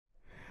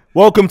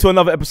Welcome to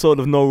another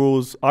episode of No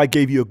Rules. I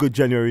gave you a good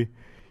January.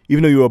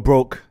 Even though you were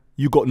broke,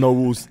 you got no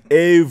rules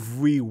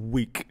every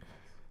week.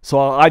 So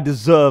I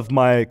deserve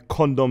my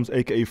condoms,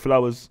 aka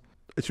flowers.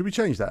 Should we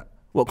change that?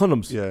 What,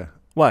 condoms? Yeah.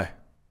 Why?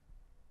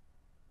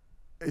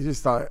 It's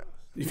just like...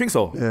 You think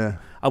so? Yeah.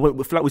 I went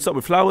with we start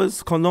with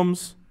flowers,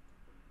 condoms.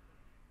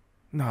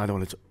 No, I don't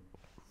want to.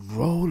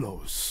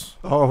 Rolos.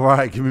 Oh,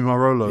 right. Give me my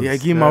Rolos. Yeah,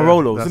 give me my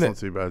Rolos, that's innit? not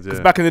too bad, yeah. Because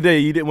back in the day,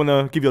 you didn't want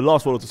to give your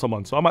last Rolo to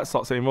someone. So I might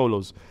start saying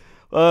Rolos.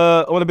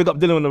 I want to big up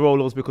Dylan on the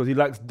Rolos because he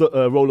likes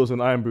Rolos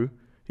and Iron Brew.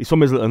 He's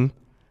from Islington,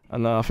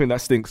 and I think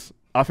that stinks.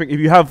 I think if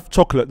you have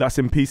chocolate that's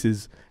in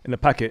pieces in a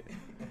packet,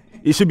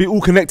 it should be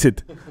all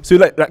connected. So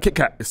like Kit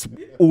Kat, it's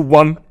all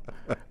one.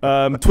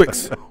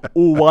 Twix,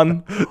 all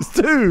one. It's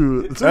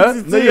two.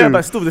 No, yeah,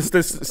 but still,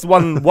 there's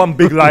one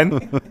big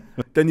line.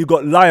 Then you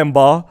got Lion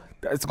Bar,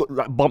 that's got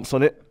like bumps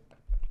on it,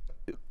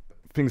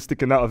 things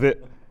sticking out of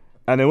it.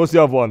 And then what's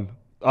the other one?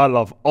 I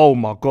love. Oh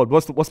my god,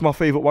 what's my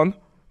favorite one?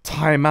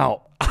 Time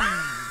Out.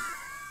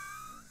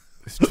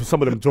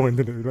 Some of them joined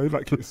in it. They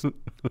like it.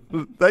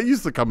 That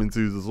used to come in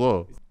twos as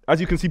well. As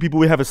you can see, people,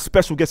 we have a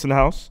special guest in the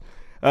house.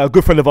 A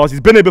good friend of ours.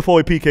 He's been here before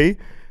with PK.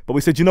 But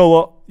we said, you know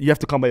what? You have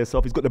to come by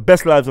yourself. He's got the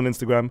best lives on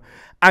Instagram.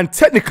 And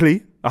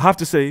technically, I have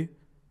to say,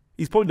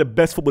 he's probably the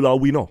best footballer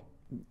we know.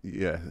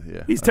 Yeah.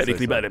 He's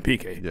technically better than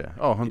PK. Yeah.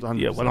 Oh, 100%.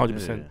 Yeah,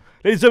 100%. Yeah. Ladies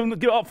and gentlemen,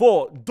 give it up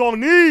for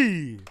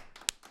Donny.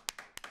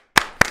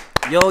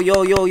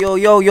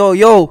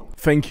 Yo.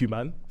 Thank you,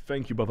 man.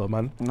 Thank you, brother,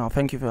 man. No,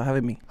 thank you for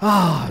having me.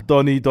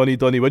 Donny.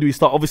 Where do we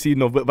start? Obviously, you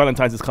know,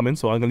 Valentine's is coming,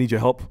 so I'm going to need your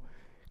help.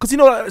 Because, you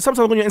know, like,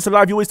 sometimes when you're Insta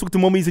Live, you always talk to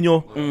mummies and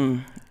you're...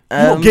 You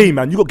got game,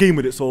 man. You got game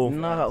with it, so...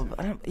 No,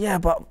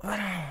 but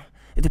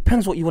it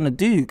depends what you want to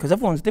do, because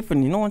everyone's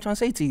different. You know what I'm trying to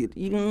say to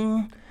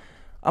you?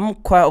 I'm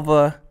quite of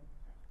a...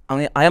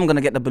 I am going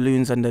to get the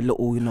balloons and the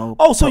little, you know...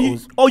 Oh, so you're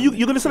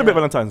going to celebrate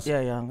Valentine's? Yeah,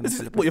 I'm going to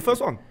celebrate. What, your first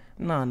one?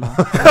 No.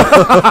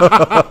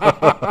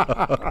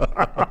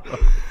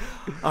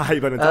 I hate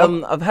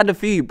Valentine's. I've had a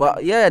few,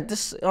 but yeah,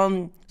 this...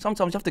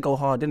 sometimes you have to go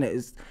hard,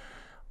 innit?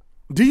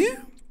 Do you?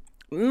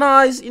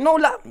 Nah,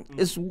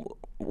 it's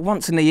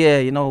once in a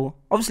year, you know.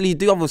 Obviously, you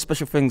do other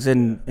special things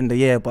in the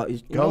year, but...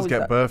 Girls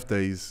get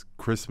birthdays,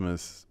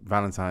 Christmas,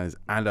 Valentine's,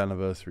 and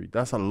anniversary.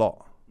 That's a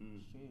lot.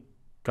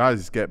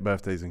 Guys get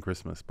birthdays and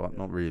Christmas, but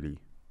not really.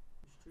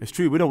 It's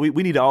true.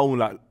 We need our own,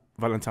 like,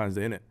 Valentine's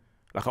Day, innit?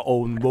 Like our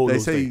own Rolos They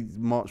say day.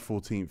 March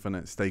 14th,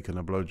 innit? Steak and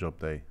a blowjob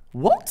day.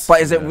 What?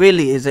 But is it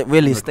really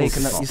steak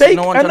and a... Steak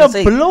and a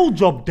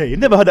blowjob day?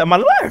 Never heard that in my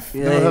life.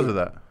 Yeah. Never heard of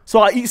that.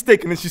 So I eat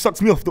steak and then she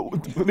sucks me off the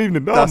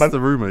evening. No, That's man. the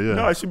rumour, yeah.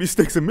 No, it should be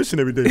steaks and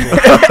missionary day. Do you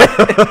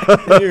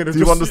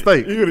want the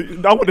steak?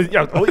 I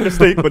want the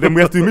steak, but then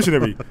we have to do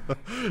missionary.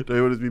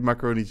 They want it to be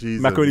macaroni cheese.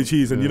 Macaroni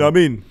cheese, and you know what I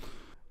mean?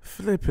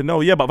 Flipping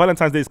no, yeah, but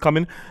Valentine's Day is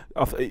coming.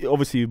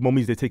 Obviously,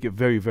 mummies, they take it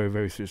very, very,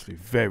 very seriously.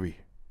 Very,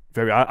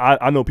 very.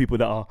 I know people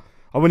that are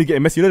only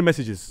getting messages. You know the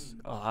messages?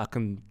 I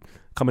can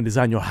come and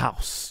design your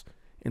house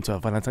into a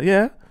Valentine.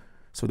 Yeah.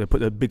 So they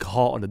put the big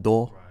heart on the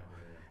door,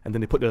 and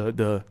then they put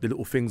the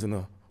little things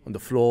on the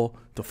floor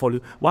to follow.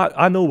 Well,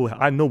 I know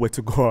where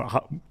to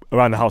go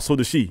around the house. So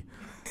does she.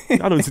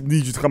 I don't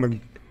need you to come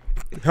and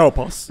help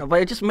us. No,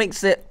 but it just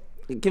makes it.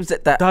 It gives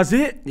it that. Does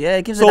it? Yeah,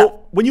 it gives it So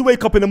that. when you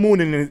wake up in the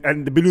morning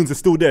and the balloons are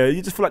still there,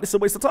 you just feel like this is a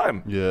waste of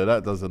time. Yeah,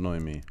 that does annoy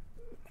me.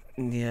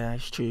 Yeah,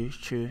 it's true.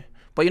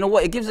 But you know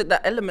what? It gives it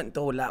that element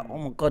though. Like, oh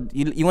my god,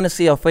 you want to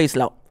see her face.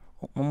 Like,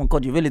 oh my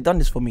god, you really done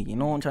this for me. You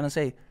know what I'm trying to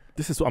say?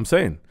 This is what I'm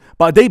saying.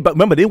 But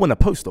remember, they want to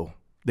post though.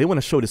 They want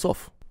to show this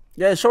off.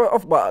 Yeah, show it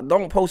off, but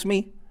don't post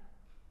me.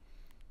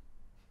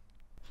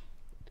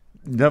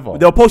 Never.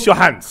 They'll post your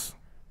hands.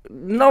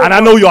 No. And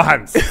I know your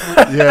hands.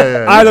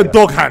 Yeah. I had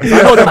dog hands.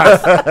 I know them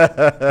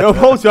hands. They'll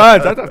post your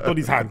hands. I don't know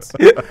these hands.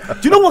 Do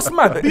you know what's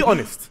mad? Be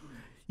honest.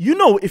 You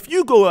know, if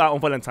you go out on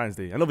Valentine's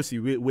Day, and obviously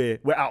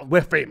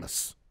we're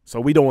famous, so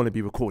we don't want to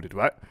be recorded,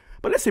 right?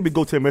 But let's say we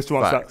go to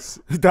restaurants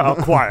that are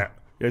quiet.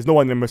 There's no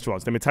one in them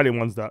restaurants. Them Italian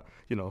ones that,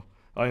 you know,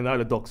 are in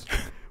Isle of Dogs.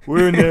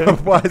 We're in there.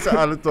 Why is it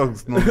Isle of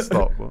Dogs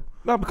non-stop?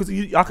 No, because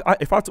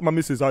if I took my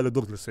missus Isle of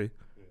Dogs, let's say,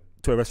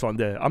 to a restaurant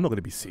there, I'm not going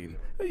to be seen.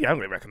 Yeah, I'm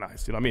going to be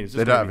recognized. You know what I mean? It's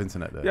just They don't have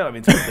internet there. They don't have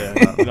internet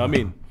there. You know what I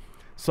mean?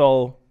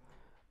 So,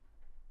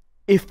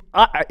 if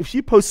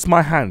she posts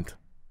my hand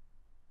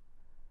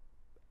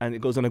and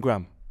it goes on the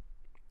gram,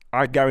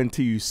 I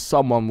guarantee you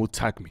someone will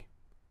tag me.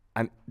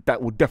 And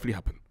that will definitely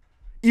happen.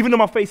 Even though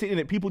my face ain't in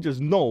it, people just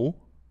know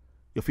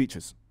your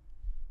features.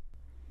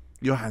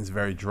 Your hand's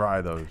very dry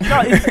though.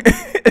 No,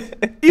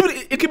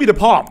 it could be the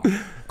palm.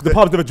 The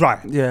palm's never dry.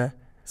 Yeah.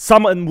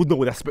 Someone would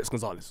know that's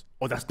Gonzalez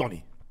or that's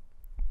Donny.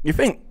 You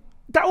think?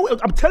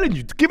 I'm telling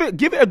you, give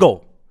it a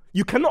go.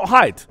 You cannot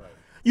hide.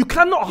 You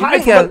cannot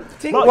hide.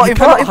 If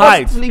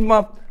I leave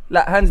my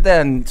hands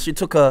there and she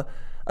took a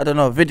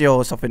video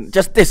or something,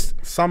 just this.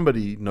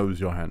 Somebody knows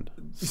your hand.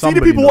 See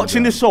the people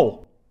watching this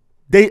show.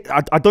 They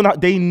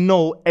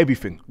know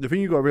everything. The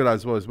thing you gotta realize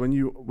as well is when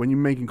you're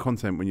making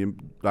content, when you're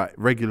like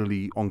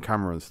regularly on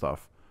camera and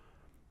stuff,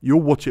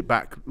 you'll watch it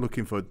back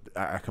looking for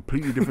a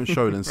completely different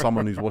show than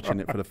someone who's watching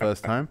it for the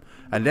first time,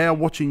 and they are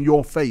watching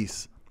your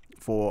face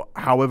for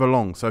however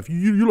long. So if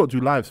you lot do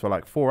lives for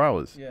like 4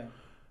 hours,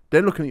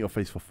 they're looking at your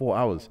face for 4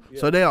 hours.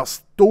 So they are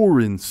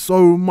storing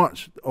so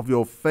much of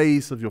your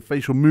face, of your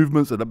facial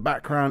movements, of the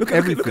background,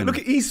 everything. Look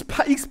at he's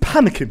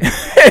panicking.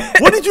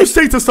 What did you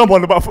say to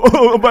someone about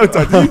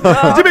Valentine's?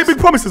 Did you make big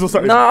promises or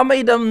something? No,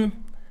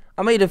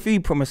 I made a few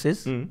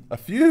promises. A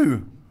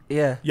few.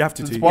 Yeah. You have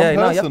to do. One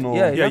no, person or?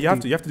 You have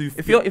to do.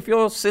 If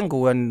you're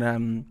single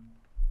and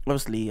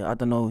obviously I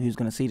don't know who's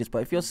gonna see this,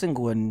 but if you're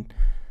single and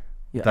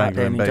you're out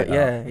there and Dangling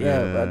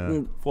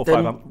enjoy, bait 4 or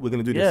then- 5, we're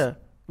gonna do this. yeah,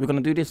 we're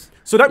gonna do this.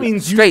 So that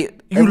means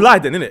Straight. you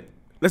lied then, innit?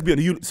 Let's be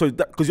honest. So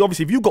because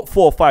obviously if you got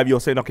 4 or 5, you're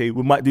saying okay,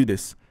 we might do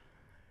this.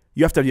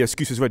 You have to have your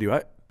excuses ready,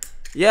 right?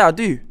 Yeah, I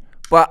do.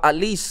 But at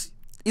least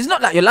it's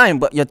not like you're lying,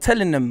 but you're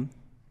telling them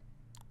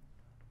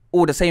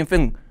all the same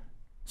thing.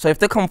 So if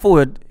they come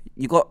forward,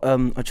 you got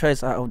a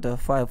choice out of the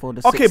 5 or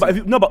the 6. Okay,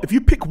 but if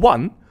you pick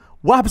one,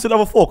 what happens to the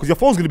other 4? Because your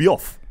phone's gonna be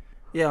off.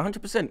 Yeah,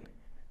 100%.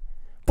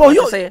 Bro,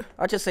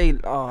 I just say,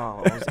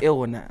 oh, I was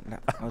ill and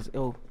that. I was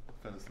ill.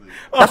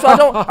 That's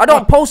why I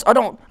don't post. I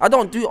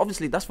don't do.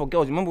 Obviously, that's for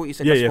girls. Remember what you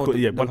said? Yeah, that's yeah, for cool,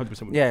 yeah,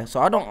 100%. Yeah, so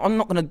I'm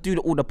not gonna do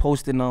all the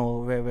posting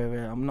or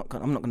where. I'm not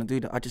gonna do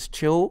that. I just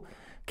chill,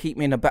 keep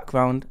me in the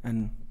background,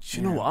 and Do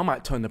you know what? I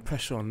might turn the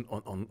pressure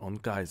on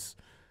guys.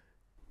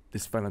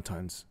 This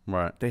Valentine's,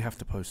 Right. they have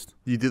to post.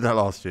 You did that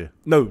last year.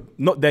 No,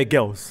 not their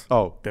girls.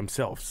 Oh.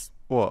 Themselves.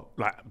 What?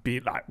 Like be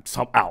like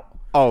some out.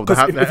 Oh,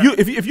 Because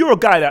if you're a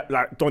guy that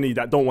like Donny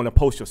that don't want to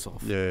post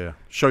yourself, Yeah.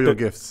 Show your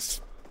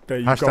gifts. there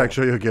you Hashtag go.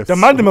 show your gifts. The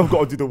man them have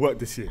got to do the work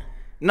this year.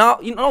 now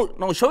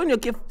no showing your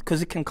gift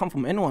because it can come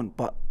from anyone,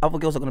 but other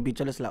girls are gonna be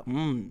jealous, like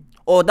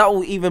or that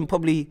will even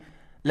probably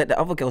let the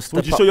other girls step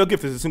Would you up. show your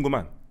gift as a single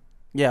man?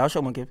 Yeah, I'll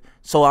show my gift.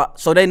 So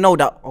they know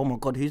that. Oh my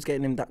God, who's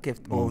getting him that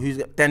gift? Or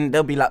then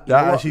they'll be like, you know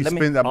That what, actually let me-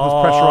 spins, that puts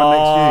pressure on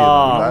next year.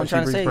 I'm That trying to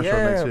actually say, brings pressure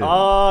on yeah. next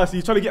year. So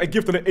you're trying to get a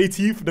gift on the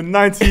 18th, the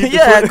 19th.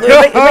 Yeah,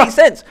 it makes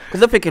sense. Because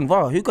they're thinking,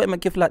 wow, who got him a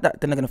gift like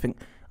that? Then they're going to think,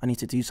 I need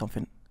to do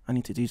something.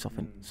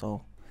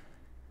 So,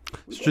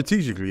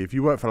 Strategically, if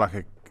you work for like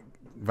a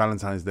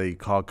Valentine's Day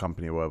card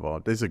company or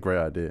whatever, this is a great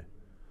idea.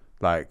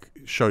 Like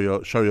show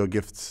your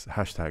gifts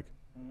hashtag.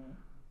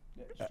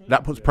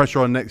 That puts pressure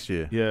on next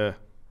year. Yeah,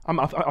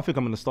 I think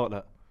I'm gonna start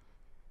that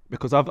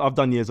because I've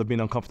done years of being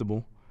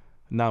uncomfortable.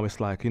 Now it's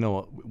like, you know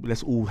what?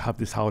 Let's all have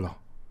this howler.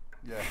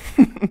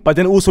 Yeah. But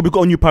then also we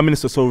got a new prime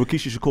minister, so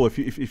Rikishi should call if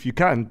you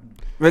can.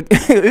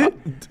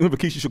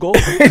 Rikishi should call.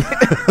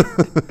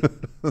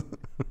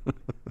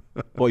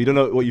 What, you don't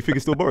know what you think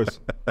is still Boris?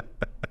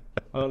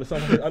 I don't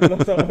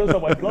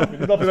understand why he's laughing.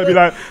 He's laughing at me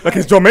like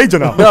it's John Major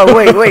now. no,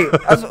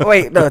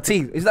 wait, no,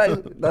 T. Is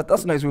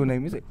that's not his real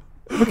name, is it?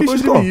 What do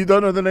you mean? You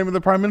don't know the name of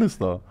the prime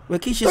minister?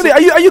 Rikishi. Donny,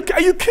 are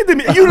you kidding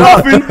me? Are you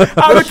laughing at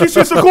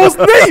Rikishi Shakur's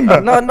name?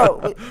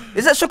 No.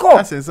 Is that Shakur?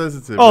 That's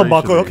insensitive. Oh my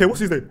racially. God. Okay, what's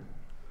his name?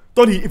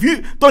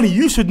 Donny,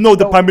 you should know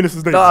the prime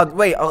minister's name. No,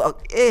 wait.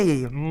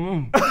 Hey.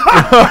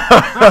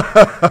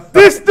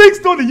 This thing's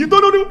Donny. You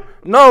don't know the.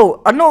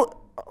 No, I know.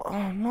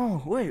 Oh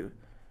no, wait.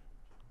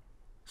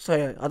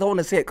 Sorry, I don't want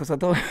to say it because I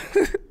don't.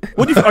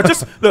 What do you? I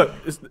just look.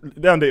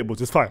 They're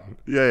undateables. It's fine.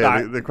 Yeah.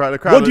 Like, The crowd.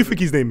 What do you think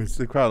his name is?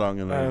 The crowd aren't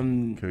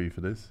gonna kill you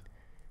for this.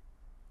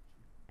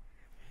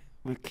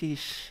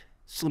 Rikish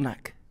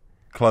Sunak.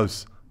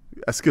 Close.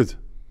 That's good.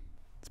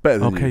 It's better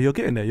than Okay, you. you're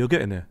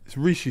getting there. It's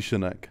Rishi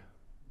Sunak.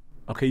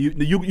 Okay, you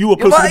were Yeah,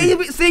 close.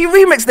 but see, you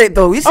remixed it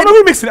though. I'm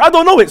not remixing it. I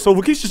don't know it. So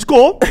Rikishi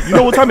score. You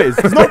know what time it is.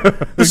 It's not.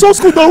 The show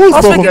school no rules, I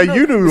was bro. thinking- Yeah,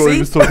 you knew what he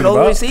was talking no,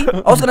 about. You see,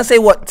 I was gonna say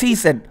what T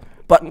said,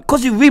 but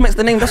because you remixed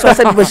the name, that's why I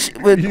said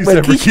with You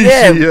said Rikishi. Rikishi,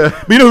 Yeah, yeah.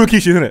 But you know who Rikishi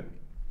is, isn't it?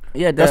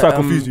 yeah. That's why I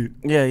confused you.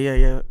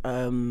 Yeah.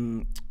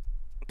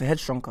 The head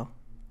shrunker.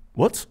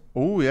 What?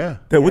 Oh yeah.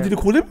 What did you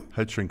call him?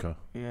 Head shrinker.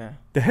 Yeah,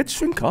 The head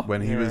shrinker.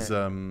 When he was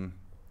and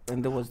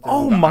there was the,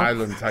 Oh the my-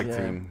 island tag Yeah.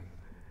 team.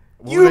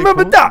 What You were they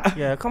remember called? that?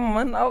 Yeah, come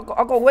on, man.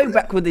 I go way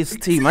back with this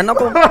team, man. I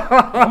go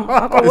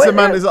It's way a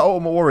man. back. It's an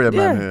Ultimate Warrior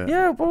man here.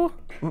 Yeah, bro.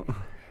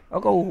 I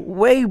go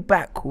way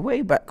back.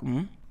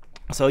 Mm.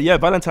 So yeah,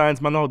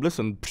 Valentine's, man. Oh,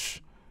 listen.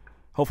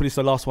 Hopefully it's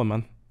the last one,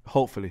 man.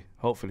 Hopefully.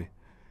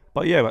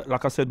 But yeah,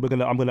 like I said, we're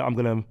gonna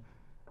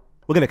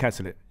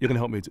cancel it. You're gonna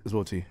help me as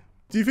well, T.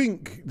 Do you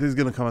think there's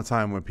going to come a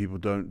time when people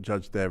don't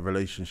judge their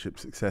relationship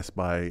success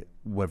by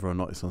whether or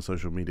not it's on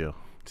social media?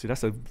 See,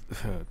 that's a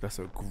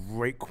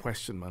great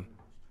question, man.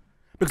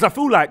 Because I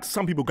feel like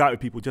some people go out with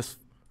people just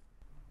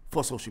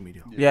for social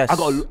media. Yes. I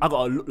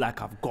gotta look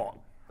like I've got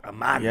a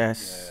man.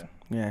 Yes.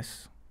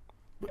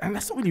 And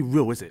that's not really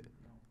real, is it?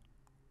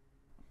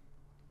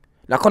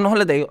 Like on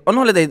holiday,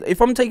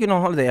 if I'm taking you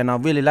on holiday and I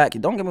really like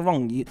you, don't get me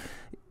wrong.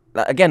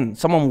 Like again,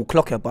 someone will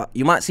clock it, but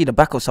you might see the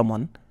back of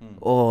someone,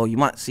 or you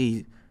might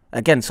see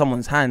again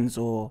someone's hands,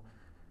 or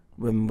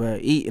when we're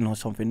eating or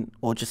something,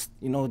 or just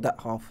that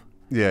half.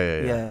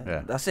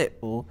 Yeah. That's it.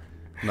 Or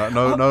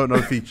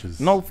No features.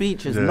 no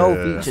features, Yeah, no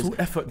yeah. features. That's all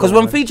effort, Because though,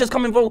 when man. features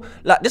come involved,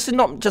 like this is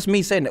not just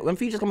me saying it. When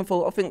features come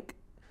involved, I think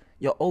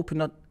you're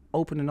opening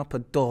up a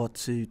door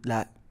to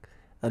like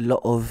a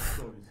lot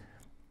of,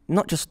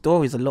 not just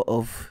stories, a lot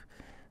of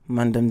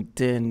man them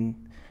doing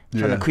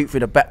trying to creep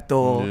through the back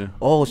door. Yeah.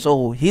 Oh,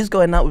 so he's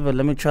going out with her.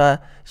 Let me try.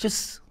 It's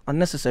just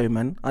unnecessary,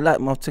 man. I like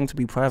my thing to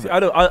be private. See,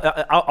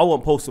 I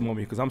won't post the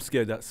mommy because I'm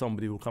scared that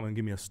somebody will come and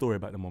give me a story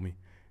about the mommy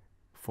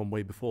from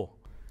way before.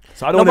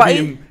 So I don't want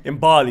to be in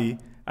Bali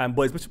and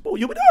boys, but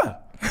you were there.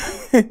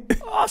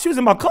 Oh, she was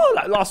in my car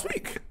like last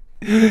week.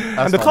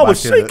 And the car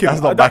was shaking.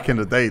 That's not back in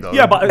the day, though.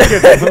 Yeah, but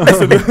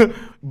listen,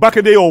 back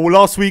in the day or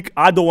last week,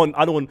 I don't want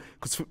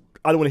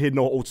to hear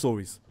no old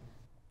stories.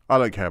 I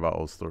don't care about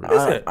old stories.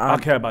 Is it? I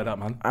care about that,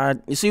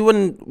 man. You see,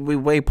 when we're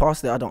way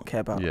past it, I don't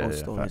care about old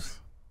stories. Facts.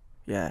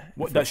 Yeah.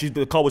 What, that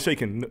the car was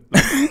shaking?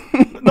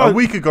 No, a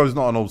week ago is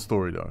not an old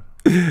story, though.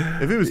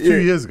 If it was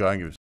 2 years ago, I don't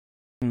give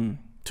a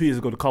 2 years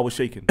ago, the car was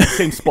shaking.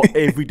 Same spot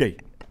every day.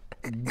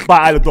 By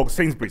Isle of Dogs,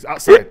 Sainsbury's,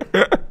 outside.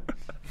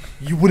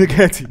 You wouldn't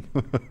get it.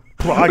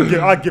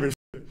 I give it.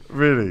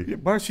 Really? Yeah,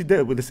 why is she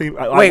there with the same?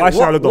 Wait,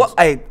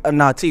 what?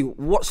 nah, T,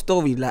 what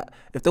story? Like,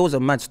 if there was a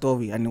mad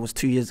story and it was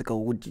 2 years ago,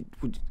 would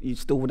you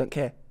still wouldn't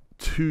care?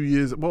 2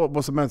 years.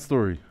 What's a mad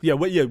story? Yeah,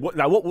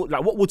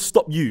 what would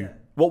stop you? Yeah.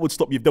 What would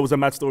stop you if there was a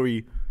mad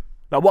story?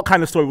 Like, what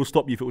kind of story would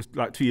stop you if it was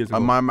like 2 years ago?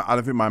 I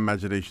don't think my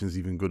imagination is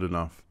even good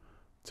enough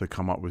to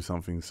come up with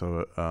something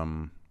so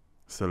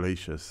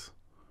salacious.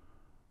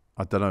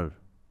 I don't know.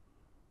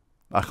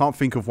 I can't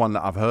think of one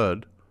that I've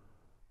heard.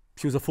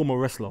 She was a former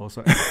wrestler or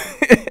something.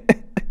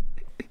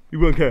 You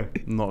wouldn't care?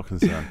 Not a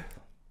concern.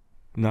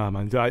 Nah,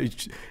 man.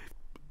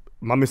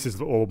 My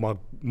missus or my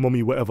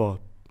mommy, whatever,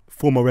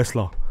 former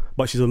wrestler,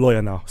 but she's a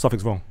lawyer now.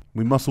 Something's wrong.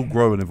 We must all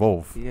grow and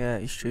evolve. Yeah,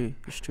 it's true.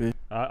 It's true.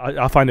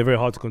 I find it very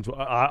hard to control.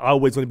 I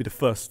always want to be the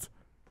first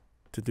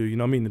to do. You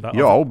know what I mean? Like,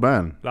 you're an old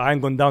man. Like, I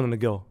ain't gone down on a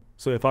girl.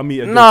 So if I meet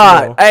a girl,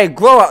 nah, hey,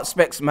 grow up,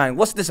 Specs, man.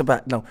 What's this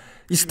about? No,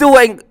 you still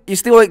ain't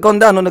gone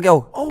down on the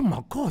girl. Oh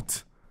my god.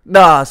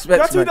 Nah, Did I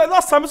Specs, tell you man. that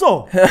last time as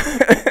well?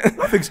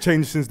 Nothing's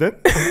changed since then.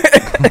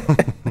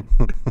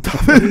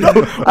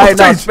 Hey,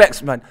 nah,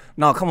 Specs, man.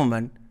 Nah, come on,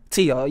 man.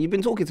 Tia, you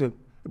been talking to him?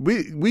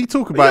 We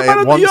talk about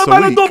it once you're a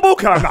man week. on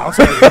Doboka now.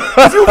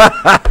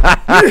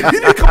 He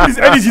didn't come with his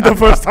energy the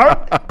first time.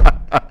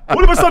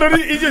 All of a sudden,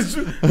 he just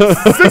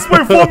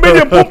 6.4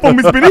 million pom pom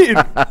he's been eating.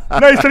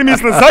 Now he's telling me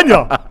it's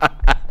lasagna.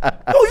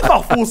 No, you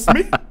can't force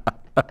me.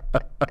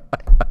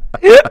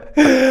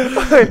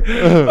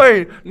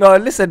 Wait, no,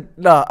 listen,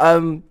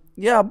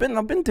 yeah, I've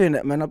been doing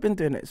it, man. I've been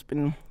doing it. It's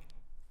been.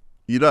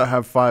 You don't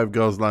have 5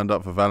 girls lined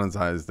up for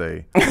Valentine's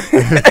Day if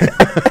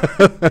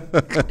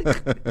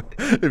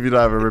you don't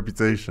have a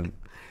reputation.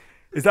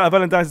 Is that a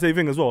Valentine's Day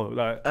thing as well?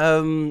 Like,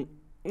 No,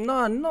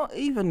 not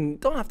even.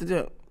 Don't have to do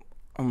it.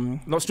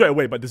 not straight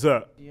away, but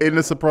dessert. In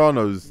The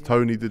Sopranos,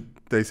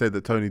 they said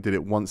that Tony did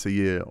it once a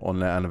year on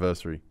their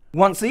anniversary.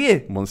 Once a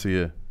year. Once a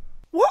year.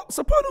 What?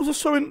 Sopranos are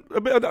showing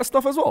a bit of that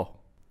stuff as well.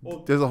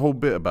 There's a whole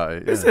bit about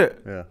it. Is yeah.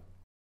 it? Yeah.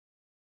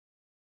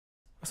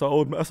 That's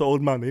an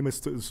old man. He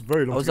must. It's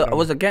very long. I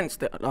was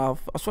against it. I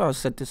swear I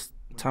said this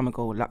time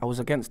ago. Like, I was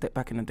against it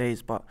back in the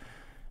days, but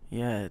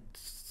yeah,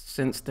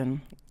 since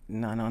then,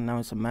 now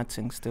it's a mad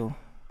thing still.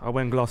 I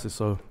wear glasses,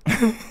 so.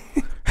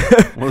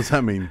 What does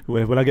that mean?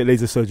 When I get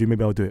laser surgery,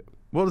 maybe I'll do it.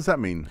 What does that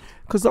mean?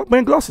 Because I'm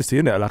wearing glasses,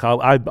 too, innit? Like,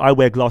 I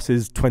wear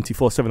glasses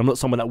 24/7. I'm not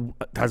someone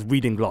that has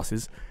reading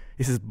glasses.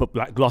 This is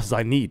like glasses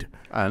I need.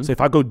 And so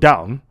if I go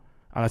down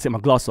and I take my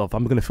glasses off,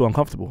 I'm gonna feel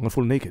uncomfortable. I'm gonna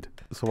feel naked.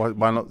 so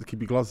why not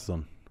keep your glasses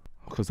on?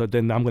 Because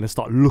then I'm gonna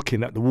start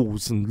looking at the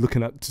walls and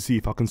looking at to see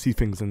if I can see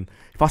things. And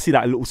if I see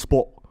that little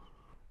spot,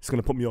 it's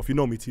gonna put me off. You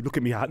know me, T. Look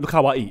at me. Look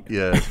how I eat.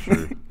 Yeah, it's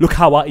true. Look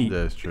how I eat.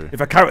 Yeah, it's true.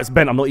 If a carrot's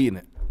bent, I'm not eating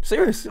it.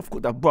 Serious? Of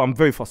course, bro. I'm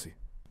very fussy.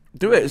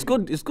 Do it. It's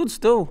good. It's good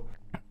still.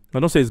 I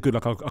don't say it's good.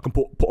 Like I can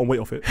put on weight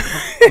off it.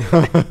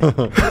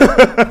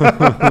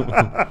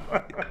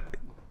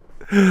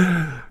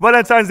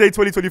 Valentine's Day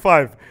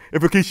 2025.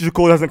 If Rikishi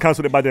Shakur hasn't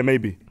cancelled it by then,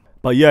 maybe.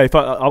 But yeah, if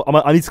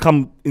I need to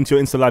come into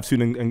your Insta live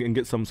soon and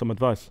get some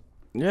advice.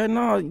 Yeah,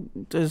 no,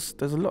 there's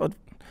a lot of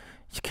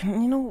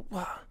you know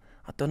what?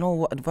 I don't know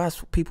what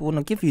advice people want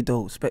to give you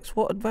though. Specs,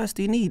 what advice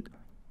do you need?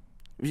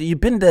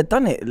 You've been there,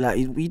 done it. Like,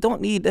 you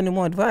don't need any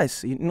more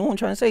advice. You know what I'm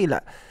trying to say?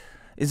 Like,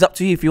 it's up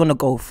to you if you want to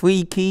go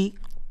freaky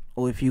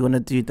or if you want to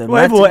do the.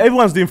 Well,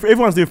 everyone's doing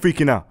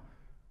freaky now.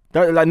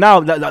 Now,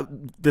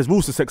 there's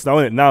rules to sex now,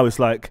 isn't it? Now it's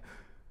like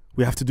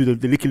we have to do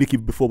the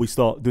licky before we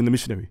start doing the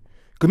missionary.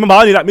 Because remember,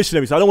 I only like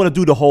missionary, so I don't want to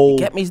do the whole.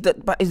 Get me,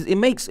 but it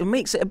makes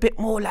it a bit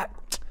more like.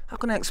 How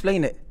can I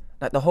explain it?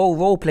 Like the whole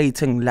role play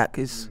thing, like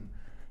it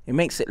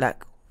makes it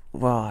like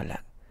raw,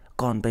 like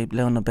go on, babe,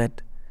 lay on the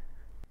bed.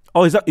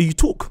 Oh, is that you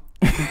talk?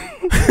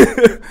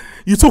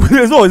 You talk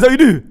as well? Is that what you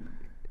do?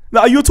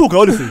 Like, are you a talker,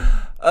 honestly?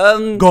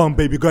 Go on,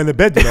 baby, go in the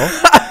bed, you know.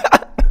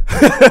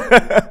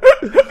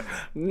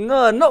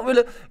 No, not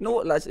really. No,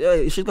 like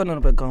she's going on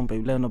the bed. Go on,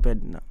 babe, lay on the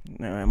bed.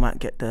 No, I might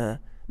get the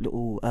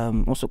little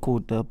what's it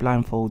called? The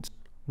blindfolds.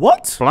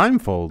 What?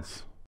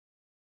 Blindfolds.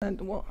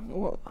 And what?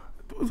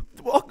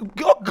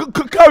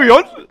 Carry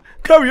on.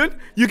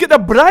 You get the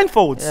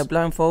blindfolds. Yeah,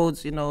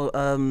 blindfolds. You know,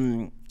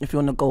 if you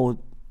want to go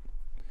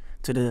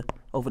to the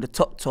over the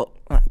top,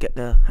 get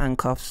the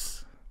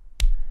handcuffs,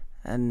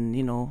 and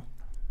you know,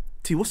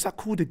 T, what's that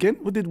called again?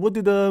 What did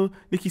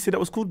Nikki say that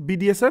was called?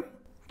 BDSM?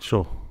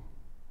 Sure.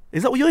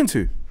 Is that what you're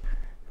into?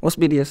 What's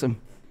BDSM?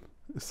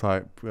 It's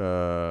like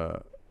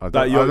I don't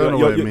Like know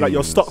what it means.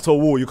 you're stuck to a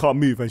wall, you can't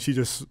move, and she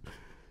just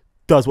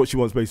does what she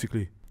wants,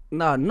 basically.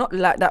 Nah, not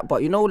like that,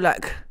 but you know,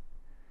 like,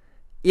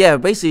 yeah,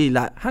 basically,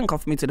 like,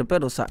 handcuff me to the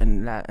bed or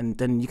something, like, and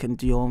then you can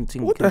do your own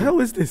thing. What the hell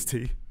is this,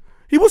 T?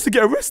 He wants to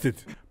get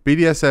arrested.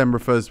 BDSM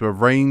refers to a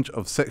range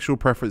of sexual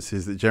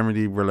preferences that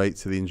generally relate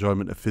to the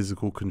enjoyment of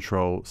physical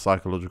control,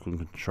 psychological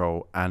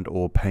control, and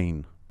or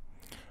pain.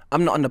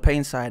 I'm not on the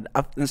pain side.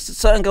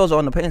 Certain girls are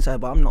on the pain side,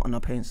 but I'm not on the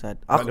pain side.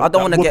 I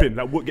don't want to get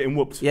like getting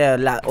whooped. Yeah,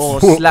 like or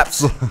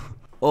slaps,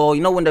 or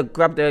you know when you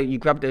grab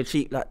their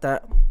cheek like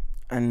that,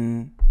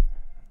 and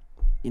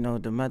you know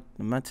the mad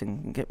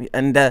thing get me,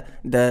 and the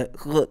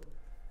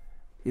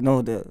you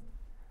know the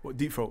what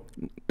deep throat.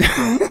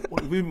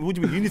 what do you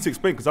mean? You need to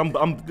explain because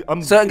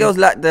I'm certain girls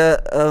like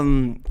the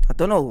I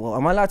don't know.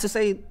 Am I allowed to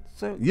say?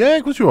 So, Yeah,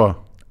 of course you are.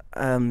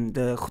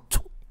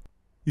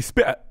 You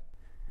spit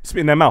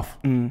in their mouth.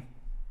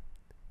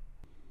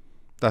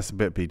 That's a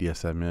bit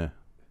BDSM, yeah.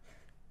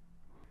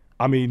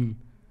 I mean,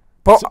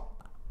 but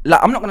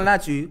like I'm not gonna lie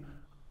to you,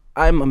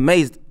 I'm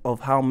amazed of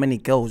how many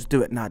girls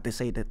do it now. They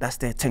say that that's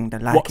their thing. They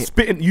like what,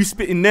 it. You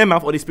spit in their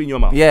mouth or they spit in your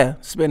mouth? Yeah,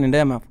 spitting in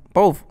their mouth.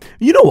 Both.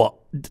 You know what?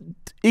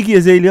 Iggy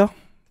Azalea,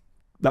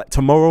 like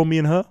tomorrow, me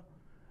and her,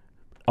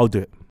 I'll do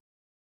it.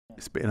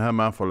 Spit in her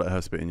mouth or let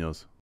her spit in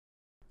yours?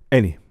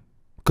 Any.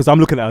 Because I'm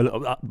looking at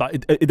her,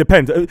 but it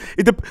depends.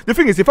 The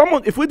thing is,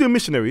 if we're doing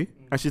missionary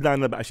and she's lying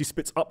on her back and she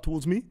spits up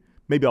towards me,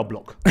 maybe I'll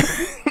block.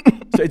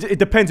 So it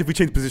depends if we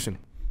change position.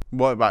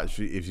 What about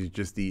if she's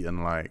just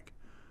eaten like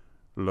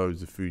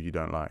loads of food you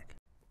don't like?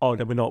 Oh,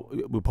 then we're not.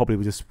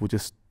 We'll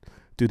just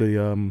do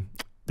the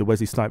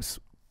Wesley Snipes.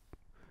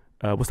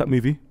 What's that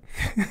movie?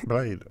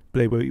 Blade.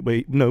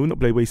 Blade. No, not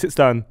Blade. Where he sits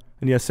down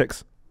and he has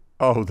sex.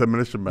 Oh,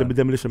 Demolition Man. The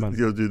Demolition Man.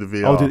 You'll do the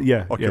VR. I'll do,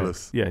 yeah,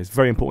 Oculus. Yeah, it's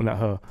very important that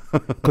her.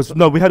 Because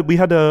no, we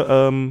had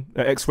a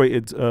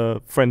X-rated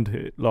friend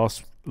here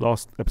last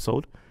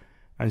episode,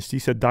 and she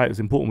said diet is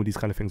important with these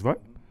kind of things, right?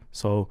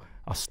 So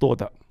I stored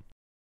that.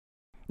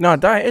 No,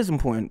 diet is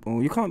important. Bro.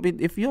 You can't be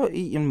if you're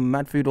eating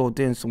mad food or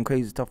doing some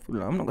crazy stuff.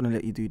 Like, I'm not gonna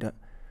let you do that.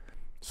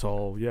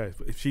 So yeah,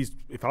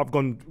 if I've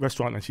gone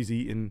restaurant and she's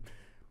eating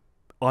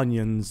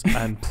onions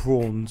and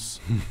prawns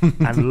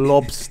and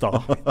lobster.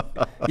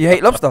 You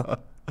hate lobster?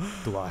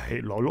 Do I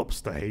hate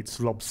lobster? Hates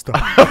lobster.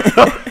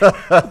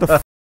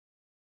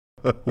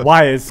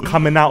 Wires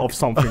coming out of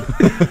something.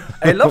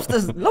 Hey,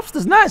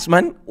 lobster's nice,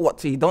 man. What?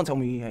 T? Don't tell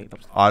me you hate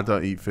lobster. I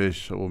don't eat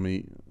fish or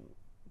meat,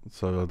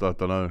 so I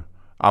don't know.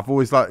 I've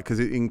always liked, because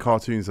in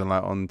cartoons and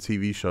like on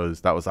TV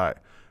shows, that was like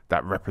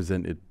that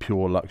represented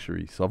pure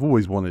luxury. So I've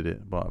always wanted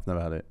it, but I've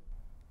never had it.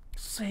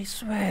 Say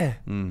swear.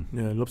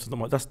 Yeah, lobster's not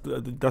much.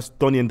 That's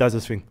Donnie and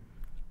Daz's thing.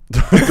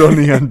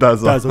 Donnie and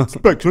Dazza.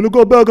 Spec, you wanna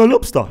go burger and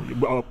lobster?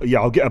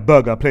 Yeah, I'll get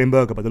a plain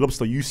burger, but the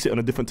lobster, you sit on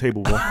a different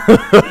table, bro.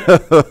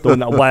 Doing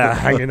that wire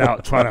hanging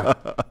out, trying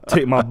to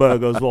take my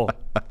burger as well.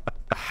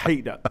 I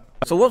hate that.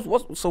 So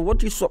what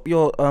do you swap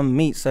your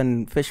meats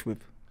and fish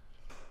with?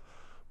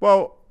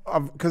 Well,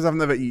 because I've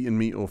never eaten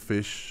meat or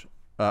fish,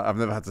 I've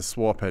never had to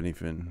swap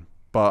anything.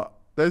 But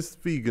there's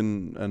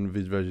vegan and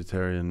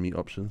vegetarian meat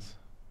options.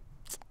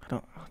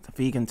 The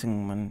vegan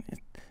thing, man.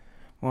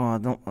 I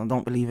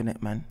don't believe in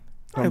it, man.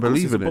 I don't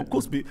believe in it. Of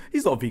course,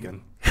 he's not a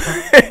vegan.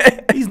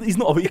 he's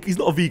not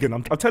a vegan.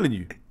 I'm telling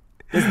you.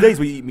 There's days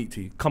where you eat meat,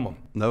 T. Come on.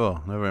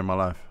 Never in my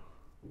life.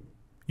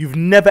 You've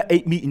never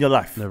ate meat in your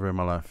life. Never in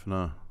my life.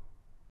 No.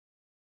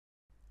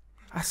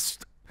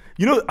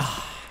 You know.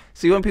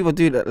 See, when people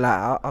do that,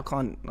 like I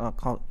can't.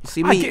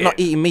 See me not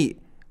eating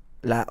meat.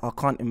 Like I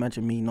can't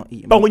imagine me not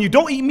eating. But meat. when you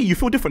don't eat meat, you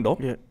feel different, though.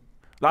 Yeah.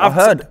 Like I've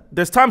heard.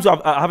 There's times where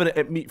I haven't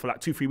eaten meat for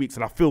like 2-3 weeks,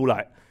 and I feel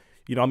like,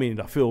 you know what I mean?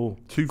 I feel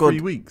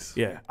 2-3 weeks.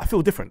 Yeah, I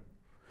feel different.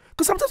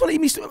 Because sometimes when I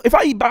eat meat, if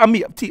I eat better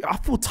meat, I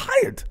feel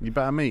tired. You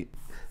better meat.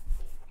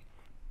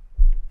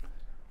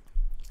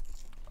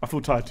 I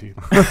feel tired too.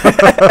 When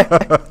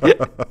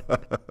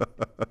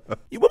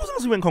was the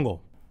last we went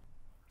Congo?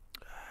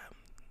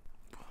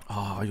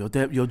 Oh,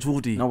 you're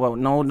Geordie.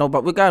 No,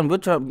 but we're going. We're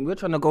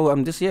trying to go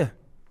this year.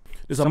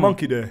 There's a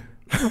monkey there.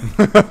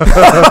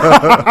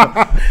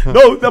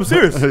 No, I'm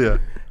serious. Yeah.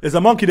 There's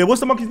a monkey there. What's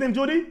the monkey's name,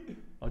 Geordie?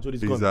 Oh,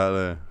 Geordie's gone. He's out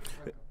there.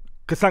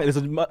 There's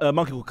a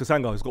monkey called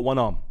Kasanga. He's got one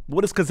arm.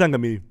 What does Kasanga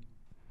mean?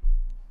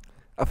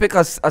 I think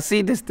I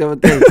see this the other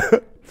day.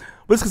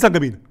 What does Kasanga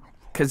mean?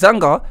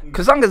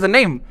 Kazanga's a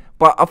name,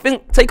 but I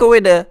think take away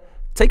the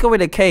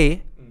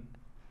K.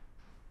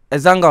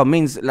 Azanga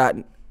means like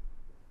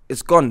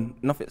it's gone.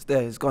 Nothing's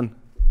there. It's gone.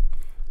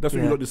 That's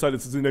when you lot decided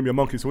to name your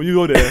monkey. So when you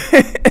go there,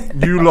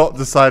 you lot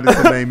decided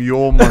to name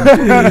your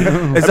monkey.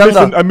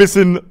 I'm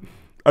missing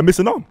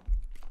an arm.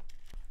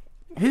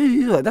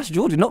 Who? That's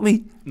Jordy, not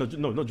me. No,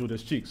 not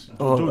Jordan's cheeks.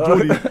 Oh.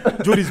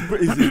 Jordy's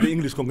is the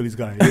English Congolese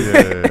guy. Yeah. He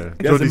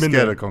Jordy's hasn't been scared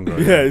there. of Congo.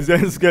 Yeah, he's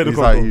scared of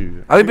He's Congo. like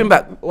you. Have you been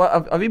back?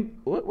 What, have you?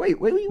 Wait,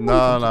 where were you?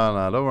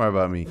 No, don't worry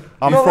about me.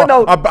 I'm No, from.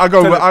 no. I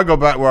go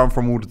back where I'm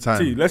from all the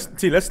time. Let's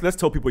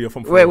tell people you're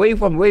from. Where you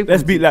from? Where you from?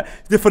 Let's be like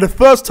for the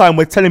first time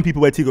we're telling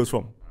people where Tigo's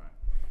from.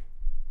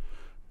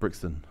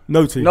 Brixton.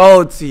 No T.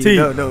 No, T. T.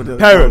 No.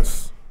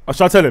 Parents. I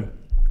shall tell him.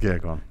 Yeah,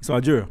 go on. It's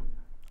Nigeria.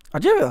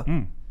 Nigeria.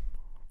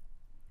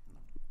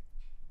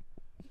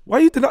 Why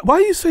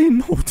are you saying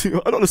no? T? I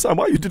don't understand.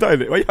 Why are you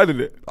denying it? Why are you hiding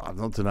it? I'm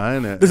not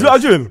denying it. Is it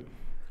Algerian?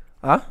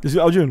 Huh? Is it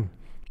Algerian?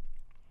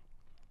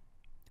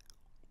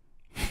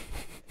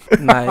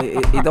 Nah,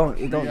 he don't.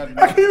 No, he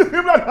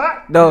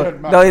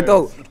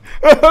don't.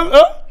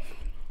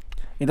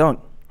 He don't.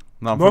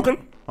 No, Moroccan?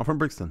 I'm from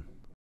Brixton.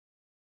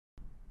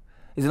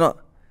 Is it not?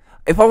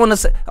 If I want to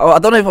say, I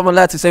don't know if I'm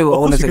allowed to say what I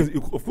want to say.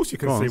 Of course you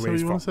can Go on, say say where what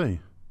he's you from. want to say.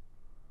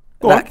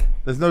 Go on. Like,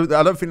 There's no.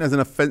 I don't think there's an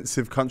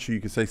offensive country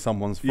you can say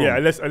someone's from. Yeah,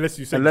 unless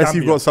you say unless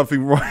you've Gambia. got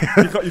something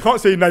right. You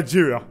can't say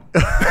Nigeria.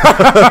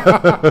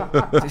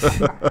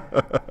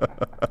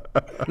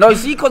 no,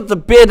 see, cause the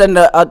beard and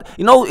the,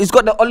 he's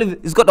got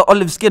the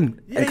olive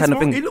skin and kind of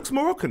thing. He looks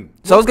Moroccan.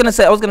 So I was gonna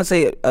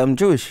say,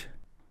 Jewish.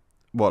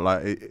 What,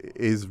 like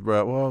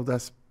Israel? Well,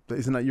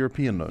 isn't that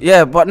European though?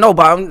 Yeah, but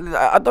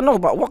I don't know.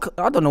 But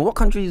I don't know what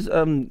countries.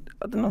 I don't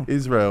know.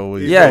 Israel.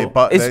 Is, Yeah,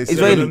 but it's they,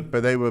 Israeli.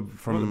 But they were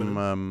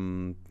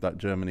from like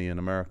Germany and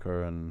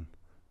America and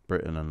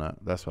Britain and that.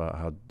 That's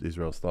how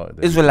Israel started.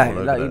 They Israelite, all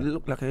over like there. you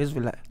look like an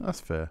Israelite.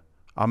 That's fair.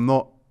 I'm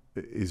not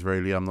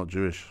Israeli. I'm not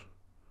Jewish.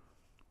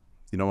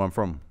 You know where I'm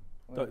from?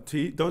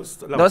 Don't Don't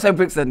say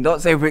Brixton.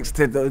 Don't say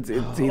Brixton. Don't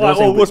say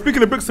well,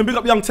 speaking of Brixton, big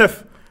up Young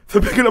Tef for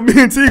picking up me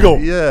and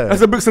Tigo. Yeah.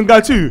 That's a Brixton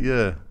guy too.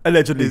 Yeah.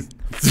 Allegedly.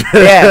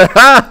 Yeah.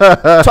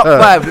 Top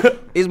 5.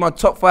 He's my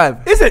top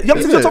 5. Is it? Young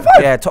Tef's your top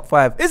 5? Yeah, top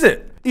 5. Is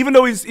it? Even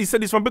though he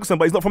said he's from Brixton,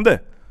 but he's not from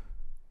there.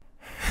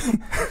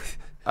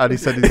 And he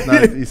said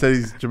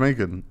he's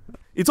Jamaican.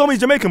 He told me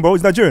he's Jamaican, bro.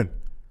 He's Nigerian.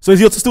 So is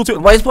he still too?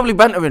 Well, he's probably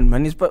bantering,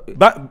 man. You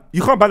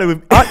can't banter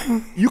with.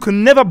 You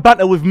can never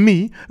banter with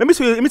me. Let me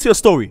tell you a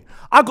story.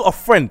 I got a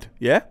friend,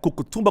 yeah, called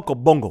Kutumba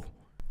Kobongo.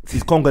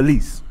 He's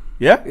Congolese.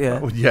 Yeah? Yeah.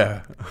 Oh,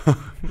 yeah.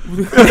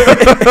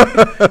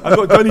 I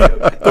got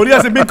Donny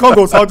hasn't been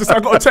Congo, so I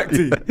got a check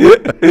to you.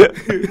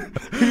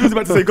 He was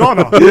about to say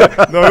Ghana.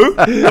 No.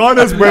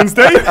 Ghana's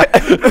Wednesday.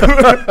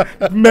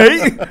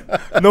 May.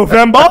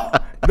 November.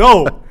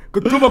 No.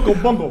 Kutumba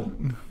Kobongo.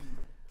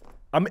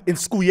 I'm in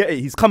school year 8.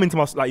 He's coming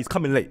to he's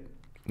coming late.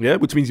 Yeah,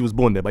 which means he was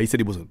born there, but he said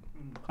he wasn't.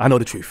 I know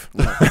the truth.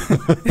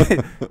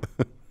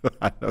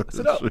 I know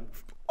the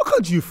truth. What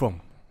country you from?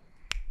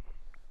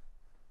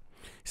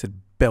 He said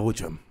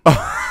Belgium.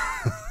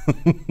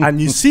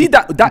 And you see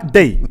that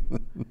day,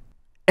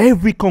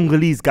 every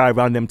Congolese guy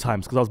around them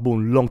times, because I was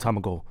born a long time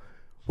ago,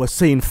 was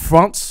saying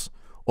France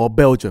or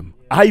Belgium.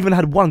 I even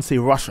had one say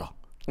Russia.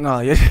 No,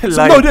 you're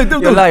lying.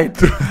 You're lying.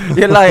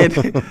 You're lying.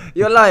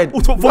 You're lying.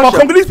 For our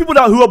Congolese people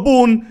who are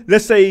born,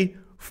 let's say,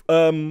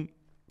 before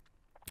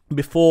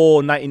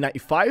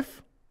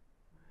 1995,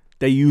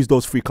 they use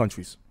those 3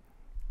 countries.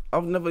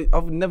 I've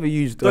never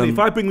used. Donny, if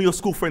I bring your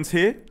school friends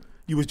here,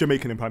 you was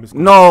Jamaican in primary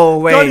school. No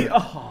way.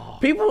 Donny,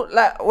 People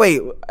like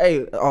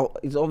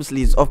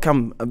he's off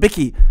cam.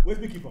 Bicky. Where's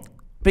Mickey from?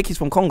 Bicky's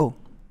from Congo.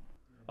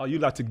 Oh, you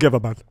like together,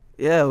 man.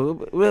 Yeah,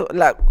 we're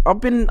like I've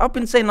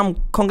been saying I'm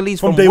Congolese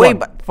from day way one.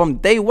 back, from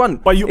day one.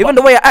 But even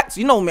the way I act,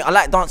 you know me, I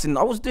like dancing.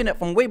 I was doing it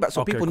from way back,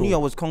 so Okay, people cool. knew I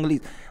was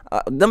Congolese.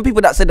 Them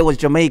people that said there was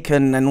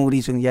Jamaican and all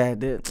these things, yeah, I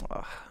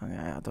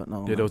don't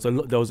know. Yeah,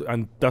 there was,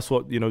 and that's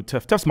what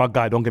Tef's my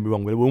guy. Don't get me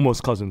wrong, we're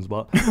almost cousins,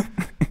 but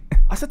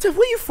I said, Tef,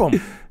 where you from? He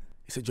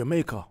said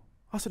Jamaica.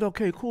 I said,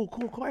 okay, cool.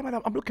 Hey, man,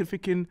 I'm looking,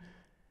 thinking,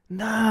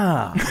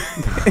 nah,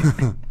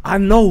 I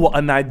know what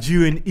a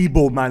Nigerian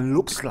Igbo man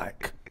looks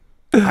like.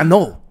 I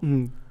know.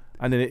 And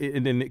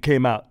then it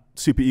came out,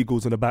 Super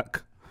Eagles in the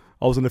back.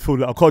 I was in the field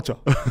like a culture.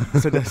 I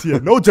said, that's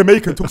no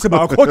Jamaican talks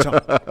about a culture.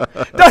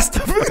 That's the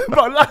thing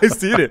about life,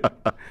 see it?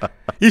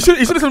 He should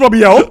have said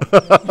Robbie L.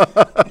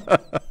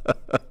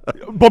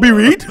 Bobby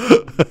Reed.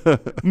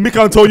 Mick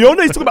Antonio.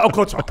 No, he's talking about a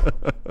culture.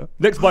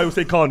 Next guy will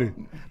say Kanu.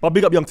 But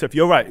big up Young Tef.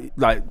 You're right.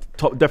 Like,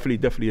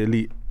 definitely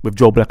elite with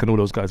Joe Black and all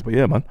those guys. But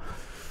yeah, man.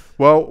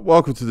 Well,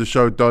 welcome to the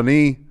show,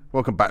 Donny.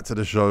 Welcome back to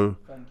the show.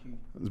 Thank you.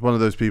 He's one of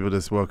those people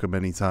that's welcome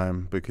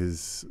anytime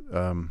because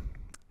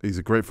he's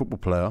a great football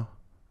player.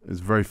 He's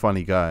a very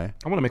funny guy.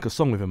 I want to make a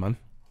song with him, man.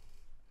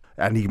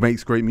 And he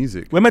makes great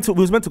music. We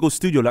was meant to go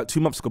studio like 2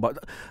 months ago, but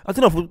I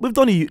don't know. With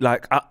Donny,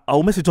 like,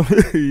 I'll message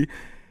Donny.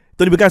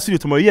 Donny, we're going studio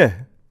tomorrow, yeah.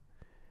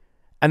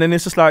 And then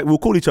it's just like, we'll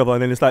call each other,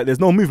 and then it's like, there's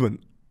no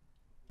movement.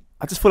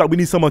 I just feel like we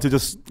need someone to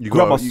just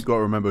grab us. You got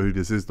to remember who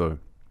this is, though.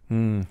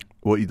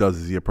 What he does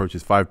is he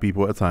approaches 5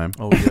 people at a time.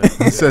 Oh, yeah.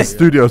 He says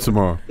studio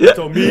tomorrow. He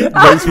told me. He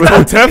waits for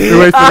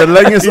the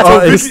longest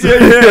artist.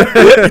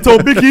 He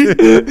told Vicky,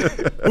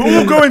 we're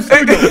all going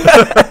studio.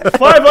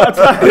 5 at a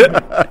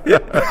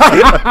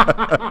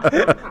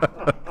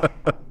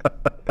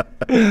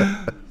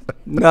time.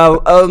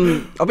 No,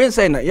 I've been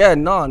saying that. Yeah,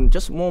 no,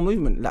 just more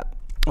movement. Like,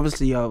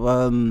 obviously,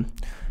 I'm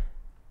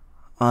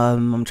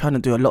trying to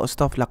do a lot of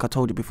stuff, like I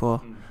told you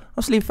before.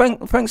 Obviously,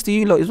 thanks to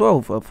you lot as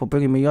well for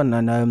bringing me on.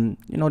 And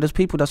you know, there's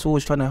people that's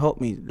always trying to help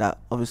me. That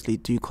obviously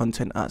do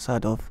content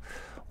outside of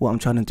what I'm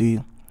trying to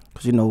do.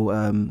 Because you know,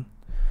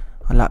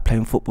 I like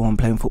playing football. I'm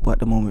playing football at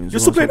the moment. You're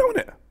still playing on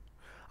it?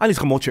 I need to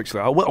come watch you, actually.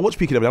 I watch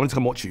Peaky Level. I need to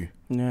come watch you.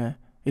 Yeah,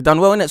 you done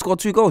well in it. Scored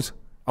 2 goals.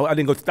 I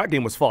didn't go to that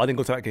game. Was far. I didn't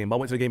go to that game. But I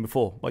went to the game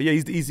before. But yeah,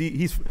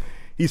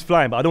 he's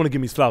flying. But I don't want to give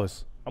him his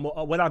flowers.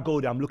 When I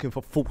go there, I'm looking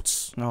for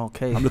faults.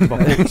 Okay. I'm looking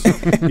for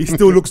faults. He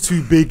still looks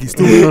too big. He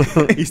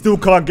still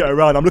can't get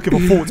around. I'm looking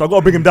for faults. I got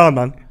to bring him down,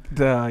 man.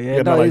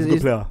 Yeah, no, he's a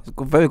good player. He's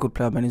a very good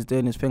player, man. He's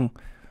doing his thing.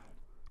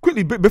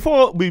 Quickly,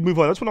 before we move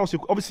on, I just want to ask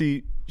you.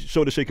 Obviously,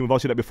 shoulder shaking. We've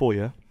asked you that before,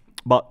 yeah.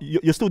 But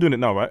you're still doing it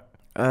now, right?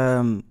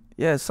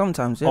 Yeah,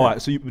 sometimes. Yeah. All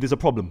right. So there's a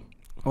problem.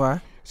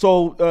 Why?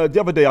 So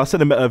the other day, I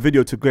sent a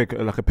video to Greg,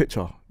 like a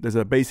picture. There's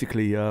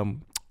basically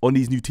on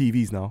these new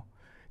TVs now,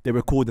 they're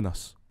recording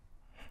us.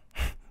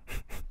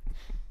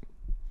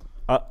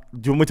 Do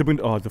you want me to bring?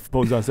 Oh, the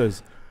phone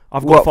downstairs.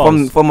 I've got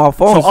files. From our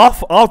phones. So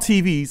our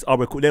TVs are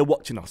they're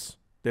watching us.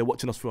 They're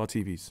watching us through our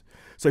TVs.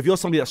 So if you're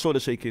somebody that's shoulder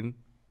shaking,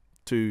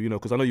 to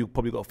because I know you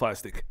probably got a fire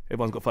stick.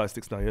 Everyone's got fire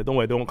sticks now. Yeah, don't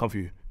worry, they won't come for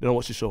you. They don't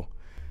watch the show.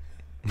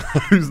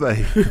 Who's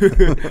they?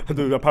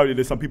 Apparently,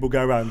 there's some people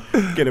going around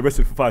getting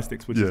arrested for fire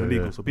sticks, which is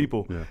illegal. Yeah. So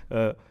people,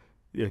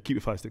 keep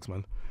your fire sticks,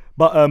 man.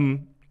 But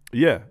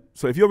yeah.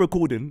 So if you're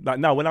recording, like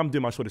now, when I'm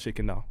doing my shoulder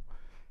shaking now,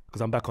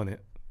 because I'm back on it,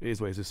 it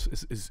is what it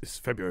is. It's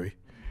February.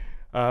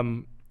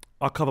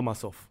 I cover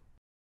myself.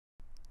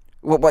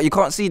 What? You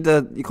can't see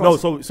the. You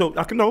can't. No, so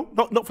I can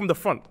not from the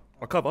front.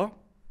 I cover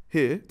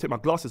here, take my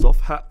glasses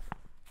off, hat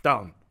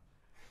down,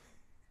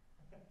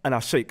 and I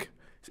shake.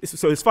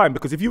 So it's fine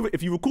because if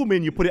you record me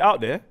and you put it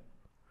out there,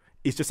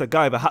 it's just a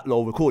guy with a hat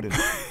low recording.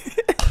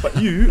 But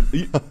you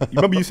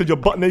remember you said you're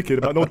butt naked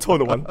about no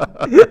toilet one.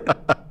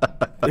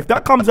 If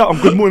that comes out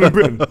on Good Morning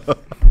Britain,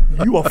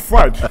 you are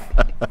fried.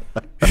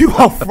 You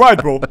are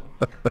fried, bro.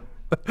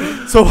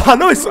 So I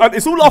know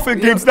it's all laughing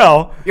games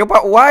now. Yeah,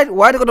 but why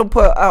they gonna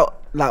put it out?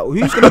 Like,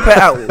 who's gonna put it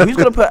out? Who's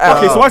gonna put it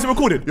out? Okay, so why is it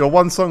recorded? You're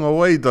one song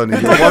away, Donny.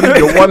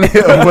 You're one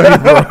hit away,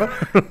 bro.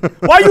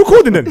 Why are you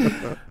recording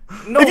then?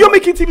 No. If you're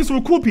making TVs to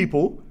record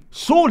people,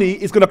 surely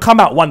it's gonna come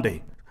out one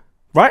day,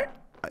 right?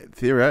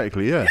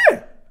 Theoretically, yeah.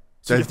 Yeah.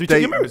 So there's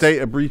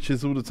data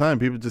breaches all the time.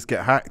 People just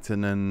get hacked,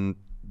 and then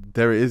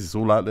there it is. It's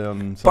all out there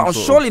on. But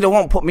surely they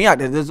won't put me out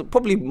there. There's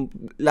probably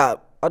like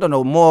I don't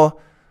know more.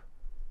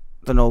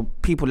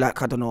 People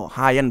like, I don't know,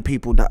 high-end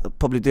people that are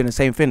probably doing the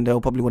same thing.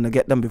 They'll probably want to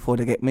get them before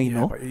they get me, you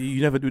know? But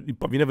you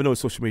never know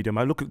social media,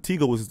 man. Look at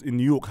Tigo was in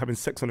New York having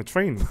sex on a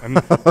train.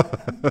 And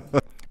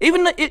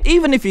even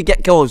if you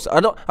get girls, I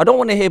don't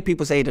want to hear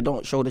people say they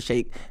don't shoulder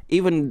shake.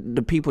 Even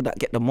the people that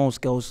get the most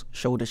girls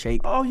shoulder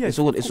shake. Oh yeah, it's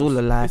all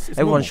a lie. It's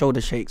Everyone normal.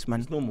 shoulder shakes, man.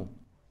 It's normal.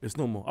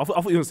 I thought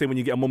you were gonna say when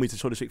you get a mommy to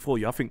shoulder shake for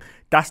you. I think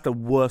that's the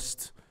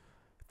worst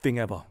thing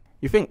ever.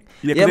 You think?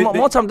 Yeah,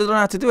 more time they don't know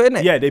how to do it,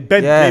 innit? Yeah, they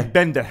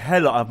bend the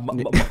hell out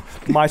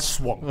of my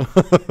swung.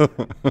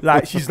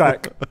 Like she's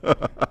like,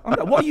 I'm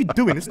like, what are you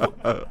doing? It's not.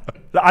 Like,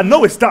 I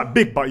know it's that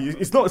big, but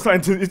it's not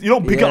something to. You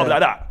don't pick it up like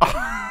that.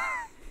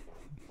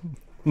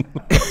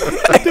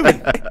 What are you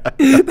doing?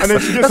 And then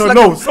she gets her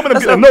nose. Some of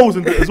them get their nose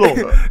into it as well.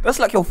 That's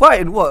like you're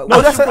fighting. What? No,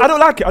 I don't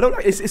like it. I don't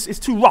like it. It's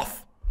too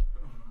rough.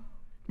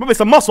 Remember, it's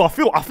a muscle. I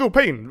feel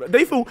pain.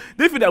 They feel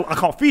that I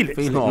can't feel it.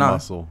 It's not a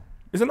muscle.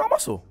 Is it not a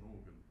muscle?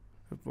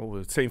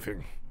 Oh, same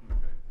thing.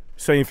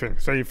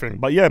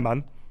 But yeah,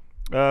 man.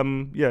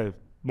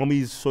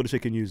 Mommy's shoulder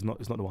shaking you is not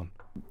the one.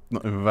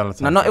 Not even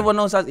Valentine's. No, not everyone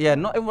knows how. Yeah,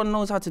 not everyone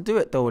knows how to do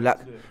it though. Like,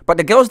 but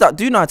the girls that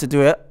do know how to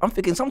do it, I'm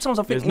thinking sometimes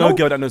I think there's no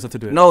girl that knows how to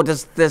do it. No,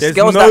 there's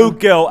girls no that,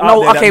 girl out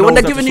no, there okay, that when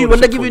knows they're how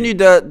to giving you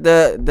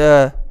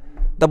the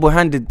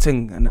double-handed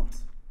thing, and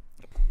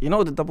you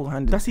know the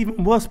double-handed. That's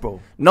even worse, bro.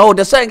 No,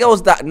 there's certain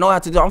girls that know how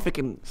to do it. I'm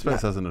thinking.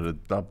 Spence doesn't know the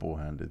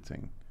double-handed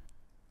thing.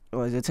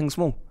 Oh, is the thing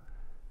small?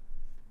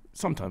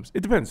 Sometimes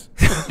it depends.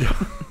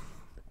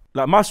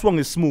 Like my swung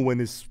is small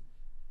when it's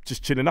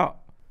just chilling out,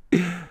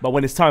 but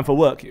when it's time for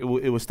work, it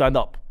will stand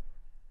up.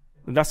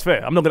 And that's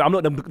fair. I'm not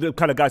the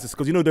kind of guy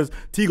because you know there's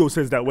Tigo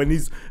says that when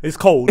it's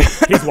cold,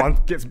 his one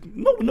gets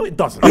no it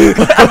doesn't.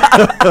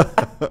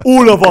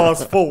 All of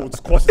ours folds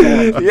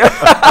crosses on. Yeah.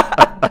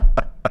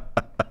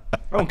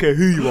 I don't care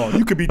who you are.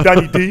 You could be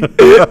Danny D.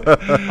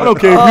 I don't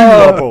care who you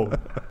are, bro.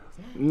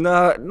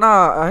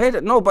 Nah, I hate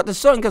it. No, but there's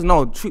certain girls.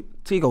 No,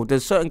 Tigo.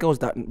 There's certain girls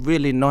that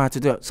really know how to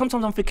do it.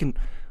 Sometimes I'm thinking,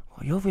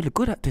 oh, you're really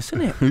good at this,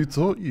 isn't it? Who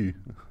taught you?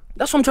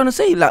 That's what I'm trying to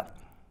say. Like,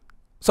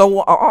 so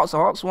I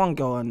asked one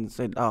girl and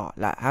said, oh,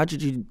 like, how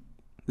did you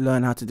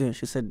learn how to do it?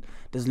 She said,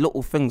 there's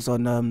little things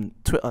on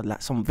Twitter,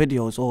 like some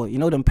videos, or you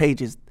know them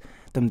pages,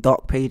 them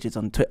dark pages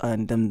on Twitter,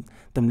 and them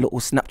little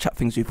Snapchat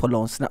things we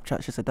follow on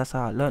Snapchat. She said, that's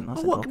how I learned. I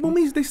said, what? Okay.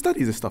 Mummies, they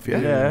study this stuff, yeah?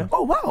 Yeah.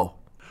 Oh wow. All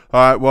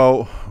right,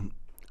 well,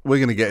 we're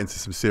gonna get into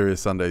some serious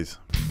Sundays.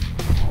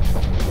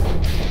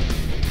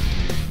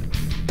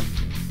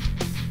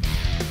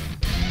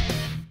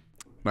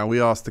 Now,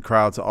 we asked the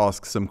crowd to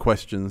ask some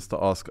questions to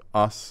ask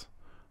us,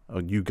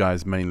 or you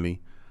guys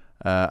mainly.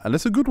 And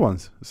it's a good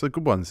ones.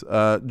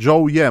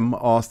 Joel Yem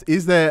asked,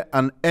 is there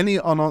any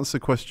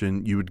unanswered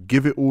question you would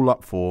give it all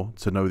up for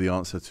to know the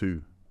answer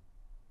to?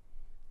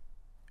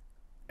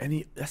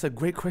 That's a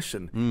great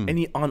question.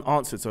 Any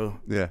unanswered, so...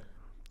 Yeah.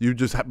 You'd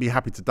just be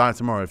happy to die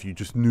tomorrow if you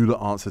just knew the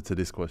answer to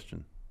this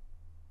question.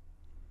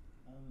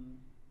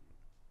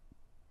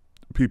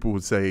 People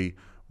would say,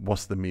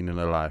 what's the meaning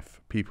of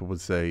life? People would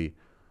say,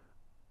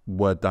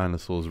 were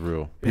dinosaurs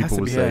real? People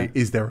would say,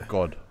 is there a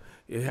God?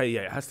 Yeah,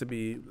 it has to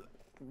be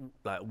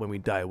like when we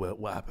die,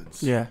 what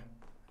happens? Yeah.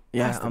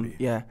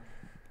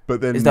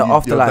 But then is that you're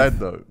afterlife? dead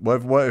though.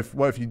 What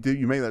if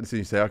you make that decision,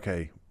 you say,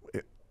 okay,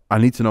 I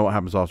need to know what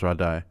happens after I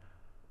die.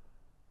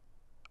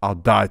 I'll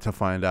die to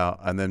find out,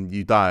 and then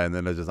you die, and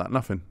then there's just like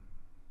nothing.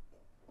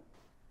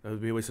 That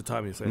would be a waste of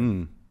time, you're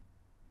saying?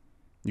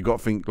 You got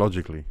to think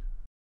logically.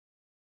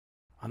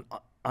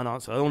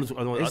 Unanswered.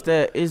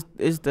 Is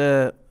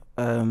the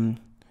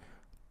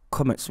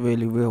comets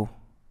really real?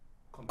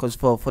 Because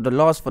for the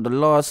last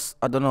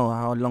I don't know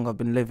how long I've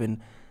been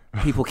living,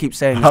 people keep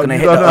saying it's gonna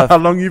hit the earth. How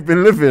long you've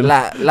been living?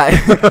 Like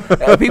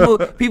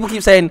people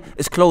keep saying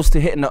it's close to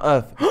hitting the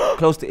earth.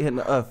 Close to hitting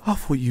the earth. I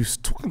thought you was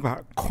talking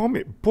about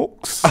comic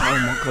books. Oh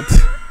my god.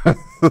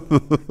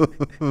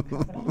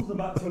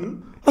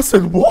 I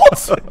said,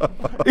 what?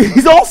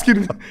 He's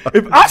asking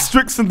if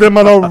asterisks and them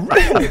are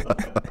real.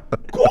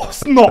 Of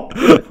course not.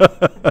 Look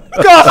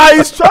how high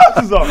his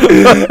chances are.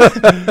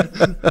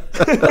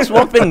 That's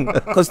one thing.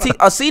 Because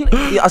I seen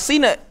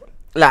it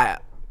like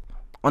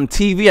on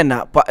TV and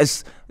that, but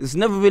it's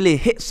never really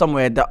hit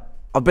somewhere that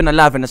I've been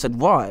alive and I said,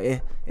 wow,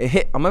 it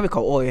hit America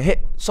or it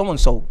hit so.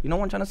 You know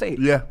what I'm trying to say?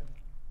 Yeah,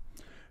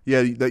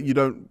 that you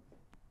don't.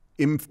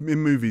 In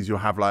movies, you'll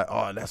have like,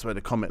 oh, that's where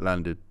the comet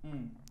landed.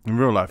 In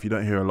real life, you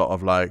don't hear a lot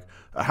of like,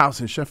 a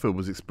house in Sheffield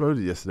was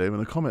exploded yesterday when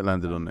a comet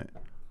landed on it.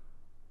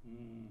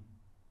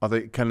 Are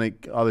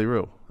they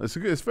real? It's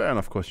a fair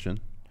enough question.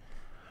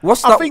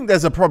 I think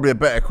there's probably a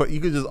better question.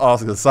 You could just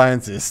ask a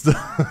scientist.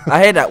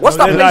 I hear that. What's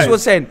that place you were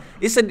saying?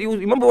 He said,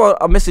 remember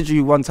what I messaged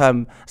you one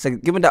time? I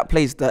said, give me that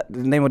place, the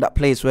name of that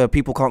place where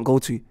people can't go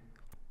to.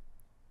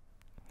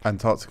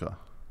 Antarctica.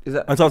 Is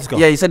that Antarctica?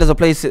 Yeah, you said there's a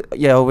place,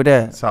 over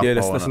there. South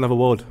Pole, that's another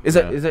world. Is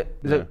it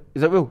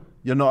real?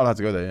 You're not allowed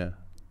to go there, yeah.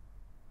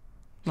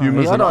 No,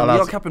 Humans are not allowed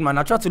you're capping, man.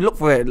 I tried to look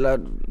for it.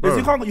 Like,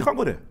 you can't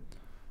go there.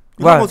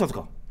 You Why? can't go to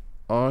Antarctica.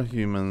 Are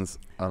humans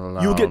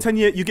allowed? You get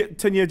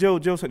 10 year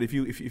jail sentence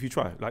if you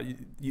try. Like,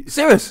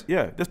 serious?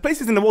 Yeah, there's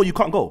places in the world you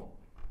can't go.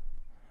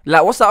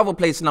 Like, what's that other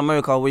place in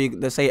America where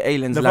they say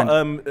aliens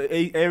land?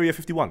 Area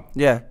 51.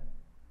 Yeah.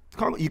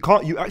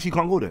 You actually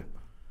can't go there.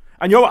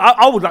 And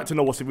I would like to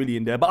know what's really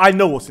in there, but I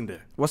know what's in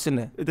there. What's in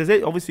there?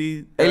 There's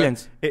obviously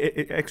aliens.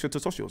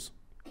 Extraterrestrials.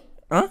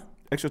 Huh?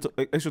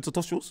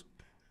 Extraterrestrials.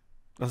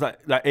 That's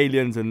like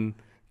aliens and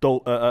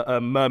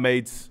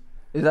mermaids.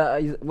 Is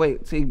that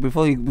wait? See,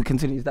 before we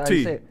continue, is that how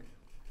you say it?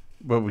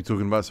 What are we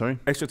talking about? Sorry.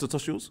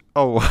 Extraterrestrials.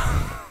 Oh,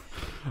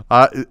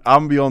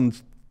 I'm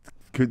beyond.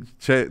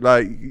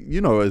 Like,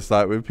 it's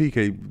like with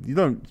PK, you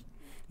don't.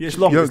 Yeah, it's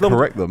long. You don't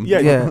correct them.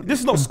 Yeah. This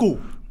is not school.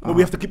 But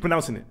we have to keep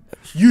pronouncing it.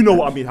 You know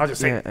what I mean? I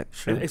just say it.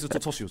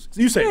 Extraterrestrials.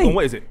 You say it.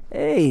 What is it?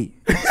 Hey.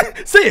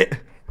 Say it.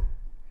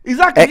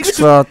 Exactly.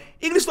 Extra.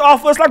 English is our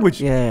first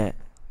language. Yeah.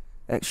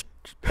 It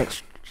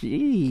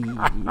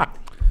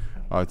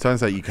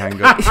turns out you can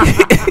go.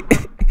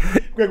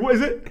 Greg, what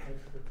is it?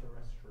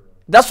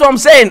 That's what I'm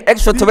saying.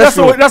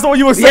 Extraterrestrial. That's not what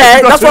you were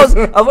saying. Yeah, that's what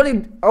I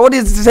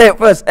wanted to say it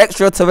first.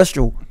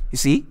 Extraterrestrial. You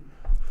see?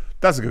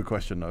 That's a good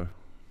question, though.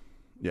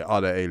 Yeah,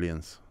 are there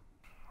aliens?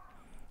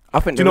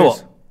 I think. Do you know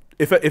what?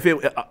 If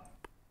it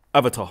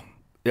Avatar,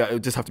 yeah, it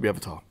would just have to be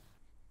Avatar.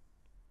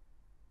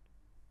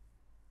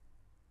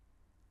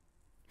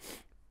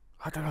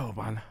 I don't know,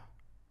 man.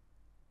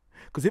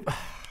 Because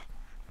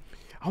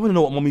I want to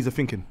know what mummies are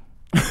thinking.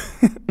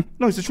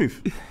 No, it's the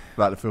truth.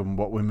 Like the film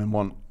What Women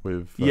Want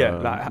with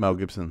Mel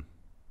Gibson.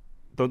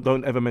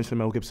 Don't ever mention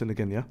Mel Gibson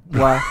again, yeah?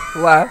 Why?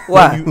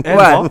 Don't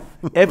you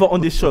ever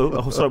on this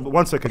show, sorry,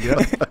 1 second, yeah?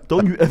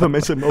 Don't you ever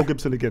mention Mel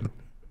Gibson again.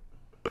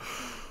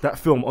 That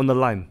film, On the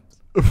Line.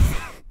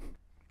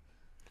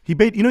 He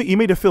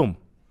made a film.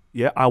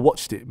 Yeah, I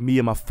watched it, me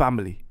and my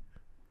family.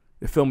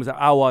 The film is an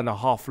hour and a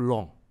half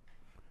long.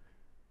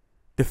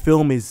 The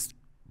film is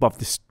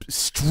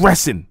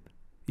stressing.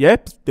 Yeah,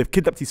 they've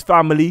kidnapped his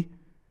family.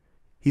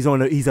 He's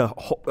a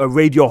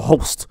radio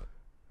host.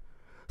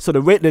 So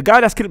the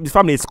guy that's kidnapped his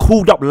family is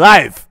called up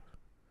live.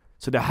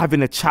 So they're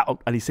having a chat,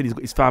 and he said he's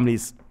got his family.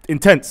 It's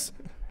intense.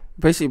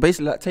 Basically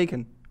like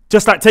Taken.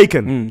 Just like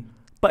Taken.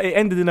 But it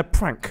ended in a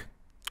prank.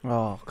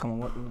 Oh, come on,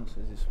 what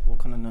nonsense is this? What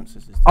kind of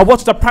nonsense is this? I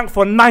watched a prank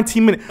for 90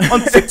 minutes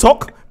on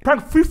TikTok.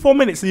 Prank 3-4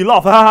 minutes and you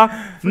laugh.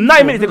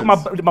 9 minutes, they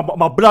got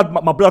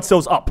my blood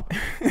cells up.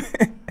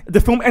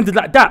 The film ended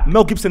like that.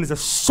 Mel Gibson is a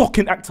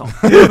shocking actor.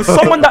 For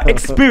someone that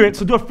experienced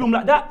to do a film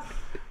like that,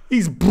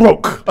 he's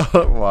broke.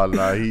 Well,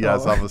 no, he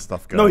has other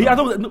stuff going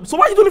on. So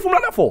why are you doing a film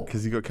like that for?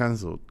 Because he got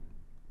cancelled.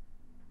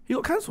 He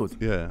got cancelled?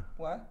 Yeah.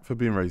 Why? For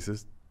being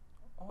racist.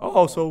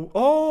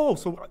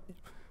 So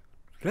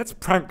let's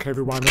prank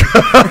everyone.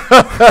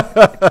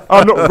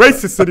 I'm not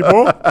racist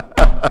anymore.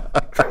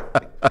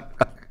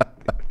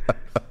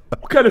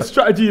 What kind of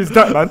strategy is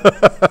that, man?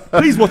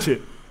 Please watch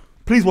it.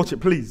 Please watch it,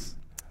 please.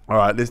 All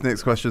right, this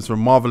next question is from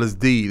Marvelous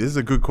D. This is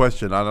a good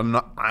question.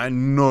 I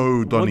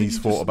know Donny's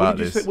thought about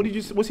this. What did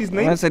you say? What's his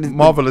name?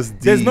 Marvelous D.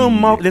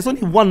 There's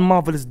only one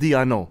Marvelous D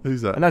I know.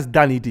 Who's that? And that's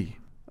Danny D.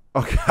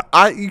 Okay,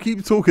 you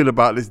keep talking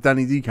about this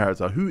Danny D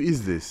character. Who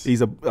is this?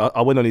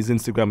 I went on his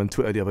Instagram and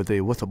Twitter the other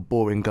day. What a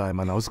boring guy,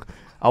 man. I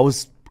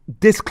was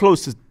this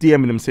close to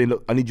DMing him saying,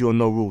 look, I need you on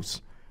No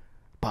Rules.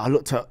 But I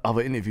looked at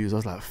other interviews. I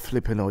was like,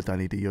 flipping out,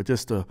 Danny D. You're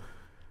just a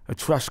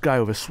trash guy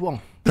with a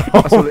swung.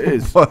 That's all it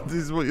is. This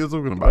is what you're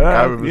talking about.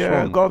 Guy with a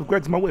swung. God,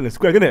 Greg's my witness.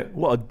 Greg, innit?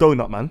 What a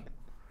donut, man.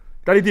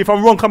 Danny D, if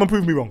I'm wrong, come and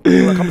prove me wrong.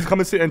 Come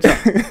and sit and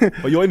chat.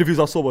 But your interviews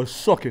I saw were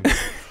shocking.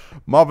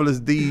 Marvelous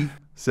D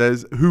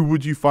says, who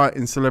would you fight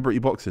in celebrity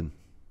boxing?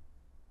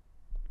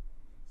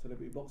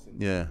 Celebrity boxing?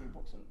 Yeah.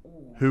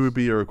 Who would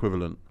be your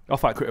equivalent? I'll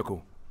fight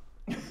Critical.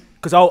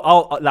 Because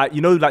I'll like,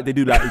 you know, like they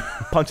do like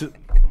punches.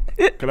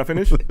 Can I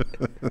finish?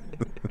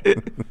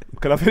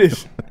 Can I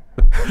finish?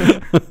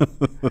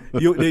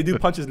 They do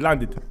punches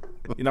landed.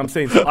 You know what I'm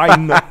saying? So I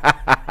know.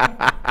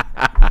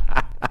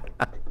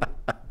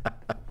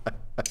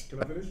 Can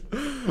I finish?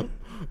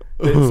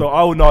 So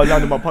I will know I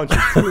landed my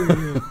punches.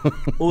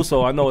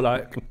 Also, I know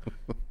like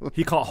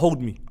he can't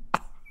hold me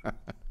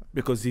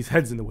because his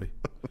head's in the way.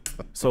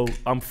 So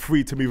I'm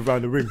free to move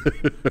around the ring.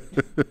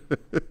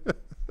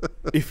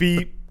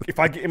 If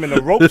I get him in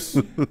the ropes,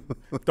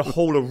 the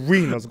whole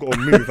arena's got to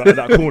move out of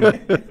that corner.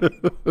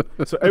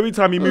 So every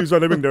time he moves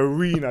around the ring, the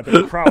arena,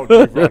 the crowd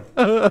move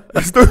around.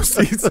 There's no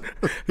seats.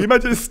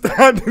 Imagine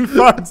standing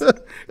fans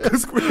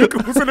because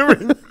Critical's in the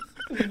ring.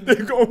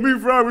 They've got to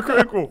move around with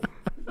Critical.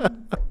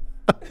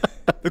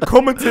 The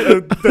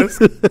commentator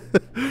desk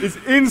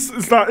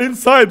is like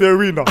inside the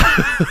arena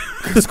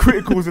because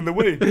Critical's in the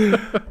way.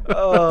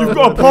 You've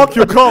got to park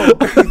your car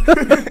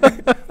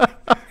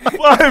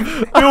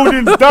 5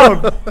 buildings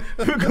down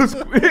because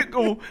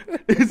Critical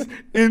is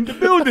in the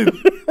building.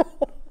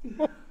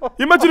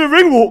 You imagine a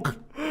ring walk.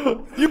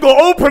 You got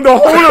to open the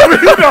whole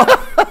arena.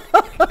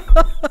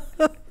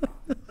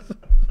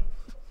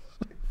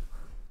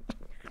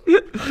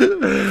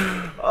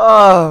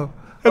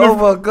 Oh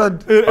my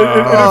God.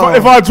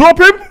 If I drop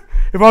him,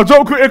 if I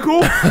drop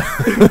Critical,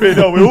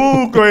 we're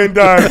all going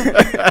down.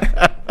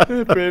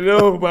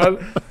 Man.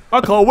 I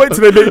can't wait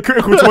till they make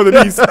Critical to one of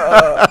these.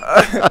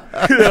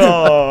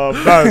 Oh,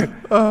 man.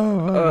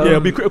 Yeah,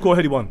 it'll be Critical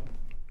heady one.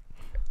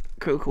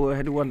 Critical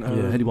heady one.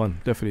 Yeah, heady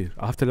one, definitely.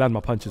 I have to land my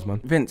punches, man.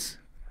 Vince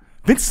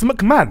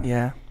McMahon?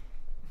 Yeah.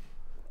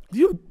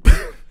 You.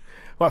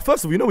 Right,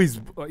 first of all, you know he's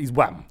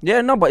wham.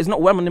 Yeah, no, but he's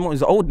not wham anymore.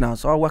 He's old now,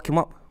 so I'll work him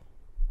up.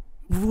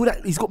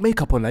 He's got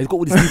makeup on now. He's got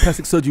all this new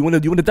plastic surgery. You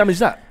want to damage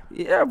that?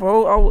 Yeah,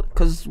 bro.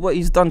 Because what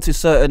he's done to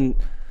certain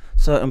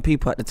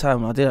people at the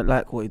time, I didn't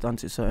like what he done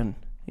to certain.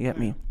 You get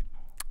me?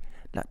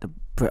 Like the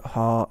Bret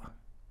Hart.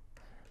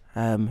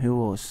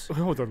 Who else?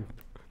 Hold on.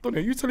 Donny,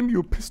 are you telling me you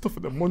were pissed off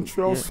at the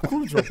Montreal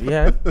school job?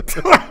 Yeah.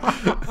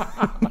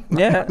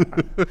 Yeah.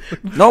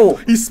 No.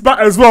 He spat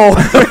as well.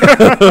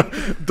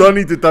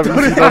 Donny did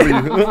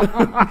WCW.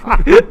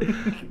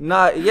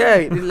 Nah,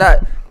 yeah,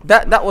 like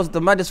that was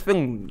the maddest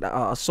thing that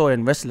I saw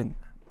in wrestling.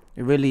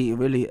 It really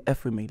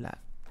effed with me, like.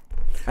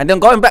 And then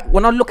going back,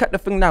 when I look at the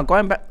thing now,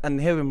 going back and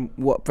hearing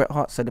what Bret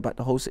Hart said about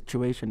the whole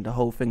situation, the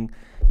whole thing,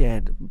 yeah,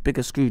 the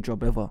biggest screw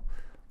job ever.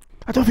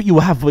 I don't think you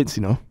will have Vince,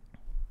 you know.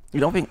 You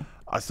don't think?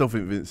 I still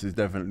think Vince is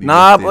definitely.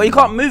 Nah, but he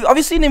can't move. Have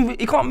you seen him?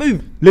 He can't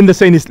move. Linda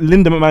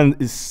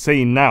McMahon is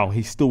saying now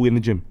he's still in the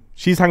gym.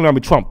 She's hanging around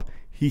with Trump.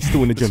 He's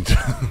still in the gym.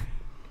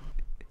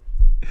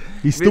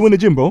 He's still in the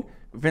gym, bro.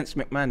 Vince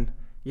McMahon.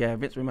 Yeah,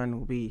 Vince McMahon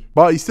will be.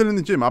 But he's still in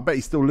the gym. I bet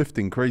he's still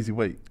lifting crazy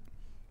weight.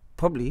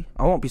 Probably.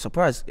 I won't be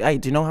surprised. Hey,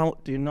 do you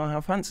know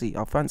how fancy?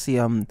 I fancy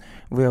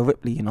Rhea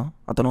Ripley, you know?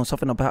 I don't know,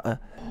 something about her.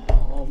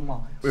 Oh my.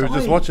 We were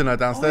just watching her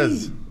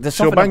downstairs.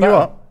 She'll bang you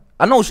up.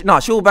 I know,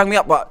 she'll bang me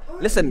up, but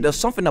listen, there's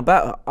something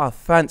about her. I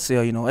fancy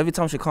her, you know. Every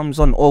time she comes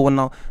on, or when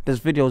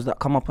there's videos that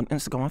come up on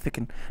Instagram, I'm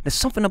thinking, there's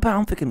something about her.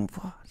 I'm thinking,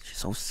 wow, she's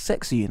so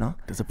sexy, you know.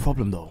 There's a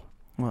problem though.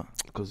 What?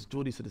 Because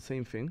Geordie said the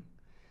same thing.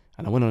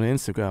 And I went on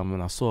Instagram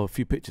and I saw a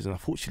few pictures and I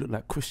thought she looked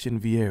like Christian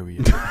Vieri.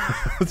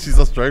 She's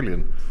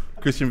Australian.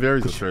 Christian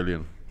Vieri's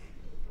Australian.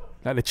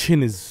 Like the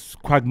chin is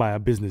quagmire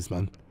business,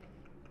 man.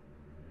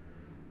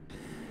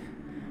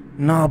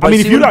 No, but I mean,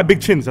 if you like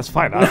big chins, that's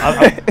fine. I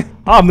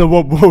have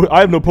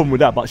no problem with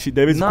that. But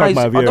there is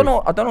quagmire Vieri.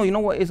 I don't know. You know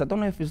what it is? I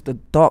don't know if it's the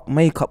dark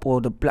makeup or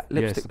the black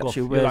lipstick that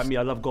she wears. You're like me.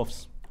 I love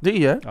goths. Do you?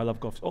 Yeah? I love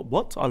goths. Oh,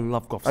 what? I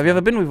love goths. Have you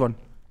ever been with one?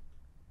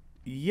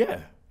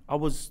 Yeah, I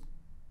was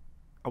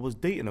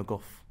dating a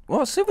goth.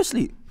 What?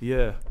 Seriously?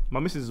 Yeah, my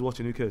missus is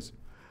watching. Who cares?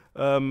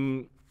 I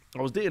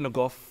was dating a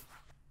goth.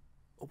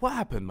 What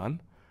happened,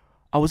 man?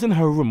 I was in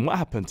her room. What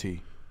happened to you?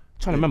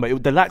 Trying to remember.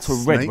 The lights were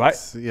red, right?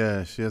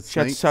 Yeah, she had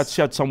snakes.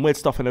 She had some weird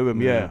stuff in her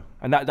room. Yeah,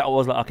 and that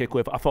was like, okay,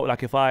 cool. I felt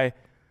like if I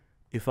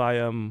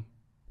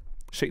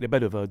shake the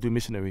bed with her, do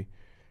missionary,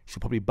 she'll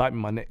probably bite me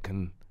in my neck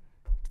and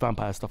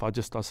vampire stuff. I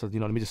said, you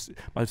know, let me just,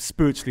 my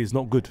spiritually is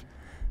not good.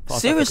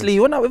 Seriously,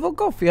 you went out with a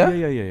goth, yeah?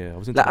 Yeah. I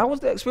was into Like, that. how was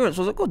the experience?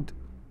 Was it good?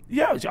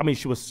 Yeah, I mean,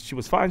 she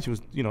was fine. She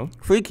was, you know,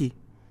 Freaky.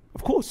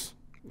 of course.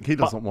 He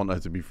doesn't want her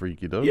to be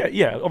freaky, though.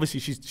 Yeah. Obviously,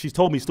 she's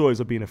told me stories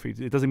of being a freak.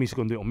 It doesn't mean she's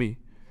gonna do it on me.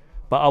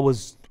 But I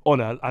was on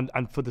her,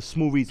 and for the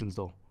small reasons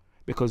though,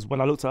 because when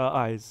I looked at her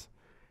eyes,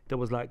 there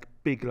was like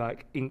big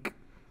like ink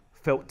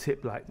felt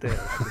tip like there.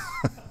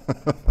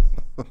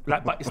 Like, this.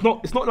 Like, but it's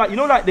not like, you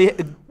know, like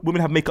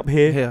women have makeup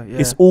here. Yeah.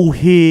 It's all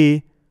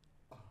here.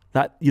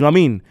 Like, you know what I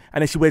mean?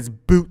 And then she wears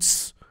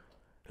boots,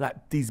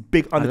 like these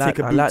big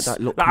Undertaker boots. I like that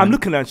look, like, man.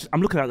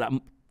 I'm looking at like,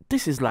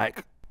 this is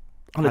like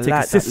Undertaker's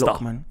like that sister.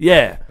 look, man.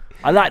 Yeah,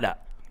 I like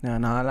that. No,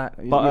 I like.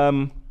 But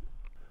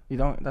you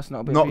don't. That's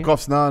not a bit. Not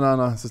goths.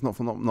 No. This is not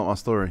my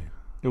story.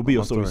 it'll be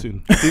your story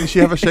soon. Didn't she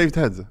have a shaved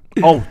head?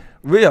 Oh,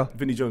 Real.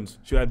 Vinnie Jones.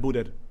 She had bald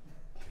head.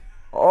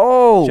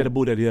 Oh. She had a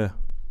bald head. Yeah,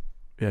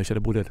 she had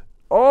a bald head.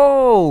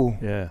 Oh.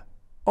 Yeah.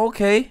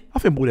 Okay. I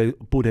think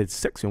bald head's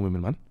sexy on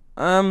women, man.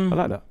 I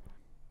like that.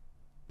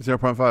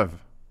 0.5.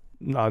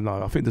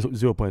 No. I think there's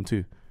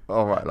 0.2.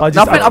 All right. I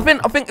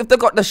think if they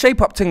got the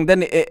shape up thing,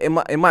 then it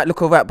might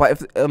look alright.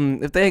 But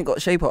if they ain't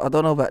got shape up, I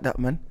don't know about that,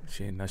 man.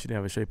 She didn't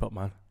have a shape up,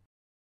 man.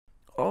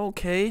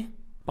 Okay.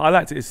 But I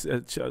liked it.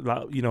 It's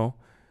like, you know,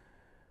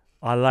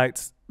 I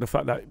liked the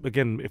fact that,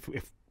 again,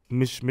 if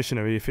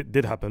missionary, if it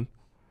did happen,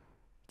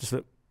 just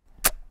look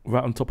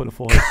right on top of the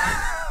forehead.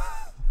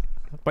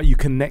 But you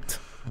connect.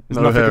 There's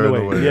No nothing hair in the in way.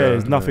 the way, Yeah, yeah,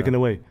 there's nothing yeah. in the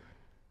way.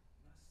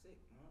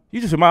 You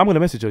just, I'm gonna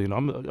message her. You know,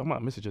 I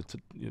might message her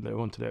later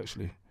on today,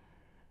 actually.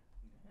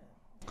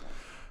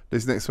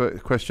 This next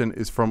question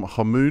is from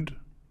Hamoud.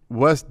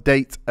 Worst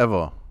date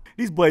ever?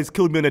 These boys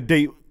killed me on a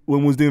date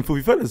when we was doing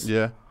FilthyFellas.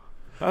 Yeah.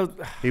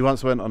 He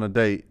once went on a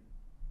date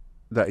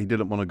that he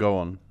didn't want to go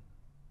on,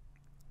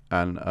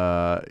 and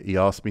he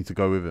asked me to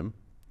go with him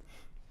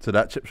to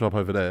that chip shop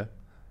over there.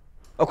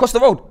 Across the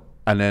road.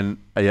 And then,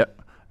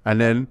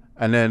 and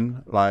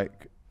then,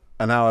 like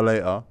an hour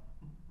later,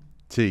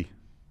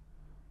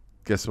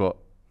 guess what?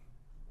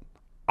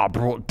 I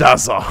brought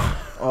Dazza.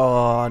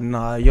 Oh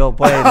no, you're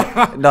boying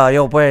it. No,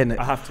 you're boying it.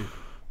 I have to.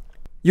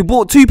 You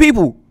bought 2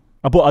 people.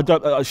 I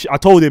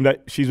told him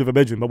that she's with a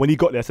bedroom, but when he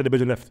got there, I said the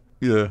bedroom left.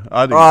 Yeah,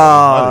 I didn't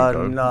Oh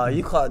go. no,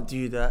 you can't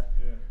do that.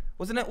 Yeah.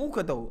 Wasn't it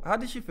awkward though? How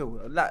did she feel?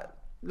 Like.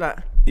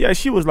 Yeah,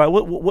 she was like,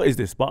 "What is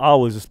this?" But I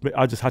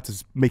just had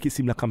to make it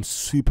seem like I'm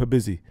super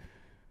busy.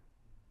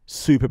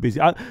 Super busy.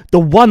 The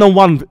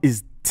one-on-one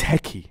is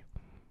techie.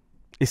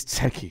 It's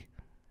techie,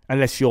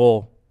 unless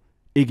you're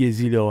Iggy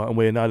Azalea and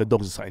we're in Isle of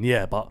Dogs or something.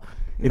 Yeah, but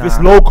if it's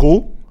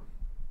local,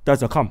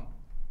 Dazza come.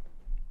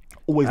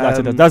 Always like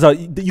to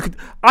Dazza. You could.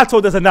 I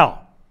told Dazza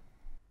now.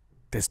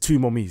 There's 2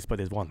 mummies, but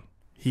there's one.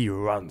 He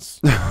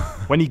runs.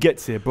 When he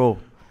gets here, bro,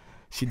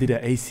 she did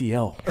an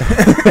ACL.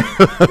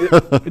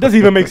 It doesn't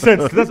even make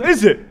sense.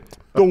 Is it?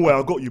 Don't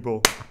worry, I got you,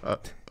 bro.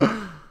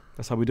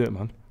 That's how we do it,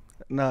 man.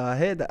 Nah, I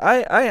hear that. I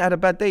ain't had a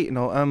bad date, you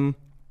know.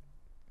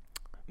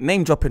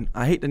 Name dropping.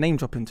 I hate the name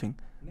dropping thing.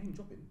 Name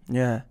dropping?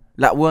 Yeah.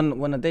 Like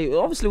when a date,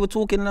 obviously we're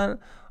talking like,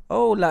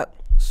 oh, like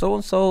so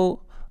and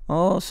so,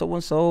 oh, so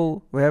and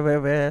so,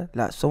 where,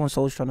 like so and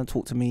so's trying to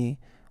talk to me,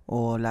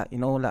 or like, you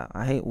know, like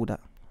I hate all that.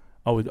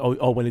 Oh,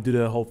 when they do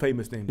the whole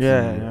famous names.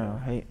 Yeah, I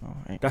hate.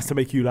 That's to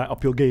make you like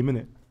up your game,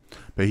 innit?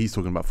 But he's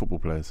talking about football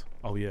players.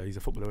 Oh yeah, he's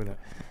a footballer, innit?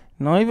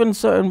 No, even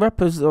certain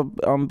rappers are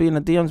being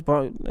in the DMs,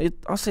 but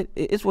I said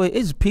it is what it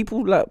is.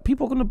 People are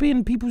gonna be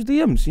in people's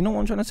DMs. You know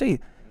what I'm trying to say?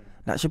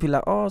 Like she'll be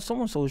like, oh,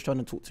 someone so is trying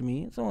to talk to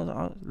me.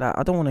 Like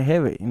I don't want to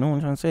hear it. You know what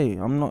I'm trying to say?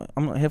 I'm not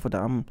here for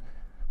that. I'm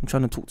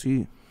trying to talk to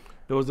you.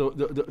 There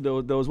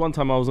was one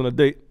time I was on a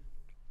date.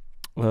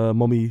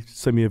 Mommy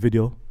sent me a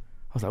video.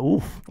 I was like,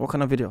 oof. What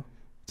kind of video?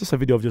 Just a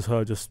video of just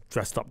her just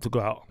dressed up to go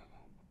out.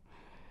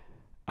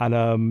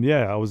 And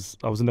yeah, I was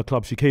in the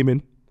club. She came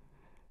in,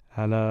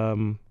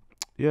 and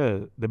yeah,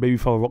 the baby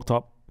fella rocked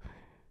up,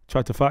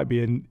 tried to fight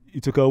me, and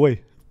he took her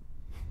away.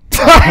 If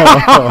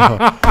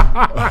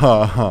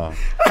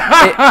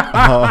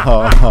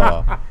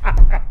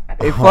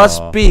I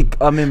speak,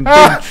 I'm in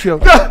big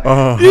trouble.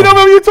 You don't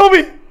remember you told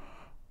me?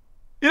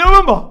 You don't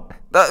remember?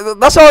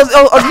 That's how that's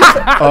what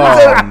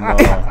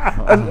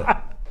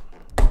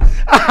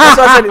I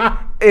said.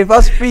 If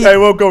I speak, They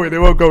won't go in.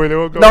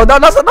 no,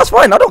 that's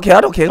fine. I don't care.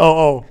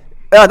 Oh.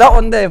 Yeah, that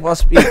one there. If I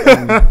speak,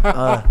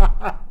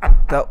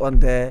 that one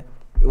there,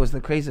 it was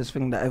the craziest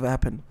thing that ever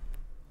happened.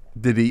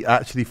 Did he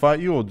actually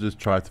fight you or just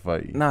try to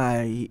fight you?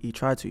 Nah, he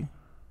tried to.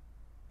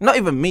 Not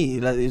even me.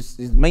 Like it's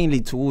mainly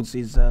towards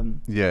his.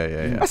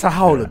 Yeah. That's a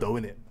howler, though,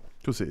 innit?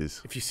 Of course it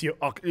is. If you see,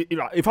 like,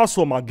 if I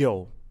saw my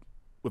girl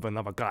with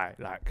another guy,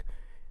 like,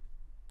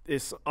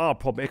 it's our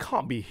problem. It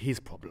can't be his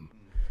problem.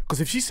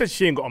 Because if she says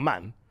she ain't got a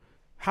man,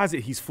 how's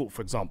it his fault,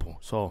 for example?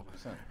 So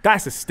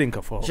that's a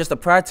stinker for her. It's just a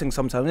pride thing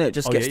sometimes, innit? It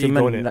just gets to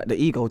ego, men, innit? like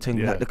the ego thing,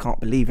 Yeah. like they can't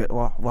believe it.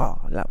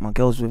 Wow, like my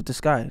girl's with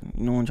this guy.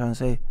 You know what I'm trying to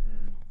say?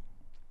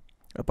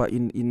 But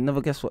you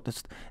never guess what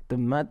it's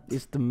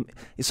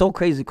so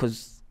crazy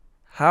because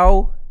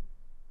how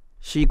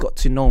she got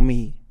to know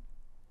me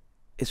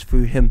it's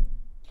through him.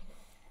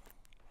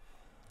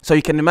 So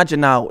you can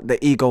imagine now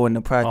the ego and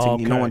the pride thing.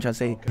 You know what I'm trying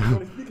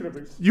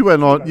to say? You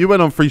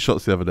went on Free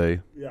Shots the other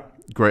day. Yeah.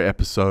 Great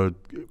episode,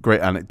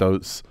 great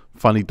anecdotes.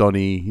 Funny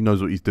Donny, he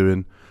knows what he's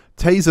doing.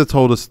 Taser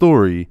told a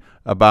story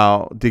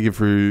about digging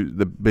through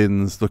the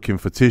bins looking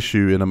for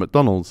tissue in a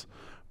McDonald's,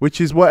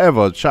 which is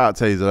whatever.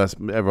 Shout out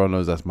Taser. Everyone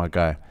knows that's my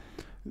guy.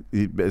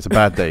 It's a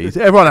bad day.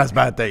 Everyone has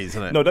bad days,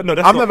 isn't it? No, that's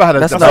I've never had a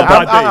that's bad not a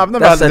day. bad I've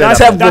never had a day That's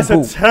that a bad.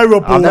 That's a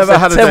terrible. I've never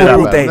had a day that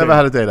terrible bad. day. Never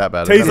had a day that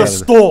bad. Taser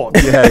stored.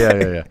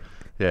 Yeah.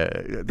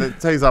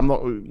 Taser, I'm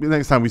not.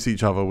 Next time we see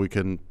each other, we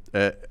can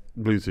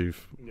Bluetooth.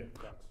 Yeah,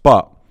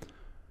 But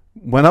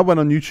when I went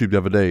on YouTube the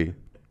other day,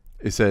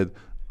 it said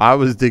I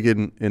was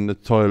digging in the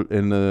toilet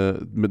in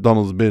the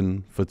McDonald's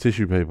bin for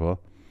tissue paper.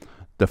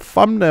 The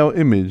thumbnail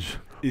image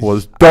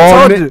was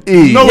Don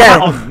E. No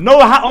hat on. No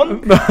hat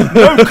on.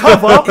 No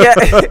cover.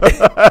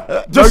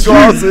 Just no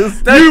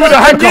glasses. You with the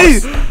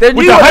handcuffs. They With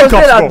knew the what I was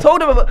handcuffs, saying. I bro.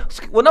 told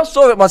them when I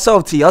saw it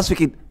myself, T, I was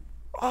thinking,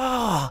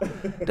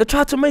 they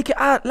tried to make it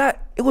out like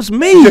it was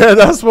me. Yeah,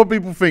 that's what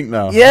people think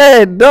now.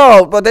 Yeah,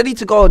 no, but they need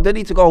to go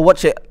and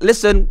watch it.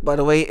 Listen, by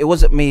the way, it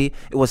wasn't me.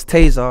 It was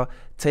Taser.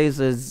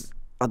 Taser's,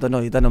 I don't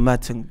know, he done a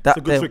mad thing. That's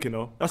a good trick, you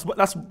know.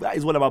 That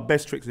is one of my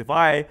best tricks. If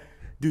I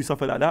do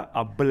something like that,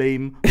 I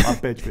blame my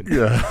bedroom.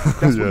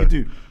 That's what you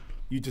do.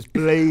 You just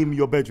blame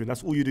your bedroom.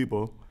 That's all you do,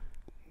 bro.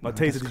 My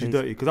Taser did you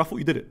dirty because I thought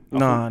you did it.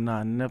 Nah,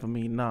 never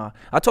me. Nah,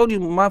 I told you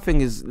my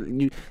thing is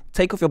you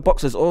take off your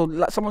boxers, or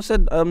like someone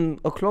said,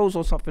 a clothes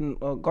or something,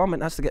 a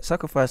garment has to get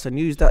sacrificed and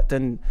use that.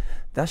 Then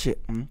that's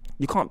it.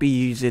 You can't be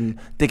using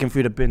digging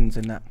through the bins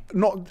and that.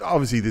 Not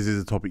obviously, this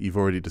is a topic you've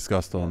already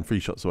discussed on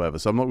Free Shots or whatever,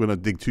 so I'm not going to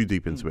dig too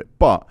deep into it.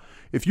 But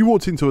if you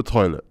walked into a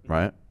toilet,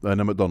 right, in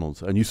a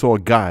McDonald's, and you saw a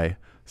guy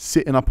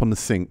sitting up on the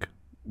sink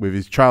with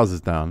his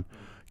trousers down,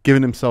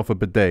 giving himself a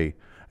bidet,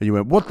 and you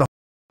went, "What the?"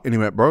 And he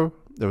went, "Bro,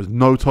 there was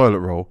no toilet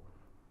roll.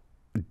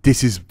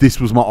 This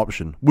was my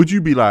option." Would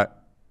you be like,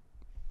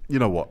 you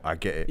know what? I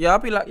get it. Yeah, I'll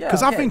be like, yeah.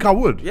 Because I think I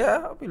would.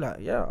 Yeah, I'll be like,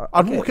 yeah.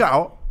 I'd walk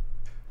out.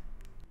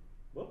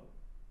 What?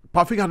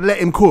 But I think I'd let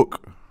him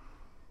cook.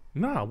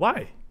 Nah,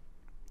 why?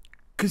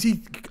 Because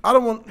I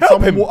don't want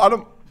Help him. I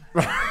don't.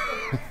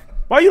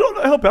 Why you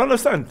don't help him? I don't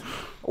understand.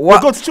 What?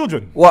 We're God's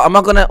children. What am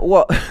I gonna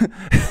what?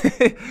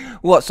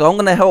 What? So I'm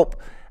gonna help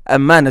a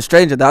man, a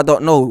stranger that I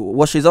don't know,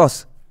 wash his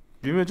ass.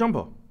 Give me a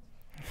jumper.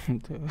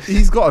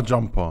 He's got a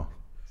jumper.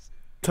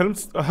 Tell him,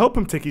 help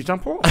him take his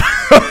jumper off.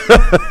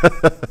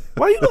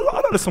 Why you not?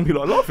 I don't know. Some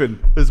people are laughing.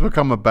 It's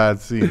become a bad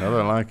scene. I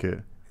don't like it.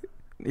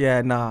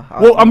 Yeah, nah.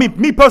 Well, I mean,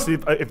 me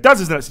personally, if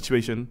Daz is in that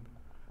situation,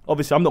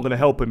 obviously I'm not going to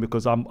help him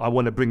because I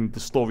want to bring the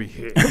story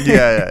here.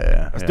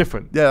 Yeah. That's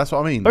different. Yeah, that's what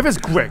I mean. But if it's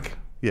Greg,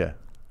 Yeah.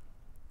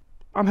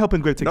 I'm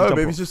helping Greg take No, his but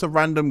jumper if off. it's just a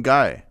random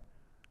guy,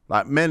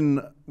 like men,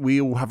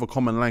 we all have a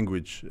common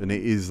language, and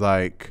it is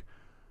like,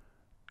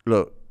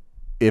 look,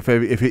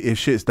 if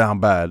shit's down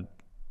bad,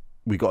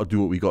 we got to do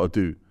what we got to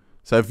do.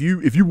 So if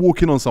you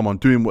walk in on someone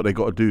doing what they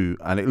got to do,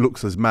 and it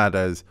looks as mad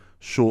as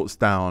shorts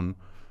down,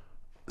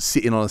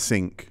 sitting on a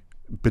sink,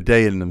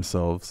 bideting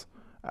themselves,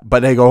 but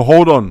they go,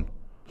 hold on,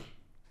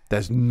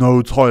 there's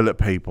no toilet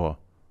paper.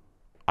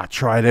 I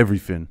tried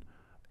everything.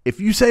 If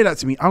you say that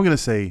to me, I'm gonna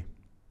say,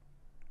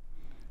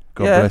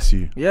 God bless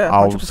you. Yeah,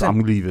 I'm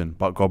leaving,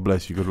 but God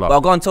bless you. Good luck. But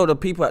I'll go and tell the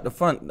people at the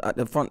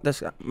front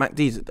desk at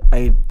MacD's,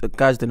 hey, the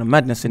guy's doing a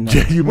madness in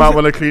there. You might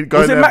want to go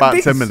in was it there about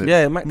MacD's? 10 minutes.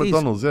 Yeah, MacD's.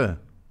 McDonald's, yeah.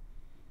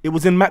 It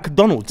was in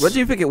McDonald's. Where do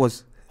you think it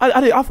was?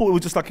 I thought it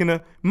was just like in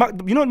a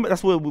you know,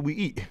 that's where we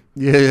eat.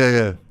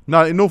 Yeah.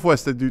 No, in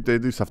Northwest they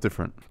do stuff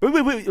different.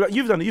 Wait. Like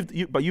you've done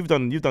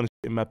shit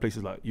in mad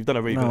places. Like you've done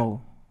a rave.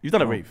 No. You've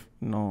done a rave.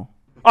 No.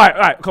 All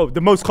right. Cool.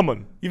 The most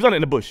common. You've done it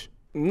in the bush.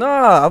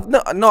 Nah,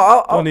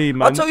 Funny,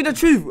 man. I'll tell you the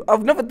truth.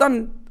 I've never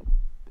done.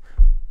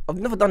 Okay,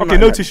 like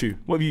no that. tissue.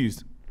 What have you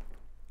used?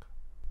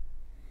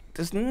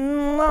 There's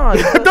no.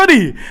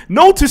 Donny,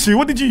 no tissue.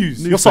 What did you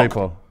use? Your sock.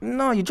 Newspaper.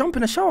 No, you jump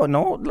in the shower.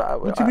 No.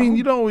 Like, What do you mean?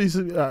 You don't always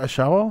a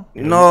shower?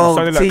 No.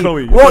 Sounded like T.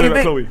 Chloe. What Sounded you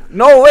like mean? Chloe.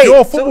 No, wait.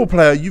 You're a football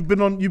player. You've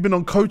been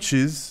on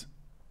coaches.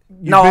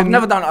 I've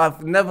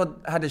never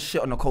had a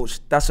shit on a coach.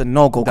 That's a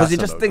no-go. Because That's you're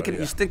a just no-go, thinking, yeah.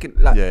 you're thinking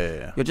like,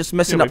 Yeah. you're just Yeah,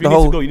 messing but up if the you need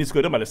to whole. go, you need to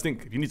go. Don't matter.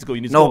 Stink. If you need to go,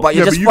 you need to No, go. but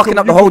you're just you fucking can-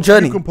 up the you whole can-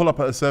 journey. You can pull up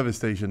at a service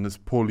station that's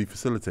poorly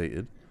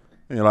facilitated,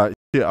 and you're like,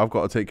 shit, I've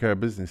got to take care of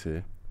business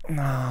here.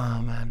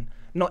 Nah, man.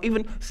 Not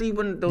even see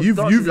when those You've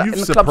dances, like,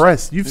 in the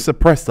clubs.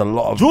 suppressed a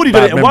lot of. Geordie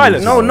bad did it in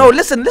wireless. memories. No,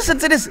 listen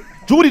to this.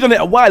 Geordie done it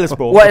at wireless,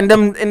 bro. What in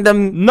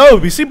them? No,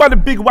 we see by the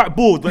big white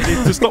board that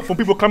to stop from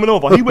people coming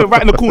over. He went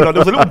right in the corner.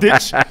 There was a little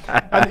ditch,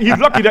 and he's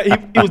lucky that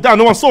he was down.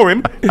 No one saw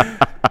him.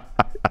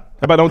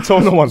 But don't tell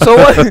no one. So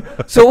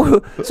what?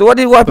 So what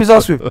did he wipe his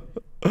ass with?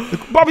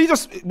 But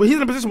he's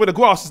in a position where the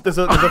grass there's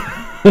a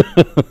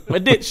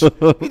ditch.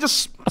 He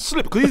just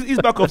slipped because his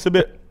back off's a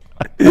bit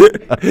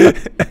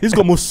He's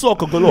got more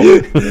soccer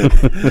galore.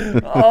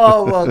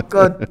 Oh my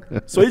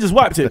god. So he just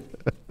wiped it.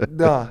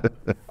 Nah,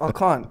 I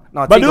can't.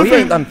 Nah, But Tigo, the you ain't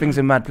thing- done things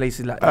in mad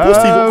places like Of that. course,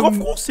 Seagull, of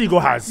course Seagull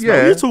has. Yeah.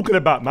 What are you talking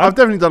about, man? I've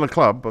definitely done a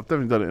club. I've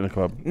definitely done it in a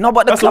club. No,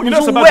 but the That's club what-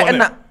 was that's a all bad wet one,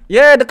 and innit? that.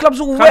 Yeah, the club's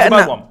all Club's wet a and bad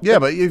that. one. Yeah,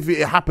 but if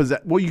it happens,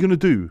 what are you gonna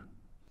do?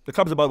 The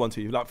club's a bad one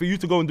to you. Like for you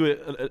to go and do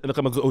it in the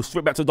club and go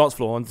straight back to the dance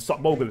floor and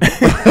start bogling.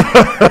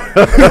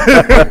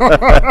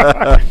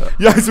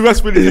 Yeah, it's the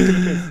rest really.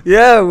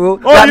 Yeah, well.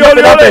 Oi, like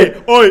nothing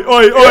happened. oi.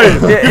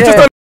 Yeah, You've just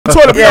done the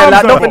toilet. Yeah,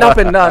 like nothing nothing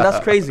happened. Nah,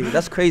 that's crazy.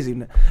 That's crazy.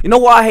 You know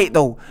what I hate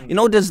though? You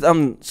know, there's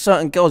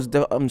certain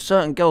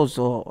girls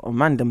or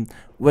man them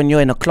when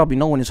you're in a club, you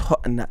know, when it's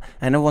hot and that,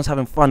 and everyone's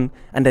having fun,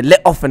 and they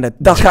let off and they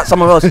duck out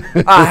somewhere else.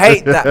 I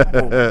hate that,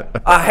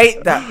 bro. I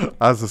hate that.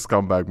 That's a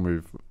scumbag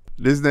move.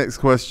 This next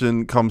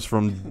question comes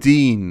from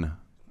Dean.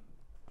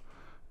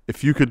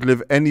 If you could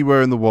live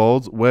anywhere in the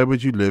world, where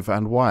would you live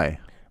and why?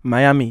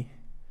 Miami.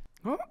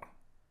 What?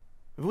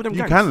 With all them You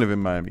gangs? can live in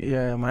Miami.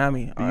 Yeah,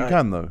 Miami. You Alright.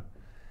 can though.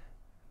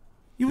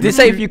 They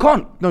say if you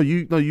can't. No,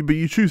 but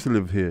you choose to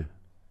live here.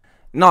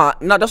 No,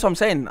 that's what I'm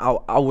saying.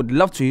 I would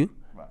love to,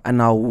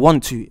 and I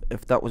want to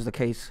if that was the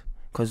case.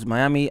 Cause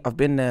Miami, I've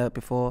been there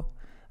before,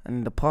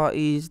 and the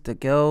parties, the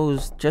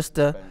girls, just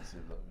the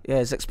yeah,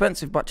 it's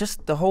expensive, but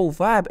just the whole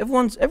vibe.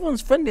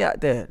 Everyone's friendly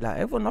out there. Like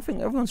I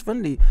think everyone's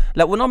friendly.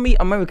 Like when I meet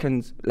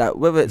Americans, like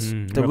whether it's the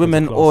Americans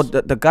women are or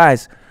class. the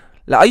guys.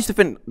 Like I used to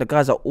think the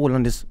guys are all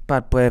on this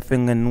bad boy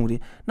thing and all the.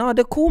 No,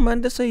 they're cool,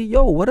 man. They say,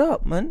 "Yo, what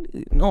up, man?"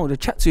 No, they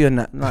chat to you and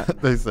that. Like,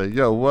 They say,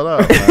 "Yo, what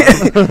up,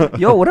 man?"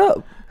 "Yo, what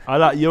up?"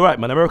 You're right,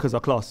 man. Americans are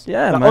class.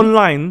 Yeah, like man.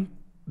 online,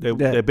 they're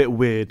Yeah. a bit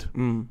weird.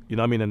 You know what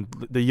I mean? And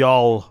the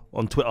y'all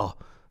on Twitter,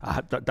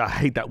 I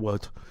hate that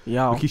word.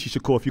 Yo. Rikishi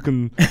Shakur, if you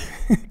can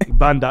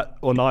ban that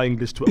on our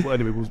English Twitter. Well,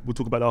 anyway, we'll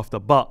talk about it after.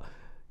 But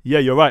yeah,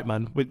 you're right,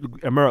 man. With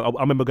America,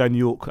 I remember going to New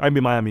York. I'm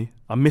in Miami.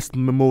 I missed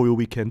Memorial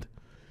Weekend,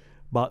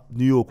 but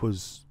New York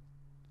was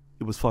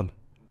fun.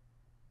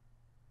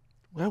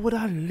 Where would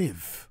I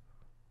live?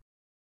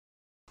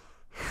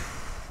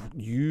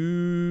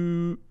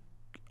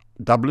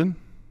 Dublin.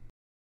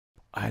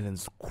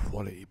 Ireland's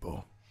quality,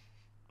 bro.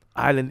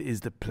 Ireland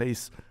is the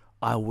place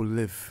I will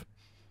live.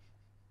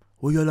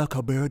 Well, you're like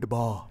a bear at the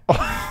bar.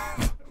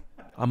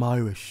 I'm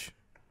Irish.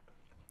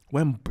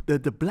 When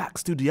the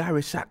blacks do the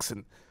Irish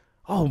accent,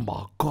 oh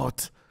my God.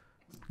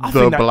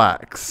 The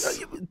blacks.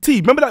 T,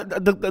 remember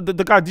that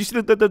the guy? Do you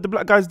see the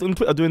black guys on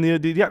Twitter doing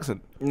the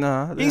accent?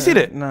 Nah. You seen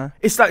it? Nah.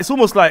 It's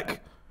almost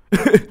like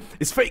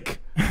it's fake,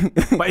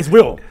 but it's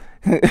real.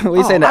 What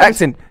you saying? The Irish-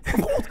 accent?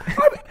 Of course.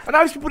 And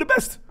Irish people are the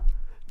best.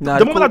 Nah,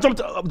 The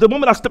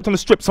moment I stepped on the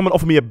strip, someone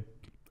offered me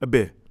a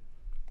beer.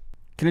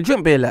 Can you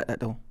drink beer like that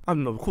though? I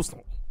don't know, of course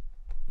not.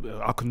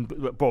 I can,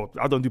 bro.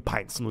 I don't do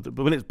pints, but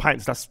when it's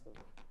pints, that's,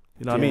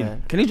 you know what I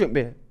mean. Can you drink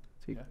beer?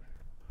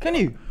 Can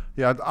you?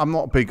 Yeah, I'm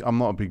not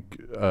a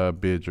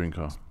big beer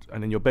drinker.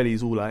 And then your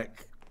belly's all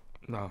like,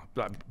 no,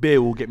 like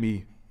beer will get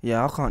me.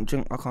 Yeah, I can't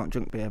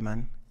drink beer,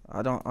 man.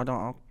 I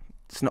don't.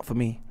 It's not for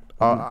me.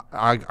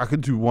 I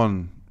could do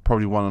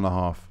probably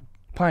 1.5.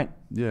 Pint.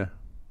 Yeah.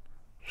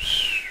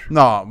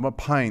 Nah, my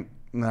pint.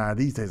 Nah,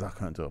 these days I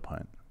can't do a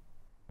pint.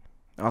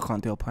 I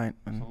can't do a pint,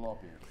 man.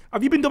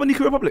 Have you been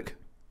Dominican Republic?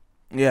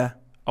 Yeah.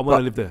 I want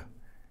to live there,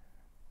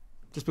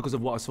 just because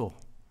of what I saw.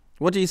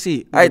 What do you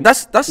see? Hey,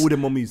 that's All the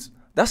mummies.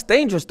 that's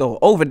dangerous though.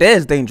 Over there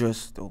is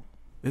dangerous though.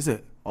 Is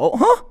it? Oh,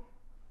 huh?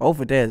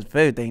 Over there is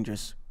very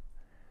dangerous.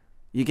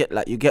 You get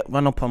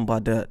run up on by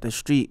the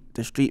street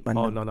man.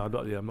 Oh no, I'm not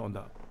on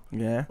that.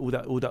 Yeah. All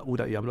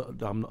that. Yeah,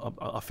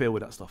 I fail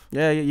with that stuff.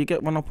 Yeah, you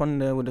get run up on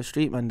there with the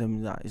street man.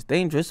 Them that it's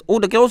dangerous. All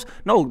the girls,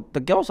 no,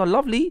 the girls are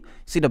lovely.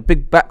 See the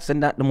big backs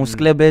and that, the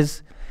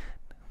musclebes.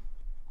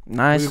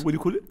 Nice. What do you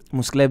call it?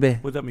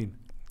 Musclebe. What does that mean?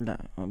 Like,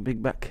 a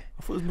big back.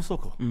 I thought it was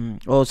Mosoko.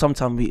 Or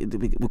sometimes we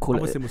call I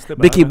would it. say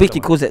Musclebe, I don't Bicky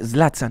know. calls it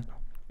Zlatan.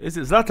 Is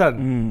it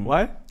Zlatan?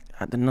 Why?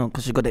 I don't know,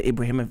 because you got the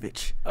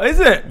Ibrahimovic. Oh, is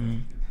it?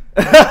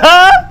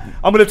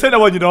 I'm gonna take that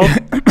one. You know.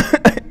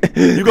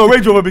 You got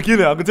Range Rover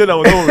bikini. I can take that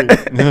one. Don't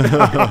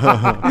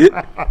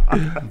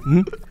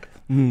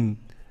worry.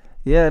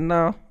 Yeah,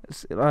 no.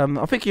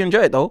 I think you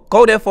enjoy it though.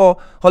 Go there for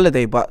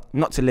holiday, but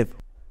not to live.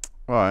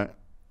 All right.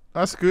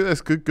 That's good.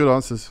 That's good. Good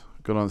answers.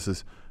 Good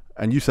answers.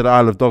 And you said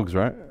Isle of Dogs,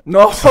 right?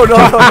 No,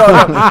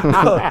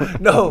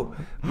 no.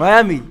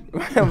 Miami.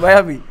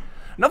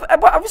 No,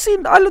 but I've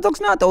seen the Isle of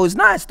Dogs now though. It's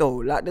nice though.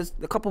 Like there's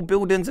a couple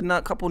buildings and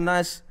that, couple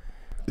nice.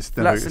 It's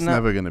Flats and that.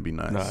 never gonna be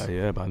nice. Nah,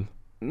 yeah, man.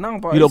 No,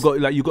 but You don't got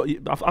like you got.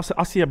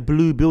 I see a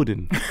blue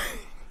building.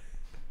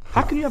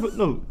 How can you have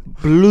a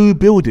blue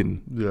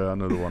building? Yeah, I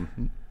know the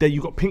one. Then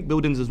you got pink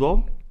buildings as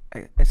well.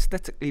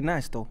 aesthetically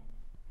nice though.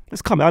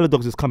 It's coming. Isle of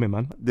Dogs is coming,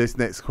 man. This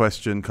next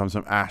question comes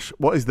from Ash.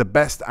 What is the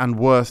best and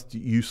worst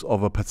use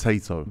of a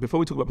potato? Before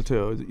we talk about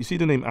potatoes, you see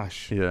the name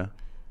Ash. Yeah.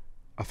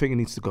 I think it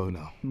needs to go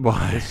now.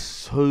 Why? There's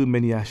so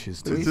many Ashes.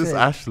 It's you just say?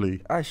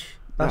 Ashley. Ash.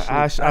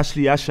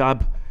 Ashley,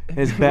 Ashab.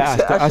 There's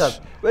better Ash. Ashab.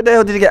 Where the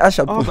hell did you get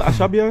Ashab? Oh, I've got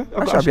Ashab, yeah.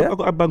 Ashab, yeah. I've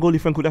got a Bengali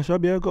friend called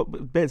Ashab, yeah.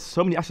 There's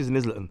so many Ashes in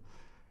Islington.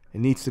 It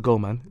needs to go,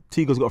 man.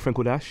 Tigo's got a friend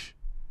called Ash.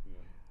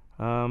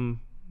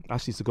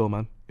 Ashley's to go,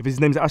 man. If his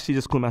name's Ashley,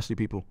 just call him Ashley,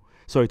 people.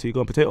 Sorry, T, you go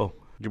on potato.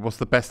 What's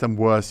the best and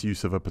worst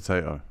use of a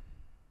potato?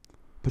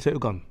 Potato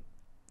gun.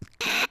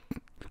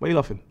 Why are you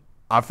laughing?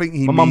 I think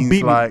he My mum means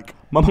beat like. me.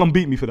 My mum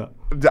beat me for that.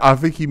 I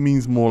think he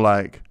means more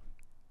like,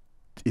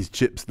 is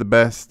chips the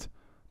best?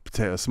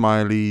 Potato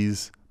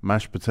smileys,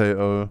 mashed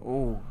potato.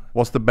 Oh.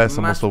 What's the best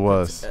and what's the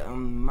worst?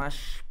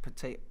 Mashed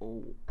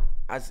potato.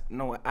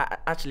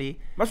 Actually,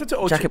 Mashed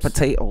potato or jacket chips?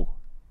 potato.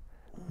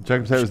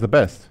 Jacket potato is the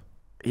best.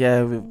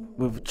 Yeah,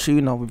 with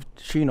tuna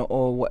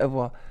or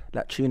whatever,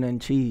 like tuna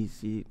and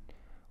cheese. You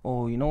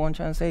know what I'm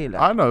trying to say?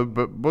 Like, I know,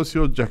 but what's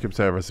your jacket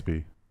potato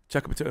recipe?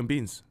 Jacket potato and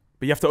beans.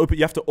 But you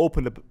have to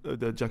open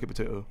the jacket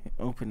potato.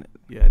 open it.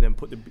 Yeah, and then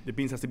put the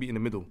beans has to be in the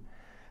middle.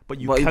 But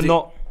you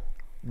cannot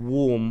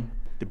warm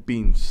the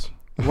beans.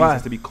 The beans Why?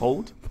 has to be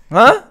cold.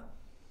 Huh?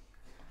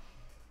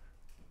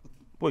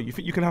 Well, you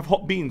think you can have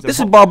hot beans? And This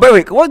is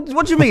barbaric. What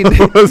do you mean?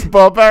 It's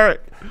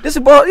barbaric.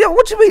 Yeah,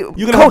 what do you mean?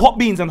 You're gonna have hot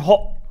beans and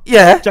hot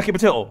Yeah. jacket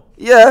potato.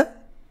 Yeah.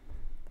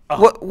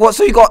 What?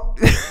 So you got?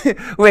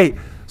 Wait.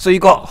 So you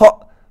got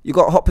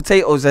hot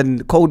potatoes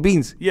and cold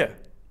beans. Yeah.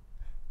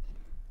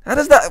 How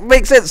does that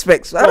make sense,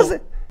 Specs? How does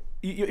it?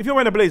 If you're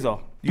wearing a blazer,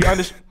 you iron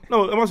the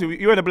no, I'm asking you,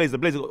 you're wearing a blazer.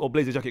 Blazer or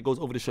blazer jacket goes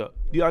over the shirt.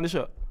 Do you iron the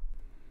shirt?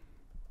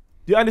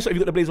 Do you iron the shirt if you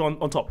got the blazer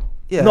on top?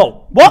 Yeah.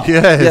 No. What?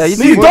 Yes. Yeah, you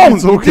No, you What are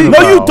don't. talking No,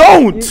 you about?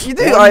 don't. You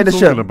do What are iron you the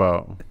shirt. talking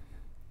about?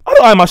 I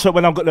don't iron my shirt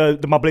when I've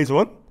got my blazer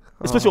on,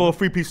 especially a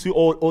 3-piece suit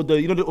or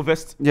the the little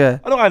vest. Yeah.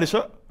 I don't iron the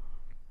shirt.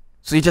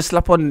 So you just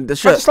slap on the I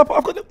shirt. just slap.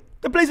 I've got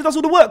the blazer does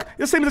all the work.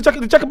 The same as the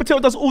jacket. The jacket potato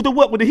does all the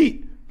work with the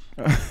heat.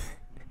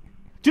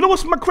 Do you know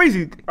what's my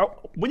crazy?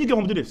 When you get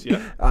home, do this.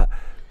 Yeah.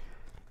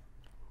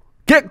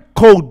 Get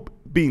cold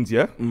beans.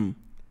 Yeah.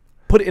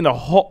 Put it in a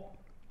hot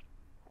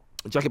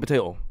jacket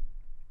potato.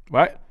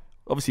 Right.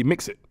 Obviously,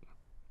 mix it.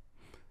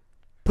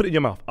 Put it in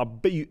your mouth. I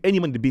bet you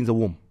anyone the beans are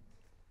warm.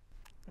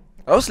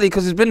 Obviously,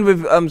 because it's been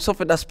with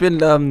something that's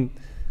been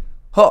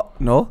hot.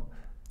 No.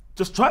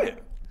 Just try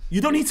it. You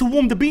don't need to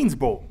warm the beans,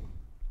 bro.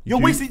 You're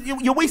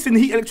wasting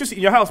heat and electricity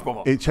in your house,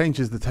 brother. It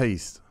changes the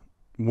taste.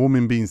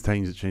 Warming beans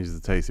changes the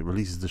taste. It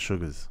releases the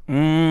sugars.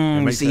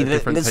 You see,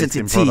 listen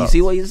to tea.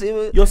 See what you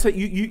see? You're saying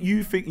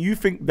you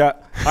think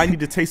that I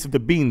need the taste of the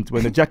beans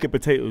when the jacket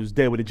potato is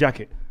there with the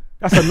jacket.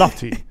 That's enough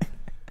to you.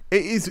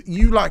 It is.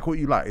 You like what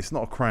you like. It's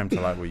not a crime to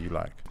like what you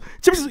like.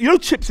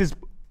 Chips is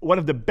one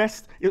of the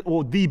best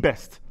or the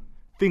best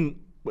thing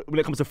when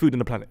it comes to food on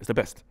the planet. It's the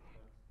best.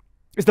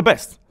 It's the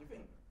best.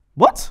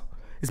 What?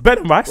 It's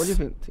better than rice. What do you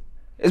think?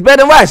 It's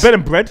better than rice. It's better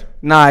than bread.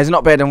 Nah, it's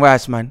not better than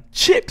rice, man.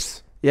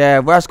 Chips.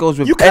 Yeah, rice goes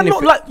with You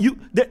cannot anything. like you.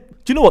 Do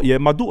you know what? Yeah,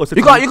 my daughter said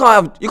You to me,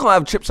 can't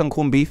have chips and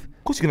corned beef.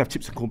 Of course, you can have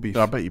chips and corned beef.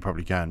 I bet you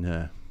probably can.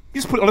 Yeah.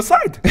 You just put it on the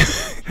side.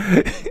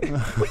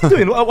 What are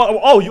you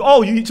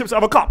doing? You eat chips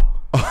out of a cup.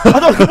 I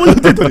don't know what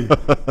you did.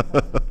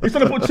 He's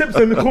trying to put chips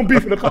and corned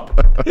beef in a cup.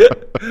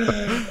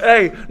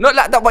 Hey, not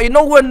like that, but you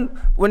know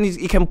when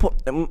he can put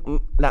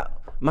like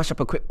mash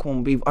up a quick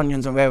corned beef,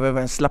 onions and whatever,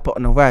 and slap it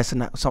on the rice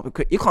and that something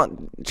quick. You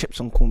can't chips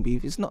on corned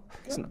beef. It's not.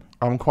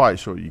 I'm quite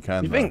sure you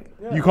can. You think?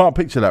 Yeah. You can't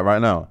picture that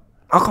right now.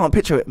 I can't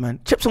picture it, man.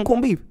 Chips on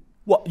corned beef.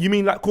 What you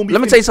mean, like corned beef?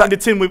 Let me tell you something. In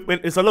the tin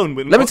when it's alone.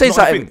 Let me tell you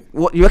something.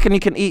 What you reckon you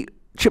can eat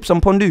chips on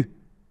pondu?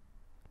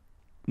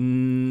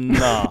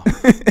 Nah.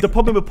 The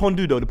problem with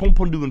pondu though, the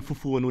pondu and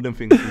fufu and all them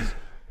things is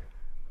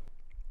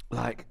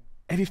like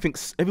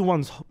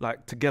everyone's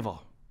like together.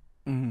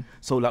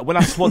 So like when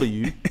I swallow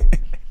you,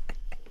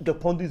 the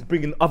pondu's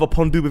bringing other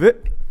pondu with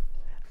it,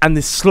 and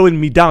it's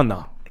slowing me down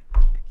now.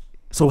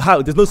 So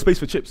how? There's no space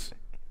for chips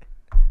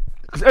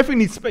because everything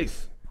needs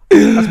space.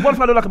 That's one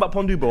thing I don't like about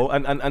pondu, bro,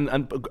 and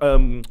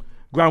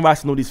ground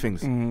rice and all these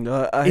things.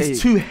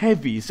 It's too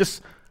heavy.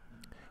 It's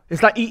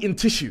like eating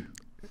tissue.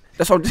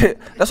 That's what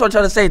I'm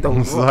trying to say though.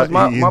 It's like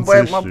My eating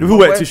boy, tissue. Who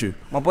wet tissue?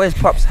 My boy's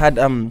pops had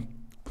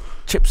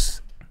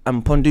chips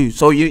and pondu.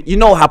 So you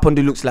know how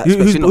pondu looks like.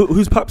 Who's, you know.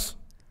 who's pups?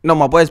 No,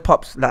 my boy's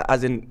pops, like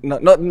as in no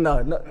over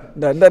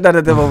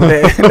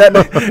there.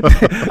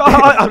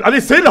 I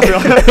didn't say nothing.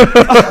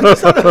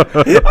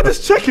 I'm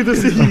just checking to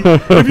see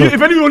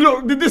if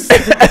anyone did this.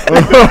 Because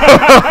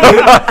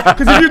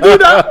if you do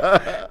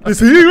that,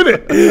 it's you, isn't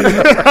it?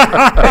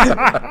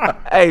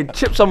 Hey,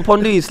 chips on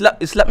pondu. He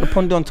slapped the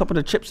pondu on top of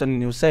the chips,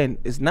 and he was saying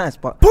it's nice,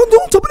 but Pondu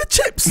on top of the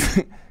chips.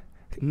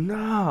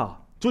 Nah,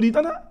 Jordy, you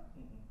done that?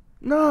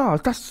 Nah,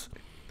 that's.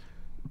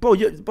 Bro,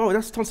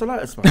 that's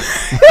tonsillitis, man.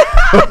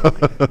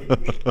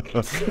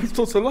 It's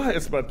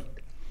tonsillitis, man.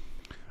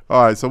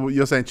 All right, so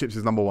you're saying chips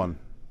is number one.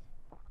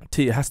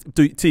 T,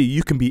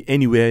 you can be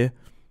anywhere,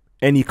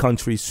 any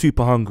country,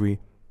 super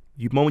hungry.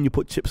 When you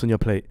put chips on your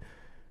plate,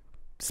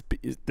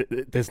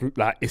 there's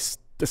like it's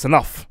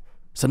enough.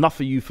 It's enough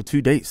for you for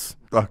 2 days.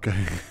 Okay.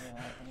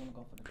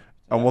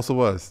 And what's the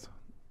worst?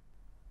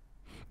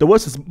 The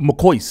worst is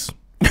McCoy's.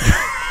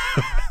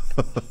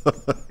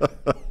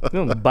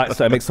 You don't bite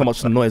so it makes so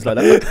much noise like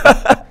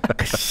that.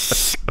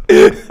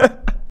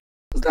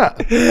 What's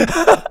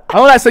that? I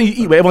don't like saying you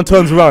eat where everyone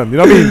turns around. You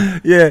know what I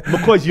mean? Yeah.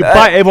 Because you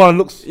bite, everyone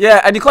looks.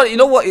 Yeah, and you can't. You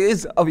know what it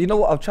is? You know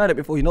what? I've tried it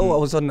before. You know what? I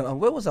was on.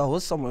 Where was I? I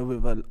was somewhere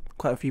with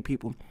quite a few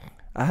people.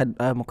 I had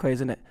my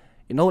craze in it.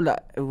 You know, like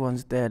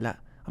everyone's there. Like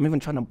I'm even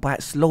trying to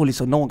bite slowly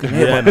so no one can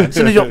hear. Yeah, As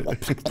soon as you're,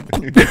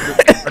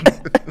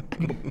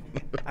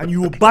 And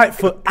you will bite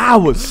for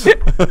hours.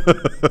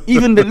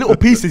 Even the little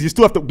pieces, you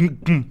still have to.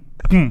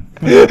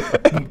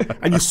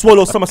 And you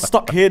swallow some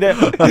stuck here, there.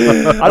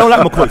 I don't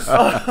like McCoys.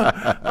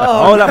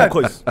 I don't like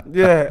McCoys.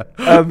 yeah.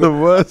 The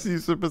worst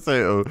use of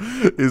potato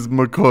is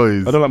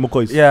McCoy's. I don't like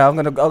McCoys. Yeah, I'm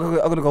gonna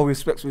go with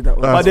specs with that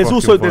one. But That's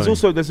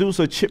there's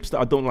also chips that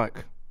I don't like.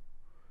 Do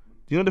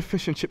you know the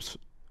fish and chips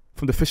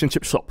from the fish and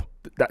chip shop?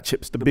 That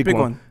chips, the big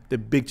one. The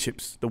big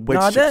chips, the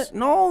wedge chips.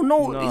 No.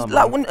 Nah, It's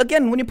like when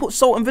you put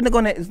salt and vinegar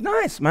on it, it's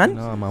nice, man.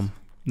 Nah, man.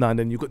 Nah, and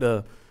then you got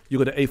the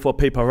A4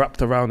 paper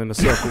wrapped around in a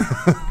circle.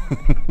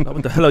 Like,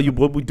 what the hell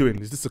what are we doing?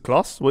 Is this a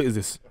class? What is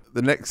this?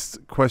 The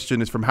next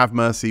question is from Have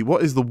Mercy.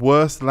 What is the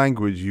worst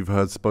language you've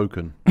heard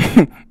spoken?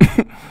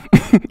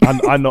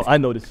 I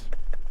know this.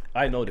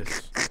 I know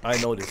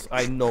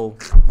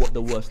what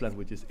the worst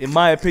language is. In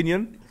my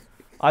opinion,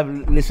 I've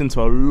listened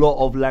to a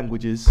lot of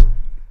languages.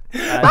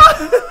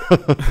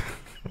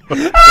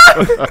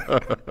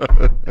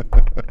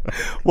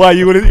 Why are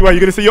you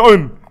gonna say your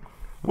own?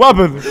 What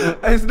happened?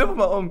 It's never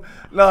my own.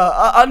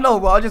 Nah, I know,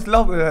 but I just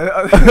love it.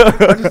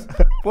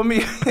 For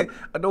me,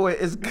 I know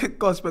it is.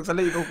 God, Specs, I'll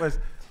let you go first.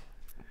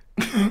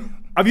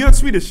 Have you heard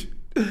Swedish?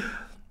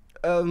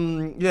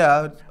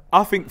 Yeah.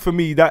 I think for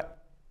me that,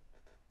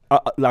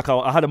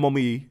 I had a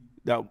mommy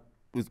that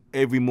was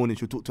every morning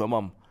she would talk to her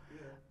mum,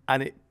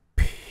 and it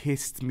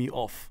pissed me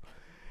off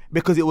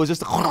because it was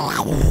just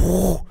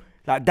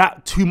like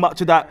that, too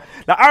much of that.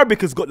 Like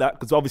Arabic has got that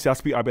because obviously I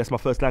speak Arabic, it's my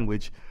first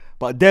language,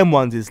 but them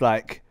ones is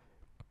like,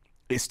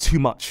 it's too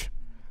much.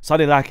 So I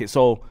didn't like it.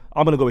 So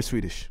I'm gonna go with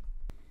Swedish.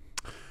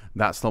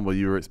 That's not what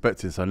you were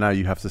expecting. So now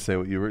you have to say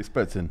what you were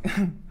expecting.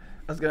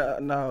 I was gonna,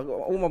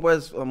 no, all my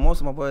boys,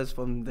 most of my boys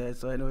from there.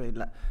 So anyway,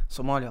 like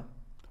Somalia.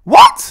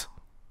 What?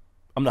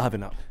 I'm not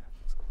having that.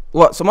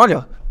 What,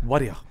 Somalia?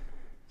 Wadia.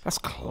 That's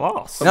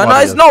class. No,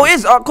 it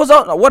is cause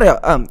what?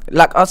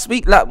 Like I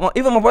speak like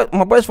even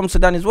my boys from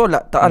Sudan as well.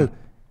 Like Ta'al.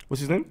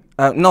 What's his name?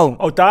 No.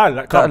 Oh, Ta'al.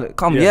 Like,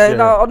 come. Yeah.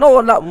 No.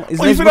 Like,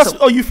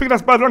 you think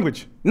that's bad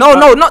language? No,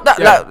 not that.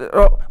 Yeah.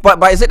 Like,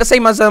 but is it the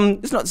same as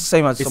It's not the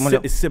same as Somalia.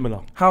 It's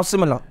similar. How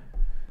similar?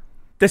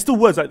 There's still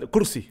words like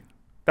kursi.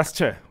 That's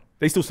chair.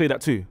 They still say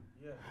that too.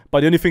 Yeah.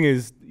 But the only thing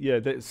is,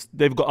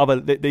 they've got other.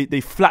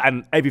 They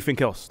flatten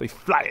everything else. They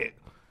flatten it.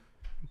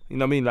 You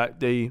know what I mean? Like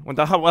they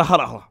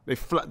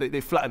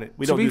flatten it.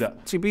 We don't do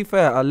that. To be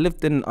fair, I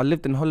lived in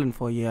Holland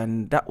for a year,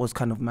 and that was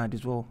kind of mad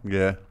as well.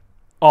 Yeah.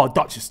 Oh,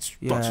 Dutch is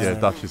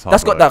Dutch is hard.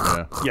 That's got that.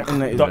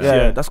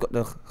 Yeah, that's got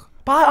the.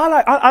 But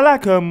I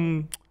like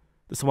the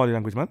Somali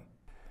language, man.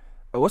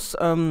 What's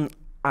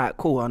alright,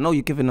 cool. I know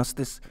you're giving us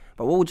this,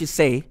 but what would you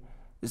say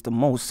is the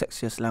most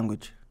sexiest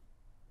language?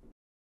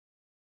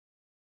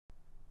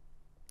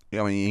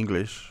 Yeah, I mean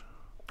English.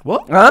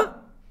 What? Huh?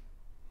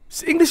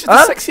 English is the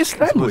sexiest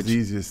language. It's the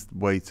easiest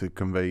way to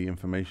convey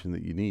information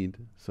that you need.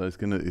 So it's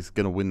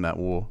gonna win that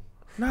war.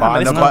 Nah,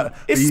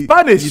 it's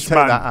Spanish,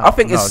 man. I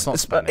think it's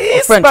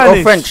Spanish.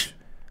 French.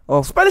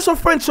 Spanish or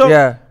French.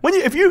 Yeah.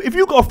 If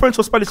you got a French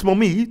or Spanish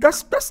mommy,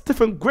 that's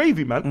different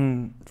gravy,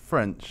 man.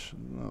 French,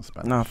 not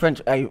Spanish. No,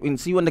 French. You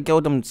see when the girl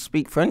them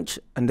speak French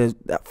and there's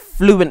that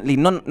fluently,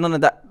 none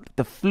of that,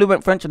 the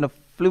fluent French and the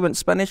fluent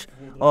Spanish.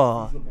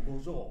 Oh.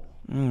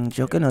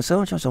 You're gonna say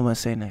what someone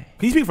saying there.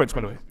 Can you speak French,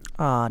 by the way?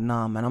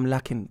 Nah, man, I'm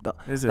lacking.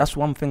 That's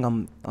one thing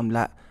I'm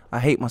like, I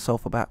hate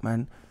myself about,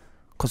 man.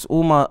 Cause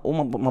all my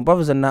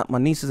brothers and that, my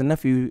nieces and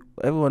nephew,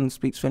 everyone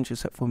speaks French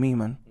except for me,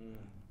 man.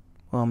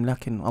 Well, I'm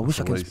lacking. I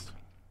wish I could.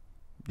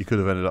 You could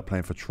have ended up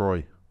playing for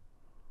Troy.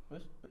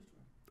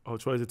 Oh,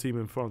 Troy is a team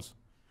in France.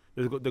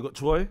 They got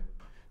Troy.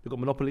 They got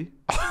Monopoly.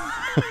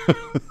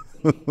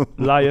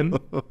 Lion.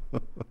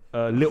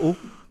 Little.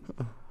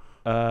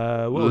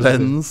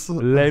 Lens.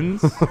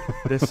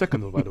 They're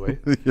second, though, by the way.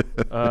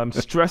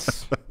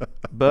 Stress.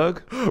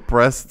 Berg.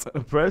 Breast.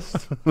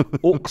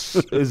 Ox.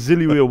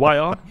 Zilliway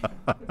Wire.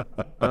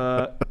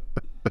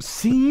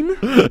 Scene.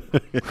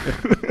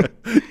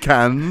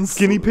 Cans.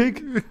 Guinea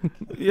pig.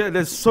 Yeah,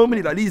 there's so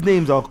many. Like these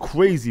names are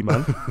crazy,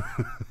 man.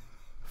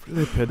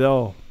 Flip it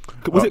out.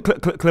 Was it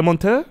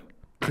Clementaire?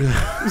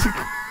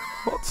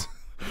 What?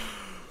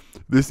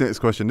 This next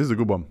question, this is a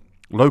good one.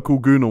 Local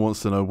Gooner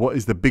wants to know, what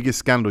is the biggest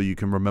scandal you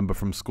can remember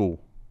from school?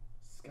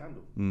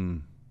 Scandal?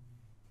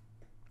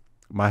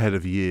 My head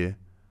of year.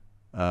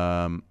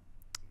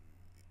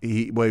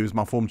 He was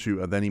my form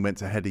tutor, then he went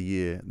to head of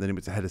year, then he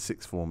went to head of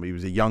sixth form. He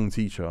was a young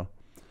teacher.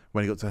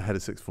 When he got to head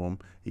of sixth form,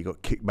 he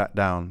got kicked back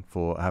down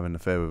for having an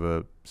affair with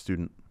a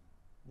student.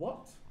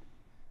 What?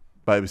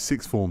 But it was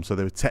sixth form, so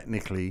they were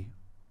technically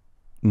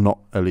not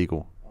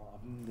illegal.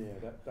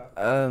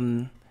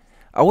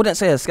 I wouldn't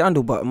say a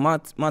scandal, but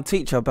my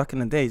teacher back in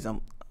the days,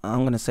 I'm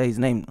gonna say his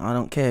name. I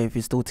don't care if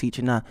he's still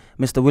teaching now.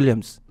 Mr.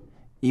 Williams,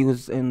 he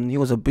was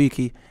a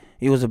bookie.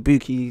 He was a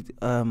bookie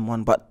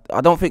one, but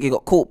I don't think he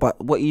got caught. But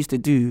what he used to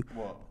do,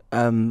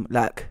 so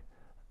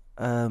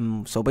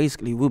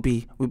basically we'll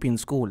be in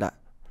school like.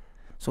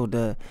 So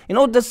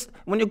this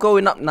when you're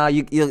growing up now,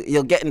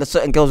 you're getting the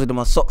certain girls with them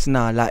on socks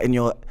now, like in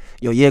your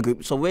year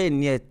group. So we're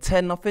in year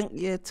 10, I think,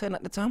 year 10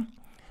 at the time.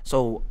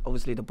 So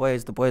obviously the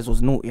boys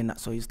was naughty and that.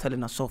 So he's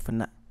telling us off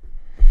and that.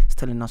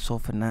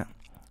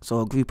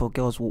 So a group of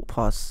girls walked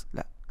past,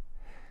 like,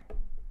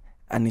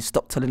 and he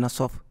stopped telling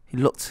us off. He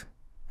looked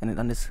and then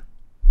done this.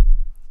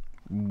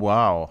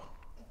 Wow.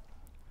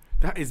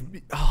 That is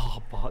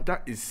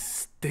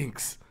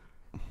stinks.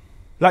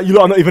 Like you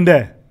lot are not even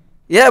there.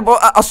 Yeah, but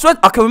I swear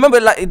I can remember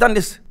like he done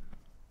this.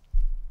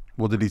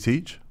 What did he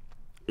teach?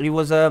 He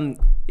was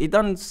he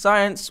done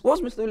science.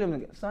 What was Mr. Williams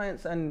again?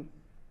 Science, and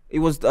he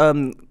was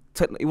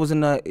he was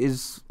in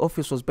his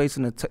office was based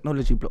in a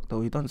technology block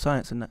though. He done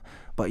science and that.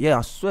 But yeah,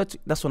 I swear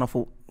that's when I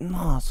thought,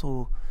 nah,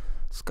 so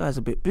this guy's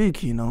a bit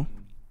big, you know.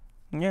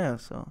 Yeah,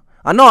 so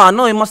I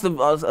know he must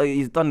have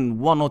he's done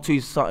 1 or 2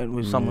 something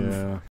with someone.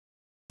 Yeah.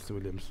 Mr.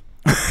 Williams.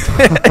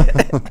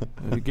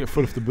 You get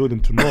full of the building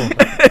tomorrow.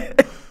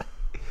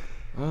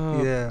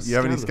 Yeah. You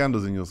have any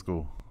scandals in your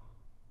school?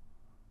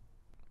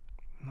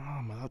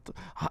 No, man.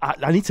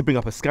 I need to bring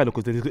up a scandal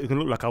because it can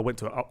look like I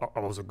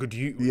was a good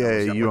youth.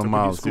 Yeah, you and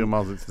Miles. You and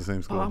Miles went to the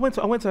same school. I went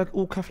to an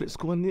all Catholic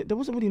school and there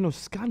wasn't really no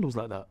scandals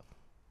like that.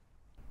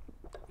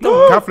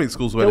 No, Catholic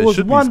schools where there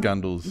should be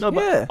scandals. No,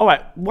 but Yeah. all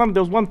right.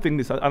 There was one thing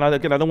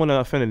again I don't want to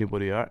offend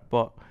anybody, all right?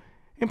 But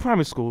in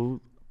primary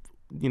school,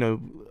 you know,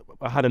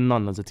 I had a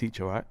nun as a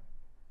teacher, right?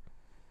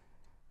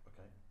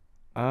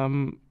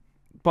 Okay.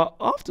 But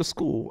after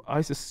school,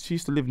 she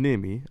used to live near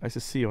me. I used to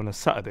see her on a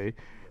Saturday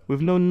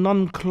with no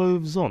nun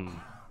clothes on.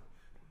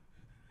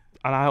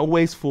 And I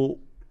always thought,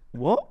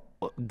 what?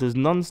 Does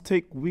nuns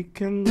take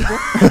weekends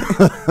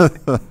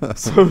off?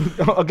 So,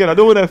 again, I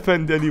don't want to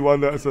offend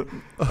anyone that's a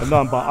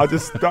nun,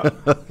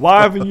 but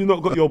why haven't you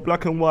not got your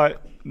black and white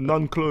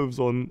nun clothes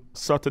on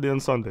Saturday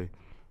and Sunday?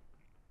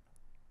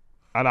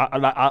 And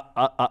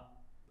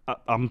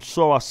I'm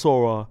sure I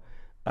saw her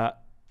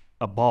at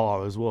a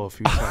bar as well a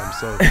few times.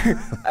 So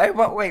Hey,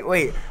 but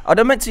wait. Are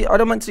they meant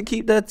to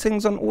keep their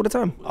things on all the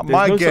time?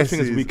 there's no such thing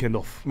as weekend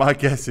off. My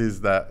guess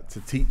is that to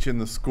teach in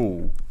the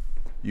school,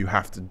 you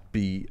have to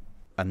be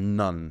a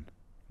nun.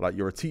 Like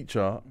you're a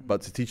teacher,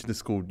 but to teach in the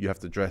school, you have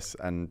to dress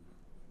and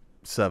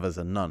serve as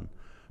a nun.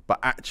 But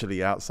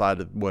actually, outside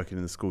of working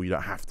in the school, you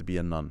don't have to be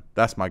a nun.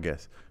 That's my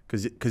guess.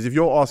 Because if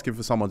you're asking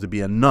for someone to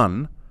be a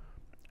nun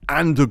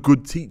and a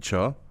good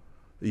teacher,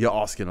 you're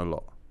asking a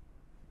lot.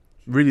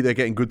 Really, they're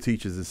getting good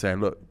teachers and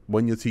saying, look,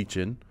 when you're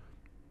teaching,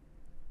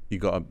 you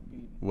got to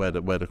wear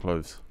the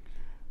clothes.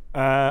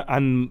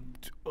 And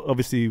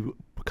obviously,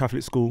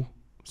 Catholic school,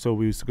 so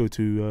we used to go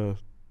to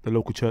the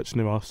local church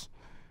near us.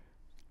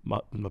 My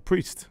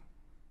priest,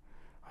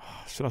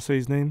 should I say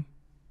his name?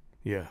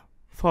 Yeah,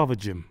 Father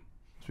Jim,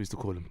 as we used to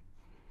call him.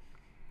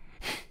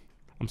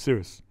 I'm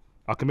serious.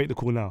 I can make the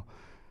call now.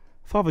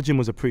 Father Jim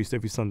was a priest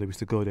every Sunday. We used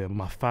to go there.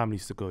 My family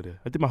used to go there.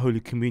 I did my Holy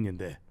Communion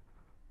there.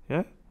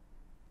 Yeah?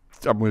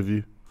 I'm with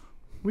you.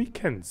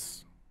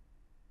 Weekends.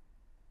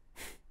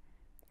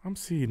 I'm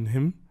seeing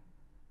him.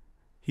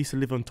 He used to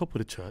live on top of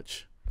the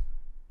church.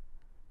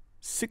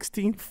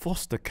 16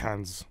 Foster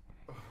cans.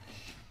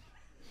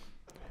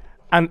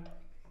 And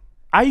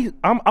I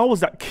was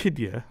that kid,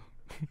 yeah.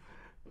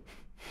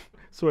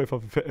 Sorry if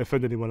I've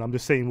offended anyone. I'm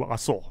just saying what I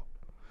saw.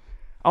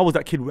 I was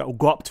that kid that would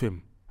go up to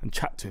him and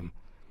chat to him.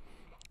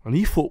 And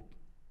he thought,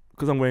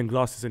 because I'm wearing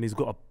glasses and he's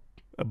got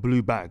a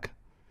blue bag,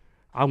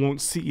 I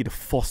won't see the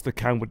Foster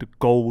can with the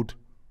gold,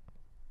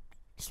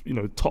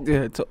 top.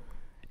 Yeah, top.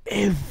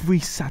 Every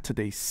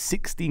Saturday,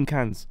 16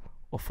 cans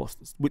of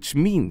Fosters, which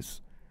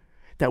means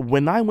that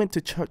when I went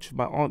to church with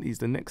my aunties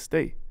the next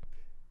day,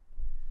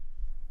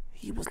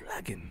 he was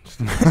lagging.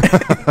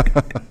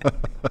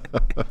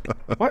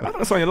 Why? I don't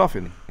know why you're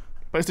laughing,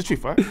 but it's the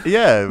truth, right?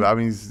 Yeah, I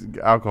mean,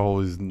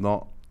 alcohol is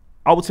not.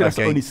 I would say that's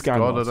the only against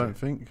scandal. God, I don't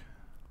think.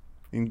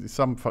 In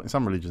some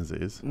religions,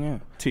 it is. Yeah.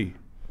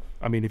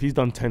 I mean, if he's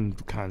done 10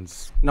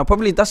 cans. No,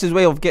 probably that's his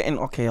way of getting,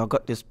 okay, I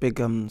got this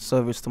big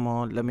service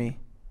tomorrow. Let me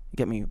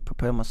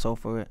prepare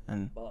myself for it.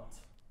 And But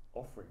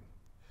offering.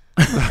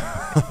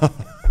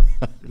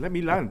 Let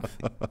me land.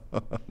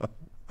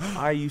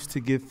 I used to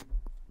give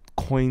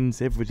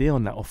coins every day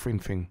on that offering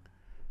thing.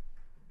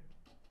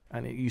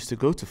 And it used to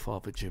go to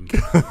Father Jim.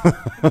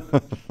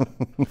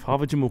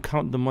 Father Jim will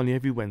count the money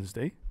every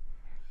Wednesday.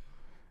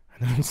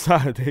 And then on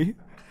Saturday,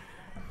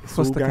 it's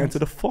all going to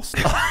the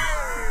Foster.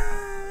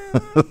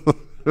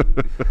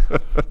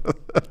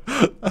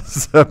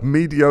 That's a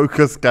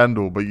mediocre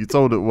scandal, but you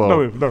told it well.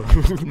 No.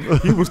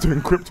 He was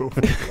doing crypto.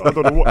 I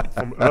don't know what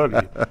from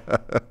early.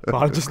 But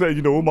I just let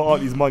you know, all my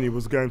auntie's money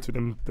was going to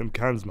them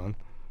cans, man.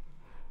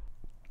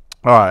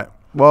 All right.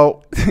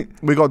 Well,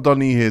 we got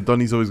Donnie here.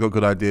 Donnie's always got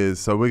good ideas,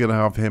 so we're gonna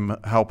have him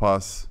help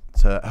us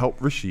to help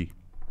Rishi.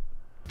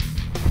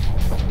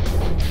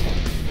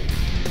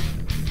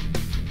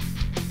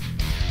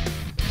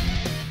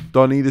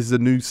 Donnie, this is a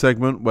new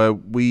segment where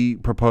we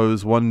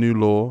propose one new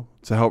law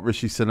to help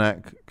Rishi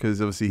Sunak,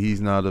 because obviously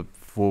he's now the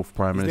 4th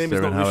Prime His name Minister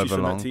is in not Rishi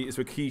however long. Sunak, it's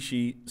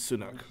Rikishi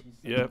Sunak.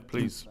 Yeah,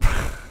 please.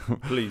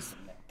 Please.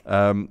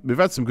 We've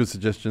had some good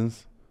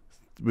suggestions.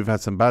 We've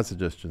had some bad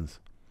suggestions.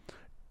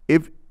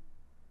 If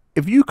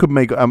you could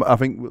make, I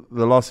think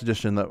the last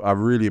suggestion that I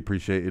really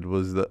appreciated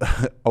was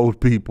that old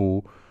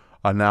people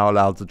are now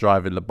allowed to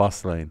drive in the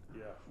bus lane.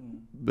 Yeah.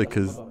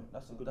 Because,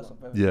 That's a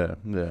very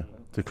yeah,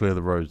 to clear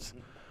the roads.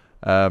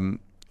 Do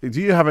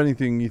you have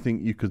anything you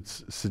think you could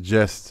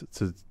suggest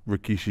to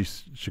Rikishi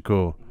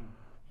Shakur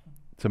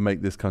to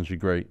make this country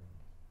great?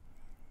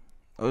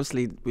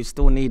 Obviously, we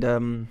still need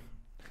to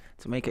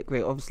make it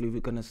great. Obviously, we're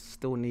gonna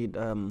still need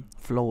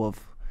flow of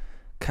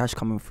cash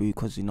coming through,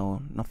 because you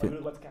know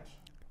nothing.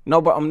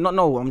 No, but I'm not.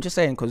 No, I'm just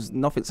saying because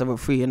nothing's ever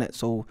free in it.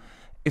 So,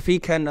 if he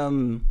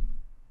can,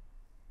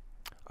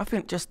 I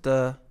think just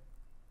the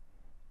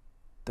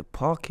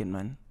parking,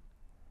 man.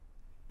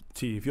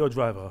 T, if you're a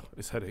driver,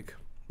 it's headache.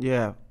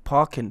 Yeah,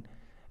 parking.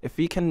 If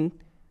he can,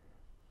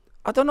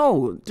 I don't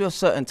know, do a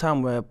certain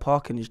time where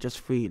parking is just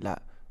free, like,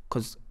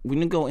 because when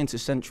you go into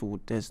Central,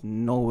 there's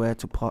nowhere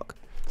to park.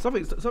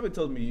 Something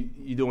tells me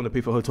you don't want to pay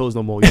for hotels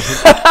no more.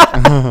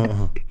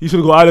 You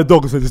should go Isle of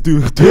Dogs and just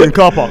do it in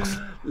car parks.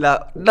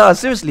 Like, no,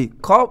 seriously,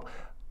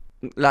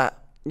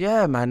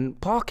 yeah, man,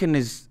 parking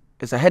is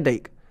a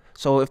headache.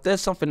 So if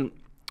there's something,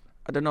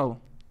 I don't know.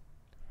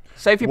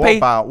 Say if you pay.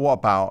 What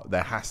about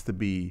there has to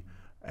be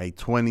a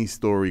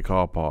 20-story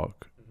car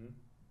park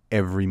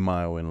every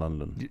mile in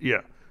London?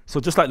 Yeah. So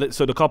just like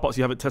the car parks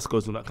you have at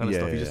Tesco's and that kind of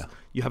stuff. Yeah.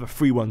 You have a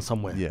free one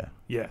somewhere. Yeah.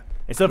 Yeah.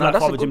 Instead of No, like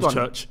that's a Father good Jim's one.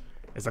 church,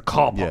 it's a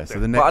car park. Yeah. there. So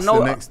the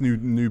next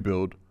new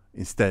build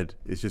instead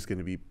is just going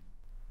to be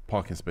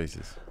parking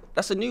spaces.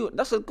 That's a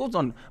good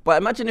one.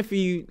 But imagine if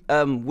you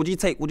would you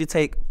take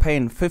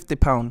paying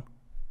 £50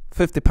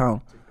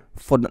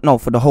 for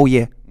the whole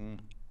year?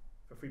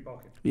 For free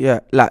parking. Yeah,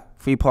 like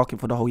free parking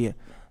for the whole year.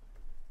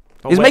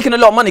 Oh, He's wait. making a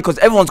lot of money because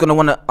everyone's gonna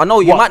wanna. I know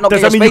you What? might not Does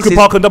get that your mean you spaces. can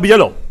park on double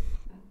yellow?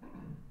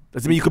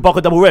 Does it mean you can park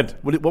on double red?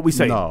 What we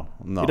say? No.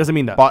 It doesn't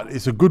mean that. But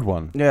it's a good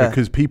one. Yeah.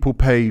 Because people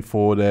pay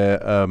for their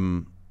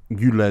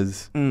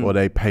ULEZ or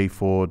they pay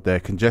for their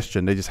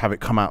congestion. They just have it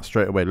come out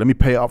straight away. Let me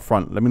pay it up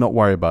front. Let me not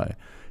worry about it.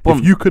 Boom.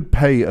 If you could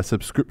pay a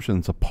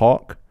subscription to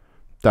park,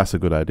 that's a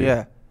good idea.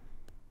 Yeah.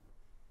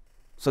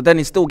 So then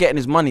he's still getting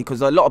his money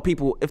because a lot of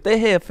people, if they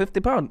hear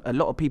 £50, a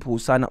lot of people will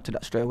sign up to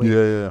that straight away. Yeah.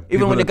 Even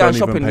People when that they're going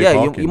don't even shopping, pay yeah,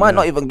 parking, you might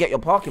not even get your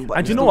parking. But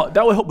And you know what?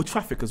 That will help with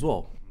traffic as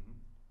well.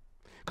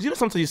 Because you know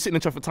sometimes you're sitting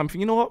in traffic time, you think,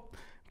 you know what?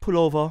 Pull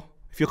over.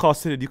 If your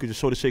car's tinted, you could just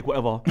shoulder shake,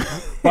 whatever.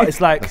 But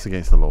it's like, That's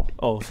against the law.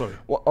 oh, sorry.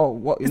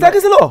 What? Is that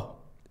against the law?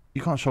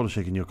 You can't shoulder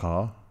shake in your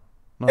car.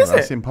 No, Is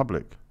that's it? in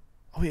public.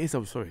 Oh, it is.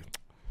 I'm sorry.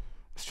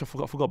 I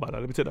forgot about that.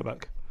 Let me take that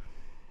back.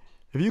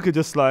 If you could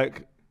just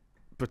like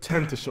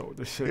pretend to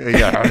shoulder shake.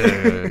 Yeah.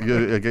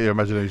 Get your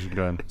imagination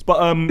going. But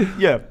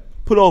yeah,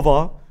 pull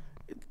over.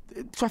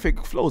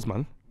 Traffic flows,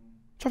 man.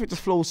 Traffic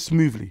just flows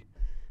smoothly.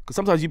 Because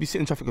sometimes you be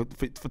sitting in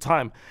traffic for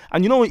time,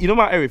 and you know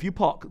my area. If you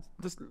park,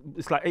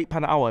 it's like £8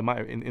 an hour in my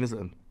area in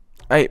Islington.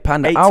 £8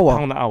 an £8 hour.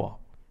 an hour.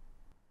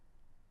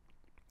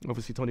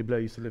 Obviously, Tony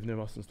Blair used to live near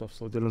us and stuff,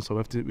 so Dylan. So we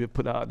have to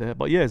put that out there.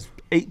 But yeah, it's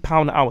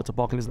 £8 an hour to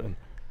park in Islington.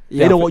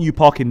 Yeah, They don't want you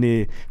parking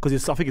near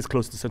because I think it's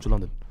close to Central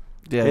London.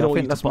 Yeah, they don't I want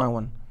think you to that's my park.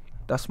 one.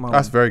 That's my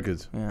That's one. very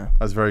good. Yeah.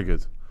 That's very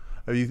good.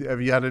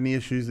 Have you had any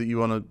issues that you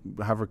want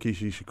to have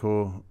Rikishi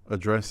Shakur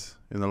address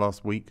in the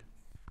last week?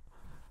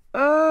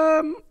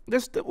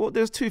 There's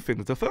two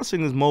things. The first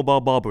thing is mobile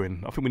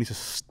barbering. I think we need to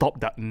stop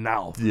that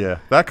now. Yeah,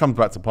 that comes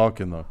back to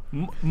parking though.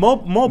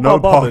 Mobile No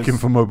barbers, parking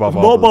for mobile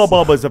Mobile barbers.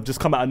 barbers have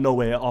just come out of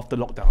nowhere after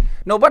lockdown.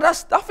 No, but I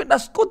think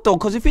that's good though,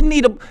 because if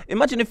you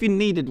imagine if you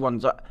needed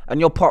ones and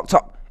you're parked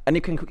up and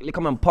you can quickly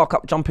come and park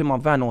up, jump in my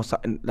van or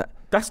something. Like,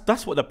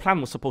 That's what the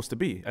plan was supposed to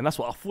be, and that's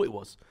what I thought it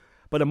was.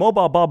 But the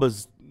mobile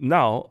barbers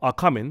now are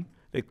coming.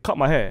 They cut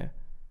my hair,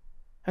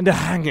 and they're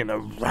hanging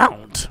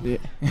around. yeah,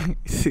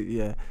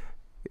 yeah.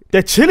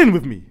 They're chilling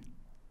with me,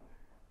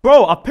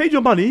 bro. I paid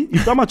your money.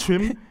 You've done my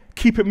trim.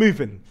 Keep it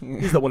moving.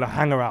 These don't want to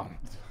hang around.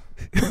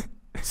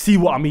 See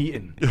what I'm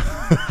eating.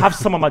 Have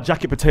some of my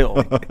jacket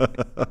potato.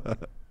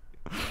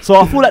 So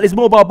I feel like these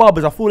mobile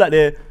barbers. I feel like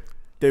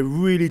they're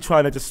really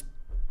trying to just,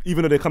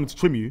 even though they're coming to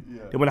trim you,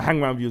 they want to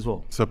hang around with you as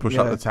well. So push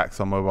Yeah. up the tax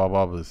on mobile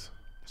barbers.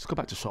 Just go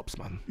back to shops,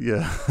 man.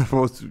 Yeah,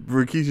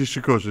 Rikishi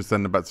Shakur should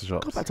send them back to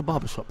shops. Go back to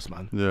barber shops,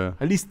 man. Yeah,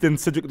 At least then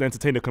Cedric the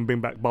Entertainer can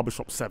bring back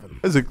Barbershop 7.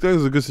 those are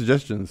good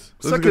suggestions.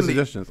 Those are good Secondly-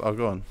 suggestions. I'll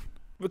go on.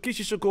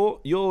 Rikishi Shakur,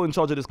 you're in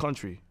charge of this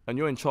country, and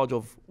you're in charge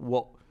of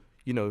what,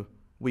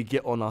 we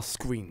get on our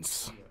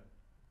screens.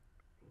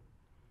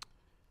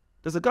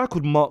 There's a guy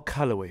called Mark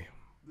Calloway.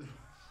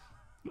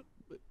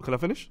 Can I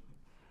finish?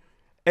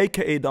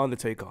 AKA The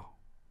Undertaker.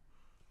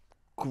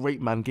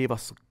 Great man, gave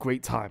us a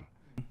great time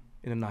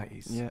in the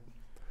 90s. Yeah.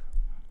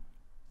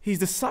 He's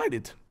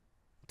decided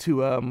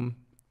to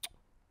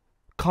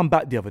come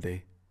back the other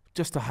day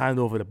just to hand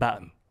over the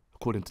baton,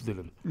 according to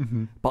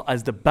Dylan. But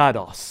as the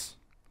badass,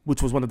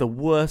 which was one of the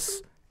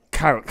worst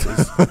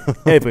characters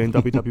ever in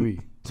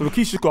WWE. So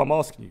Rikishi, I'm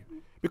asking you,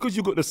 because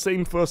you got the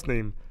same first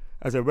name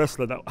as a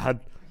wrestler that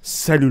had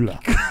cellular,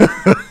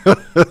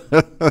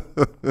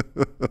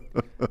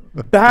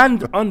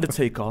 banned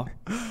Undertaker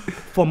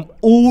from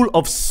all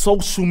of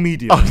social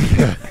media.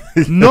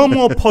 No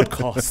more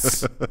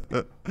podcasts.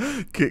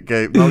 Kick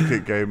game, no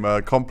kick game.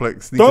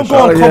 Complex. Sneaker Don't go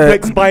shop. on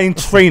Complex buying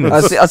trainers.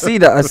 I see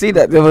that. I see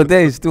that the other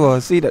day still. I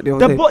see that the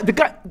other day. The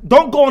guy,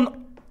 don't go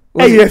on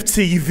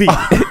AFTV.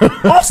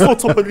 Arsenal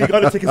top of the league.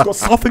 Undertaker's got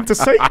something to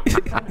say.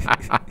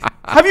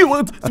 Have you,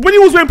 when he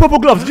was wearing purple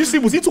gloves, did you see?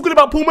 Was he talking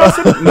about Paul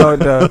Merson?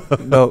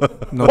 No.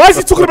 Why is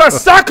he talking about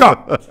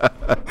Saka?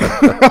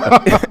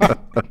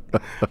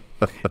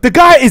 The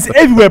guy is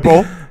everywhere,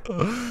 bro.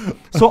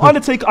 So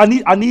Undertaker, I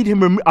need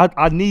him.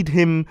 I need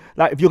him.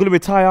 Like, if you're gonna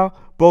retire,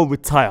 bro,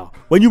 retire.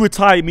 When you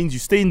retire, it means you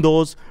stay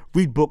indoors,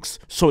 read books,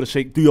 shoulder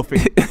shake, do your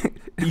thing.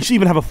 You should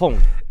even have a phone.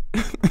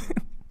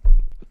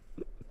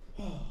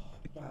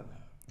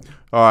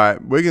 All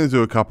right, we're going to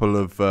do a couple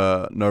of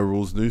no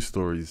rules news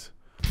stories.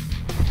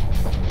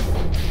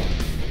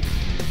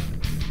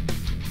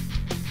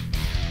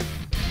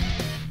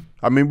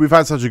 I mean, we've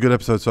had such a good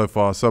episode so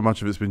far. So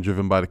much of it's been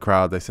driven by the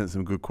crowd. They sent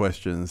some good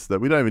questions that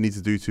we don't even need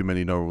to do too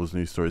many no rules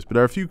news stories. But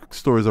there are a few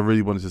stories I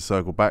really wanted to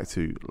circle back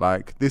to,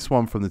 like this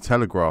one from the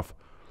Telegraph.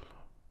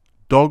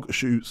 Dog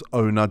shoots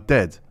owner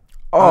dead.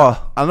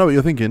 Oh, I know what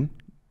you're thinking.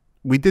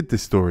 We did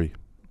this story.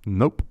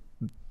 Nope.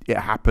 It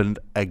happened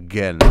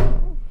again.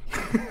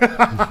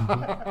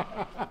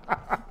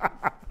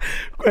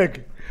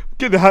 Greg,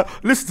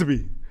 listen to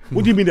me.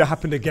 What do you mean it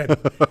happened again?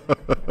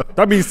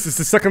 That means it's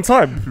the second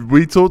time.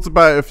 We talked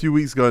about it a few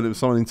weeks ago, and it was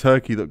someone in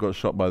Turkey that got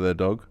shot by their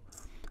dog.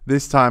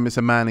 This time it's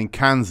a man in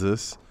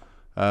Kansas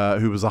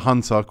who was a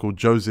hunter called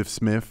Joseph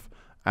Smith,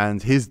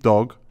 and his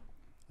dog,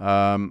 it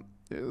was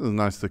a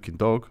nice looking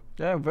dog.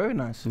 yeah, very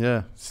nice.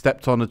 Yeah,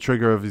 stepped on the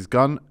trigger of his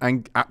gun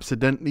and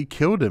accidentally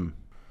killed him.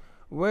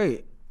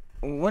 Wait,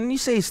 when you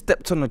say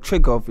stepped on the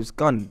trigger of his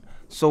gun,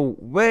 so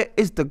where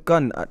is the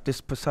gun at this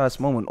precise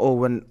moment?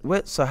 Or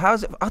so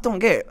how's it? I don't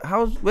get it.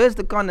 Where's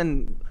the gun,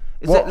 and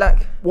is it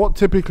like? What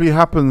typically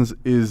happens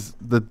is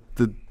the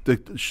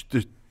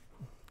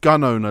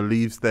gun owner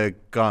leaves their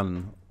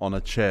gun on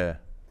a chair,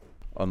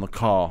 on the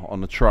car,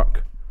 on the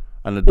truck,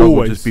 and the dog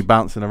will just be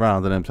bouncing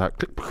around, and then it's like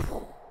click.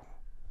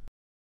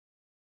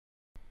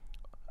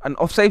 And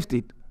off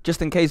safety,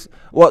 just in case.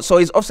 What? So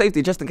he's off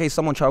safety just in case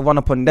someone try to run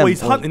up on them. Well,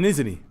 he's hunting,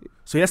 isn't he?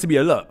 So he has to be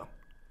alert,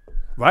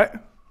 right?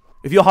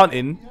 If you're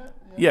hunting,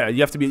 yeah,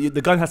 you have to be.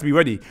 The gun has to be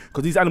ready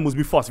because these animals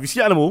move fast. If you see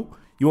an animal,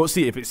 you won't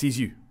see it if it sees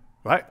you,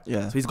 right?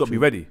 Yeah. So he's got to be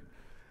ready.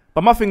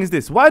 But my thing is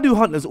this: why do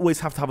hunters always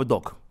have to have a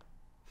dog?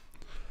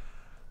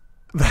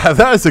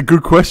 That is a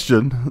good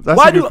question. That's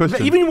Why a good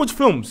question. even you watch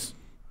films?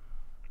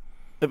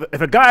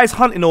 If a guy is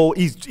hunting or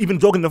he's even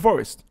jogging in the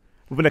forest,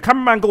 when the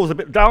cameraman goes a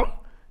bit down,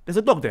 there's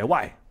a dog there.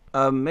 Why?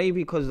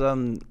 Maybe because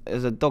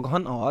there's a dog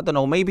hunter. I don't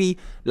know. Maybe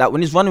like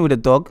when he's running with the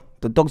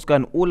dog's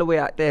going all the way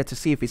out there to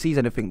see if he sees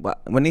anything.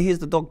 But when he hears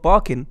the dog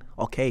barking,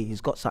 okay,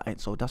 he's got something.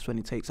 So that's when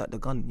he takes out the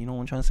gun. You know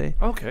what I'm trying to say?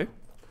 Okay.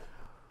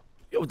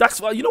 Yo,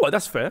 you know what?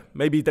 That's fair.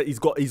 Maybe that he's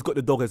got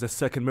the dog as a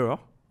second mirror.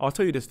 I'll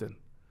tell you this then.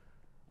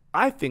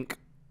 I think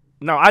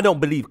now I don't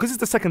believe because it's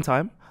the second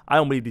time. I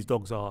don't believe these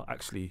dogs are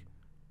actually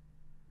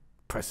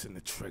pressing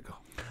the trigger.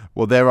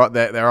 Well, there are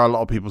a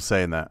lot of people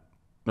saying that.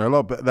 There are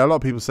a lot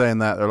of people saying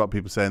that. There are a lot of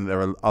people saying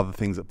there are other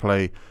things at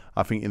play.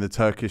 I think in the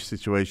Turkish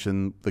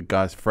situation, the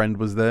guy's friend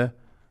was there,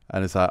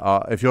 and it's like,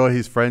 if you're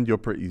his friend, you're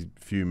pretty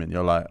fuming.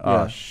 You're like,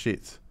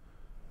 shit,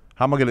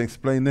 how am I going to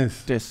explain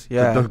this?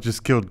 Yeah. The dog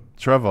just killed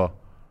Trevor,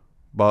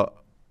 but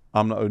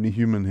I'm the only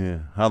human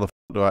here. How the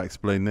do I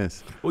explain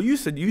this? Well, you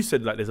said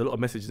like there's a lot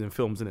of messages in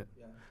films, isn't it?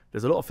 Yeah.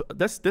 There's a lot of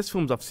there's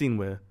films I've seen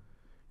where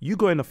you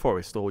go in the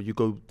forest or you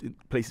go in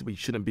places where you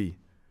shouldn't be.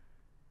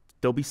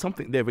 There'll be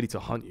something there ready to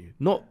hunt you.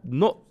 Not, you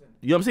know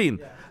what I'm saying?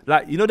 Yeah.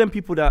 Like, you know them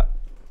people that...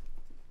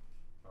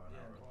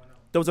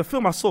 There was a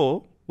film I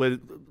saw where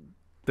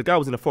the guy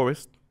was in the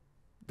forest.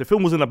 The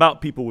film wasn't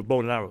about people with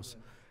bow and arrows.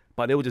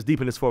 But they were just deep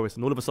in this forest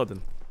and all of a sudden...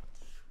 Do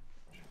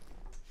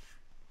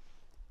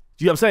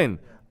you know what I'm saying?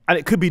 Yeah. And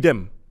it could be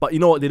them. But you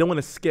know what? They don't want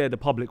to scare the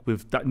public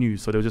with that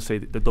news, so they'll just say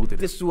the dog did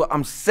it. This is what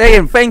I'm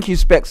saying. Thank you,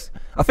 Specs.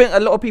 I think a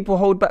lot of people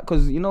hold back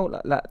because, you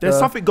know, like there's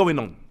something going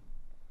on.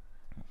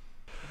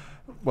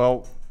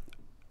 Well...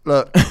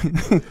 Look,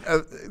 the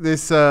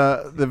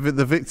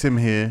victim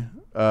here,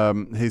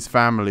 his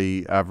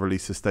family have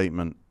released a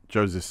statement.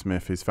 Joseph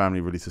Smith, his family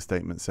released a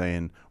statement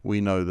saying,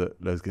 "We know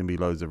that there's going to be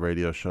loads of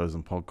radio shows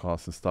and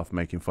podcasts and stuff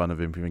making fun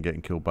of him for even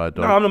getting killed by a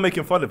dog." No, I'm not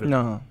making fun of him.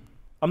 No,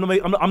 I'm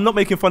not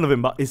making fun of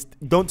him. But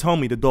don't tell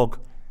me the dog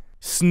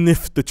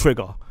sniffed the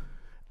trigger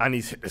and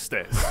he's hit the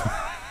stairs.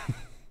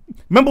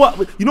 Remember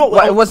what? You know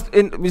what? It was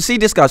in. You see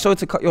this guy. Sorry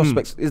to cut your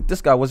Specs.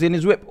 This guy was in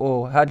his whip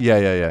or had?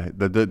 Yeah.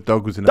 The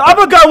dog was in. The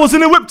other guy was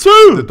in a whip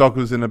too. The dog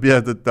was in a. Yeah,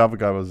 the other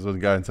guy was a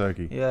guy in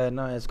Turkey. Yeah,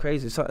 no, it's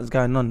crazy. Something's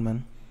going on,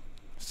 man.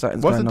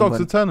 What's the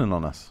dogs are turning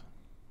on us?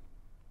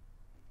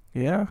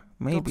 Yeah,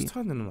 maybe. Dogs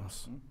turning on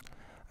us.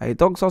 Hey,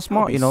 dogs are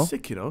smart, you know.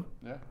 Sick, you know.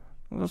 Yeah.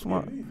 That's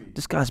what.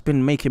 This guy's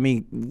been making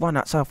me run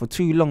outside for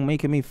too long,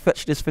 making me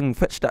fetch this thing,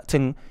 fetch that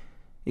thing.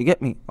 You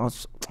get me? I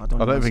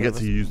don't even get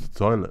to use the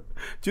toilet.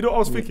 Do you know what I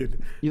was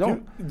thinking? You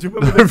don't? Do you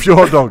remember? If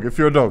you're a dog, if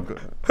you're a dog.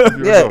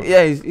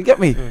 Yeah, you get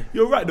me?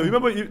 You're right though. You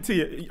remember?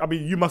 I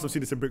mean, you must have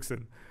seen this in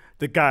Brixton.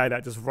 The guy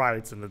that just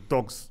rides and the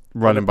dog's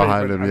running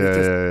behind him.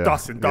 Yeah.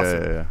 Dusting.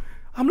 Yeah.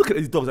 I'm looking at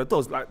these dogs. Like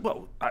dogs, like,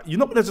 well, you're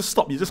not gonna just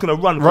stop. You're just gonna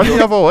run. Run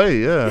the other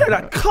way. Yeah. Yeah,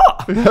 like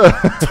cut.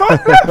 Turn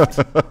left.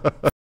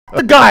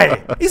 The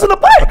guy. He's on a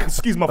bike.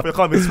 Excuse me, I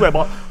can't even swear,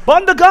 but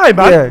on the guy,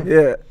 man.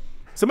 Yeah.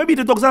 So maybe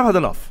the dogs have had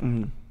enough.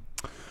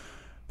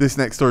 This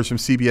next story is from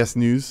CBS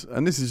News,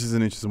 and this is just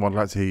an interesting one. I'd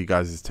like to hear you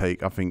guys'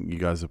 take. I think you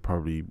guys are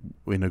probably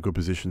in a good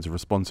position to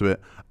respond to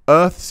it.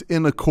 Earth's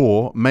inner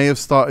core may have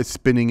started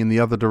spinning in the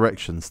other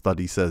direction,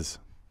 study says.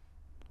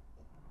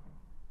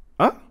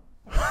 Huh?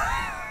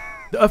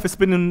 The Earth is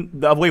spinning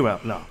the other way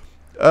around now.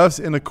 Earth's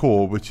inner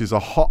core, which is a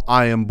hot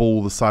iron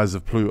ball the size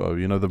of Pluto,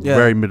 you know, the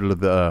very middle of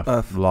the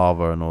Earth,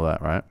 lava and all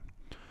that, right?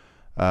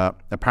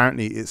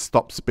 Apparently, it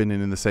stopped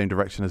spinning in the same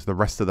direction as the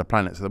rest of the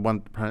planet. So the one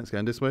planet's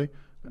going this way,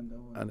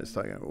 and it's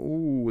like,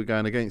 oh, we're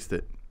going against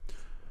it.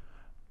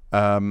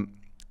 And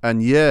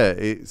yeah,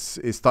 it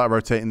started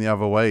rotating the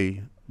other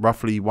way,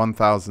 roughly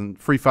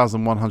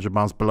 3,100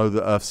 miles below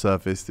the Earth's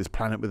surface. This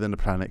planet within the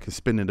planet can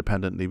spin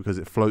independently because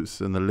it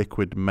floats in the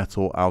liquid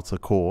metal outer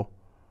core,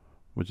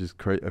 which is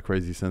a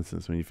crazy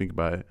sentence when you think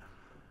about it.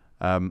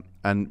 And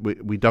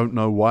we don't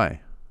know why.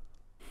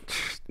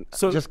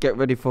 So just get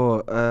ready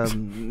for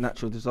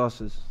natural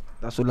disasters.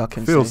 That's all I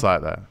can say. Feels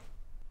like that.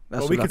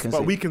 That's all I can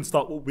say. We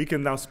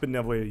can now spin the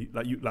other way,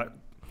 like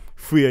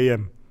 3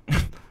 a.m.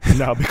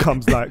 now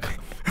becomes like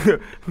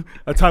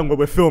a time where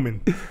we're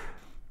filming.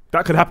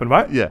 That could happen,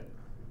 right? Yeah.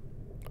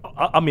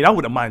 I mean, I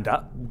wouldn't mind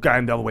that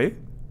going the other way.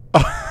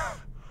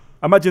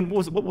 Imagine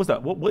what was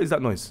that? What is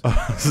that noise?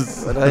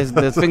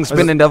 The thing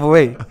spinning the other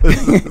way.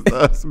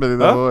 Spinning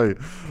the other way.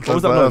 What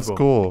was that noise? That's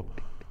cool.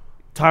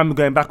 Time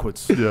going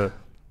backwards. Yeah.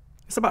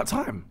 It's about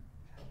time.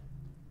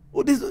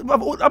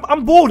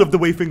 I'm bored of the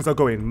way things are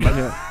going.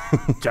 Man.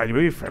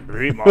 January,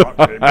 February, March,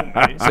 April,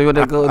 May. So you want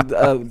to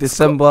go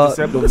December?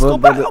 Let's go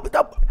back.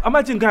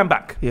 Imagine going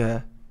back.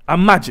 Yeah.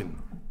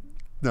 Imagine.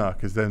 No,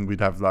 because then we'd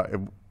have like,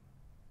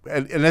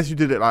 unless you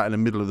did it like in the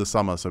middle of the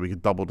summer, so we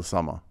could double the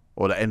summer,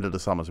 or the end of the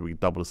summer, so we could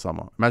double the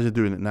summer. Imagine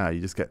doing it now.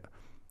 You just get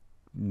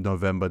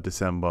November,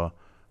 December,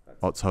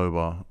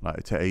 October,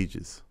 like to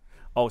ages.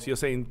 Oh, so you're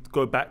saying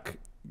go back?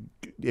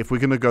 If we're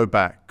gonna go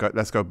back,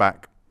 let's go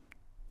back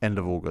end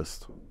of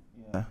August.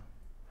 Yeah.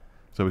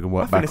 So we can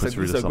work backwards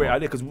through the summer. It's a great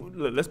idea because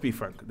let's be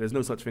frank, there's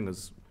no such thing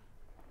as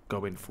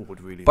going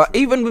forward really. But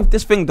even with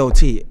this thing though,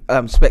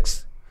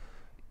 Specs,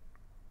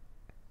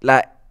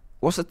 like,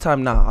 what's the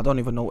time now? I don't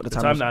even know what the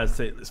time is. Now is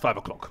it's 5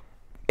 o'clock.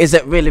 Is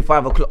it really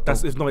 5 o'clock?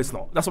 It's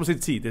not. That's what I'm saying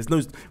to T.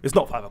 It's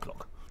not 5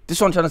 o'clock. This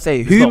is what I'm trying to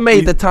say. Who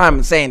made the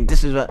time saying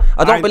this is?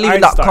 I don't believe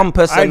in that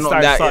compass and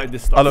not that. Started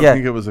this stuff. I don't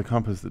think it was a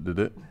compass that did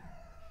it.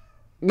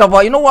 No,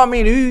 but you know what I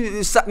mean?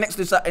 Who sat next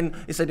to something?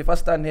 He said, if I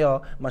stand here,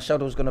 my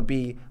shadow's going to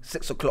be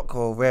 6 o'clock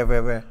or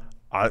where.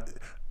 I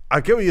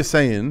get what you're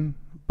saying,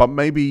 but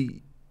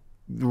maybe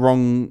the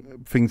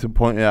wrong thing to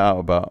point it out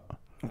about.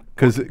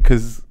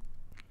 Because,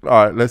 all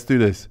right, let's do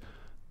this.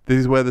 This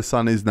is where the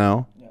sun is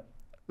now. Yeah.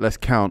 Let's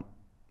count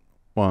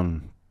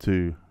 1,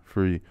 2,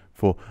 3,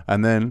 4.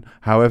 And then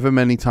however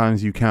many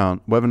times you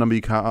count, whatever number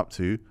you count up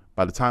to,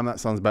 by the time that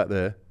sun's back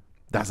there,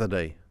 that's a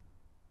day.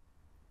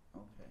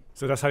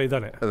 So that's how you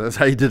done it. That's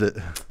how you did it.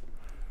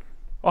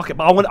 Okay,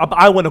 but I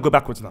want to go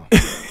backwards now.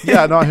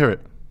 Yeah, no, I hear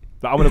it.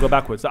 Like, I want to go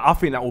backwards. Like, I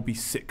think that will be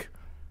sick.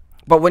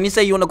 But when you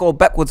say you want to go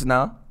backwards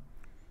now,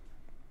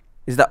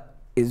 is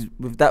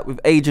with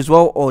age as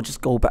well, or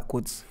just go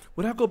backwards?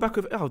 Would I go back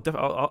with? I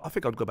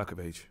think I'd go back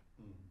with age.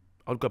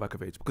 I'd go back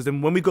with age because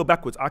then when we go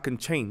backwards, I can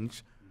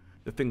change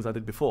the things I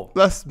did before.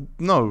 No,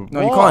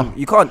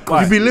 you can't.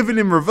 You'd be living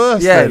in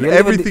reverse. Yeah, then.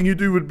 Everything you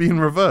do would be in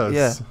reverse.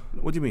 Yeah.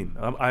 What do you mean?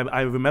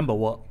 I remember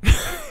what?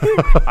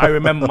 I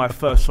remember my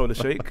first shoulder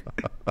shake.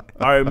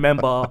 I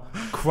remember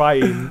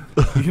crying.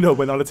 You know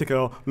when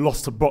Undertaker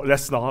lost to Brock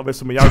Lesnar at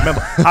WrestleMania. I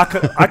remember.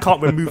 I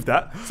can't remove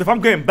that. So if I'm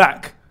going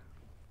back,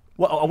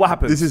 what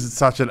happens? This is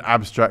such an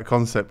abstract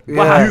concept.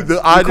 Yeah.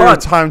 The idea of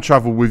time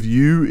travel with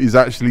you is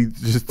actually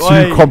just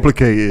too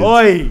complicated.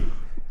 Oi.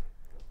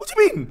 What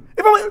do you mean?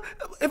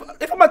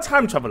 If I'm a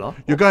time traveler,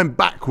 you're going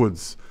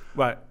backwards,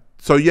 right?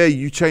 So yeah,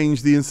 you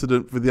changed the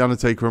incident with the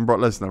Undertaker and Brock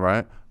Lesnar,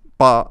 right?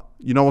 But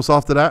you know what's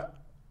after that?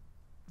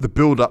 The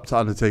build up to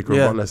Undertaker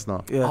and Brock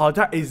Lesnar. Yeah. Oh,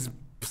 that is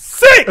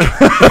sick.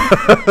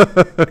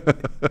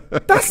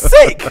 That's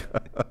sick.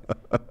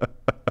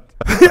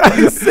 That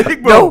is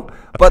sick, bro. No,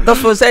 but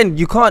that's what I'm saying.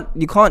 You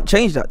can't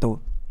change that though.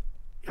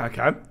 I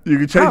can. You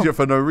can change it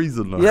for no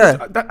reason, though.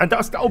 Yeah,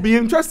 that'll be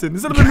interesting.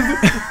 Instead of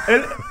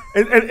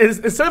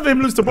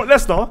him losing to Brock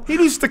Lesnar, he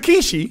loses to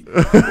Kishi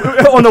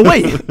on the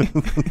way. Do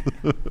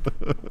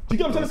you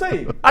get what I'm trying to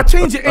say? I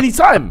change it any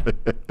time.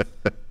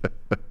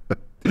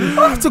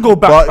 I have to go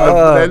back.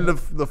 But then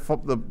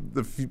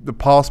the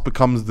past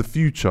becomes the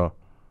future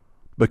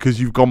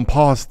because you've gone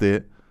past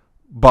it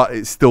but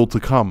it's still to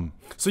come.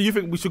 So you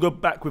think we should go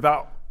back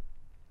without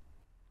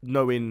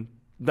knowing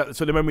that?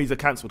 So the memories are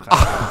cancelled.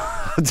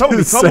 Tell me,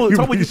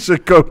 We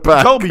should go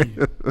back. Tell me,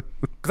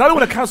 because I don't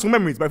want to cancel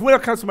memories. But if we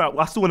want to cancel them out,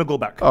 I still want to go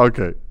back.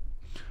 Okay.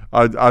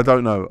 I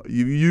don't know.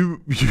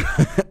 You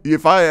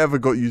if I ever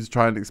got you to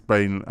try and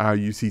explain how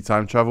you see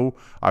time travel,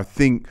 I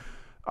think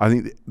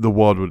the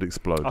world would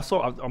explode.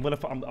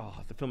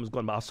 The film is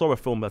gone, but I saw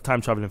a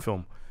time traveling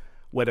film,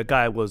 where the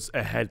guy was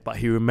ahead, but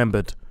he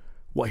remembered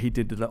what he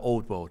did in the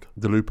old world.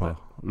 The Looper.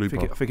 I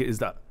think it is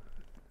that.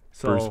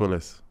 So, Bruce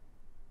Willis.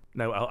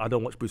 No, I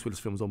don't watch Bruce Willis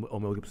films or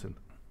Mel Gibson.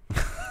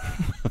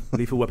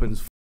 Lethal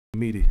Weapons,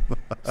 meaty.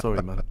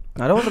 Sorry, man.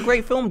 Now, that was a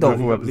great film, though.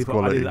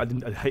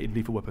 I hated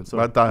Lethal Weapons.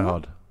 Sorry. About Die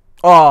Hard.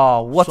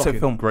 Oh, what Shocking. a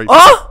film. Great.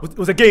 Oh! It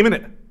was a game,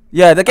 innit?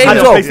 Yeah, the game I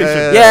had was it on hard.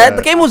 PlayStation. Yeah,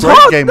 the game was Great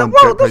hard. game on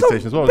Well, that's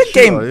PlayStation as a well. big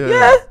Sure, game.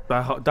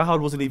 yeah. Die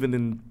Hard wasn't even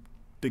in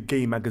the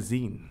game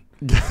magazine.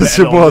 Yes,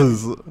 it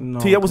was. No.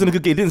 That wasn't a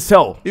good game. It didn't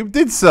sell. It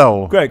did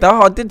sell. Greg, Die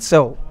Hard did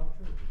sell.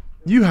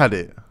 You had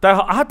it.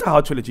 I had Die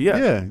Hard trilogy, yeah.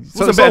 Yeah. It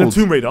So wasn't better than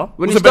Tomb Raider.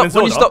 When Wasn't better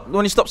than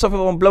Zelda. he stops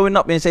everyone blowing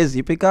up and he says,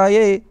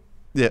 "Yippee-ki-yay."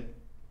 Yeah.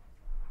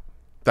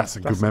 That's a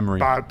good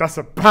memory. That's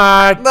a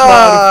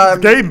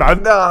bad game,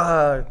 man.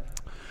 Nah.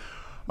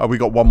 We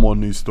got one more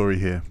news story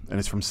here, and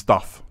it's from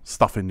Stuff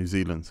in New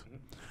Zealand.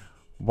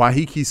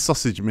 Waihiki's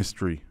sausage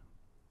mystery.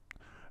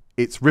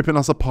 It's ripping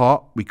us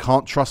apart. We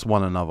can't trust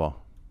one another.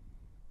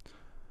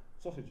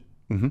 Sausage.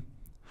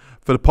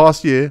 For the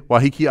past year,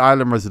 Waiheke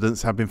Island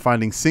residents have been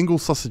finding single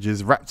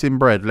sausages wrapped in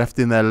bread left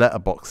in their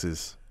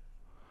letterboxes.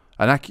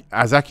 And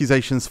as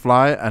accusations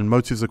fly and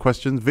motives are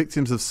questioned,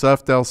 victims of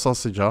Surfdale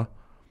Sausager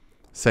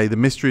say the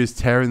mystery is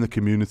tearing the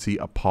community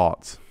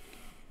apart.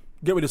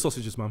 Get rid of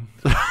sausages, man.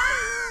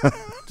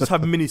 Just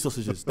have mini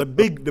sausages. The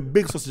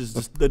big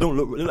sausages, they don't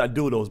look like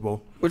dildos, bro.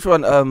 Which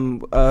one? You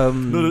know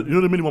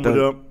the mini one with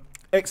the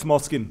X-Mar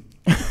skin.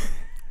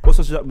 What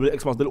sausage with the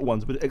X-Mar, the little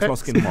ones with the X-Mar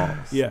skin?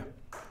 Yeah.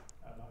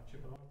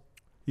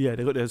 Yeah,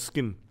 they got their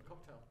skin.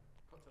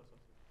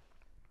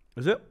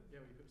 Is it? Yeah,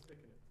 you put the stick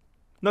in it.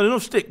 No, there's no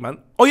stick, man.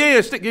 Oh yeah,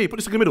 stick. Yeah, you put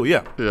the stick in the middle.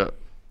 Yeah. Yeah.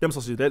 Them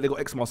sausages, they got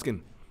X-Mar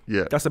skin.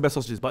 Yeah. That's the best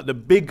sausages. But the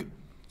big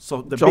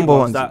Jumbo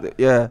ones ones.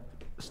 that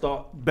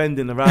start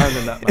bending around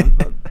and that,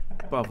 man.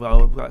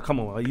 But come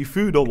on, are you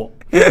food or what?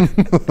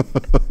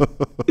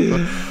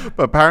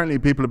 But apparently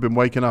people have been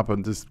waking up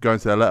and just going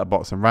to their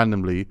letterbox and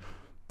randomly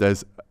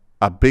there's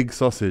a big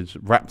sausage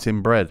wrapped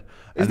in bread.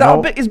 Is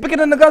that big? It's bigger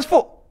than the guy's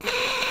foot.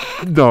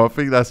 No, I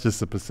think that's just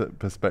a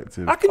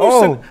perspective. How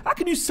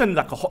can you send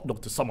like a hot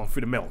dog to someone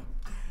through the mail?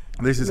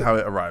 This is how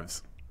it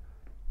arrives.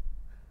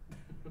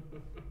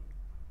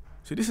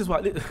 See, this is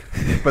why.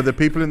 But the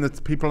people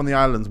on the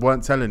islands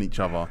weren't telling each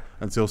other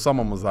until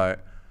someone was like,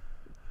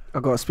 I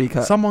gotta speak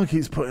up. someone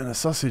keeps putting a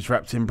sausage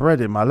wrapped in bread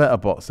in my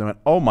letterbox. They went,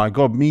 oh my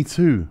God, me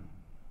too.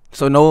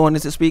 So no one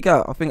wanted to speak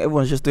out. I think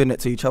everyone's just doing it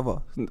to each other.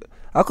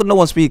 How could no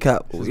one speak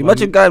out?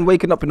 Imagine a guy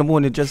waking up in the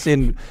morning just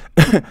saying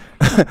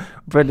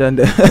bread and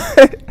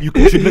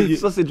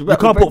sausage. You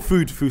can't put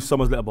food through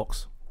someone's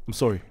letterbox. I'm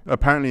sorry.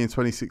 Apparently in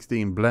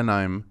 2016,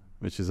 Blenheim,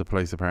 which is a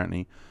place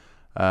apparently,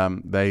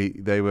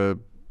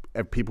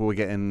 people were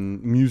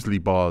getting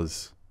muesli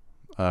bars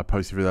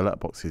posted through their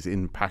letterboxes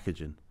in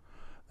packaging.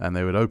 And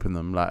they would open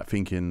them like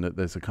thinking that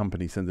there's a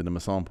company sending them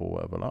a sample or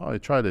whatever. Like, oh,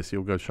 try this.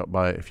 You'll go shop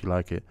by it if you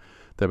like it.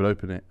 They would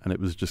open it and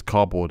it was just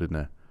cardboard in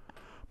there.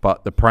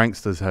 But the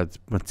pranksters had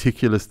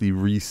meticulously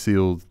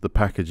resealed the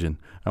packaging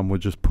and were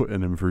just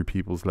putting them through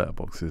people's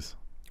letterboxes.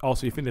 Oh,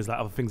 so you think there's like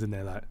other things in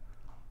there, like?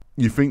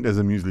 You think there's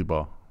a muesli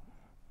bar?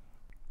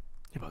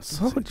 Yeah,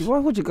 but why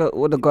would you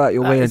want to go out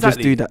your way and just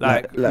do that?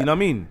 Like, you know what I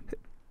mean?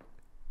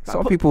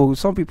 Some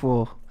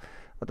people,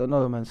 I don't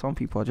know, man. Some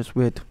people are just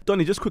weird.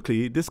 Donnie, just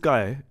quickly, this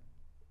guy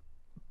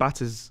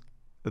batters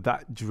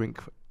that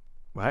drink,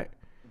 right?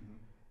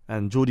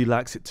 And Geordie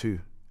likes it too.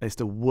 It's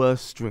the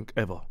worst drink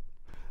ever.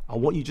 I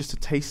want you just to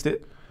taste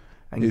it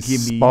and It's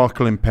give me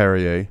sparkling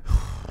Perrier.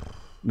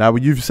 Now,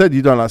 you've said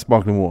you don't like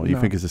sparkling water. You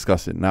No. think it's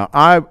disgusting. Now,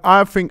 I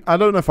don't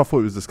know if I thought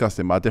it was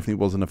disgusting, but I definitely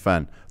wasn't a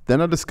fan. Then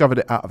I discovered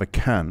it out of a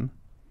can,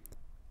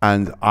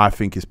 and I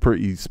think it's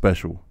pretty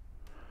special.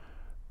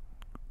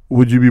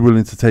 Would you be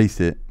willing to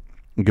taste it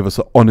and give us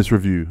an honest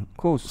review? Of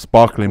course.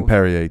 Sparkling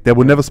Perrier. They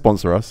will never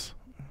sponsor us.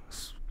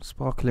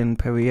 Sparkling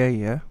Perrier,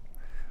 yeah.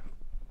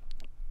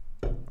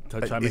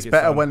 It's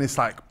better when it's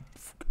like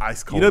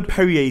ice cold. You know,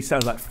 Perrier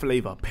sounds like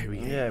flavor.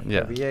 Perrier.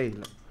 Yeah. Perrier.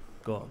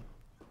 Go on.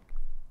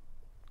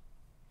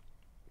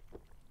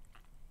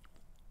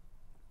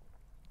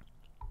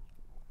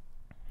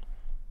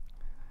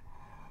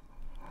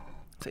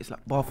 Tastes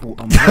like bath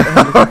water.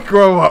 Man.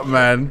 Grow up,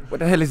 man. What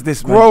the hell is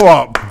this, man? Grow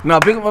up.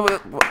 No, big.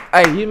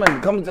 Hey, you man,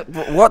 come.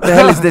 What the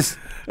hell is this?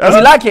 Does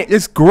you like it?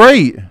 It's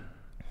great.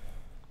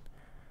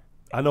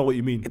 I know what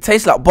you mean. It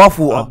tastes like bath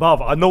water.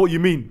 Above, I know what you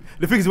mean.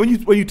 The thing is, when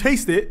you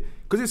taste it,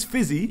 because it's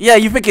fizzy. Yeah,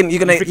 you're thinking you're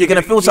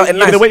gonna feel something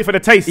You're nice. gonna wait for the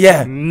taste.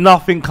 Yeah.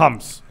 Nothing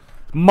comes.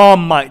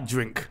 Mom might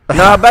drink. You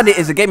know how bad it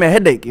is? It gave me a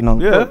headache. You know.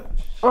 Yeah.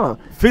 Oh.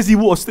 Fizzy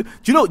water. Do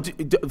you know?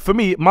 For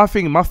me, my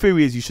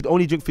theory is you should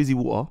only drink fizzy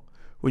water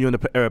when you're on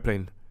the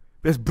airplane,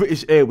 Best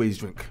British Airways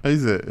drink.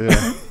 Is it?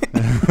 Yeah.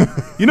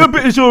 You know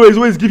British Airways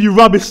always give you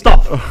rubbish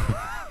stuff.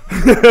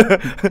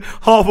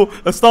 Half a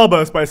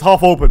Starburst, but it's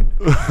half open.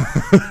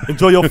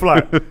 Enjoy your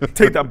flight.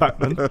 Take that back,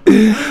 man.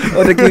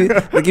 Oh, they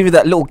give you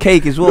that little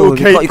cake as well. Little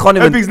cake. You can't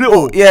even. Everything's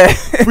little. Yeah.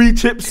 Free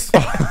chips.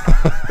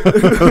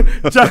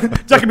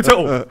 Jacket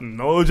potato.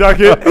 No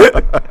jacket.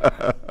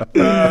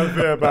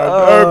 Yeah, man.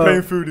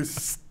 Airplane food is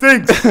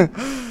stinks.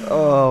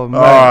 Oh man.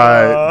 All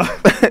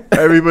right.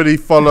 Everybody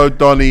follow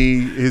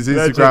Donny. His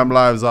Instagram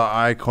lives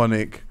are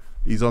iconic.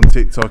 He's on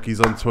TikTok. He's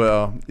on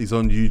Twitter. He's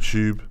on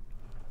YouTube.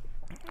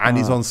 And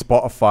he's on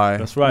Spotify.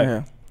 That's right.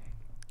 Yeah.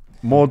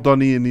 More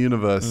Donny in the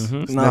universe.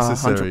 It's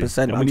necessary.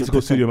 100%. Yeah, we need to go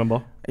studio,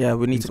 remember? Yeah,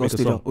 we need to go make a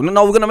studio. song.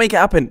 No, we're gonna make it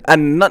happen.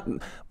 And not.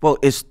 Well,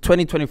 it's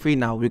 2023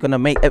 now. We're gonna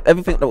make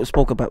everything that we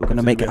spoke about. We're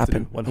gonna make it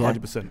happen.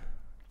 100%.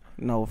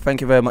 No,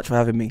 thank you very much for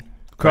having me.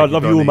 Crowd,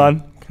 love you all, Donny.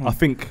 man. I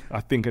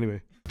think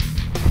anyway.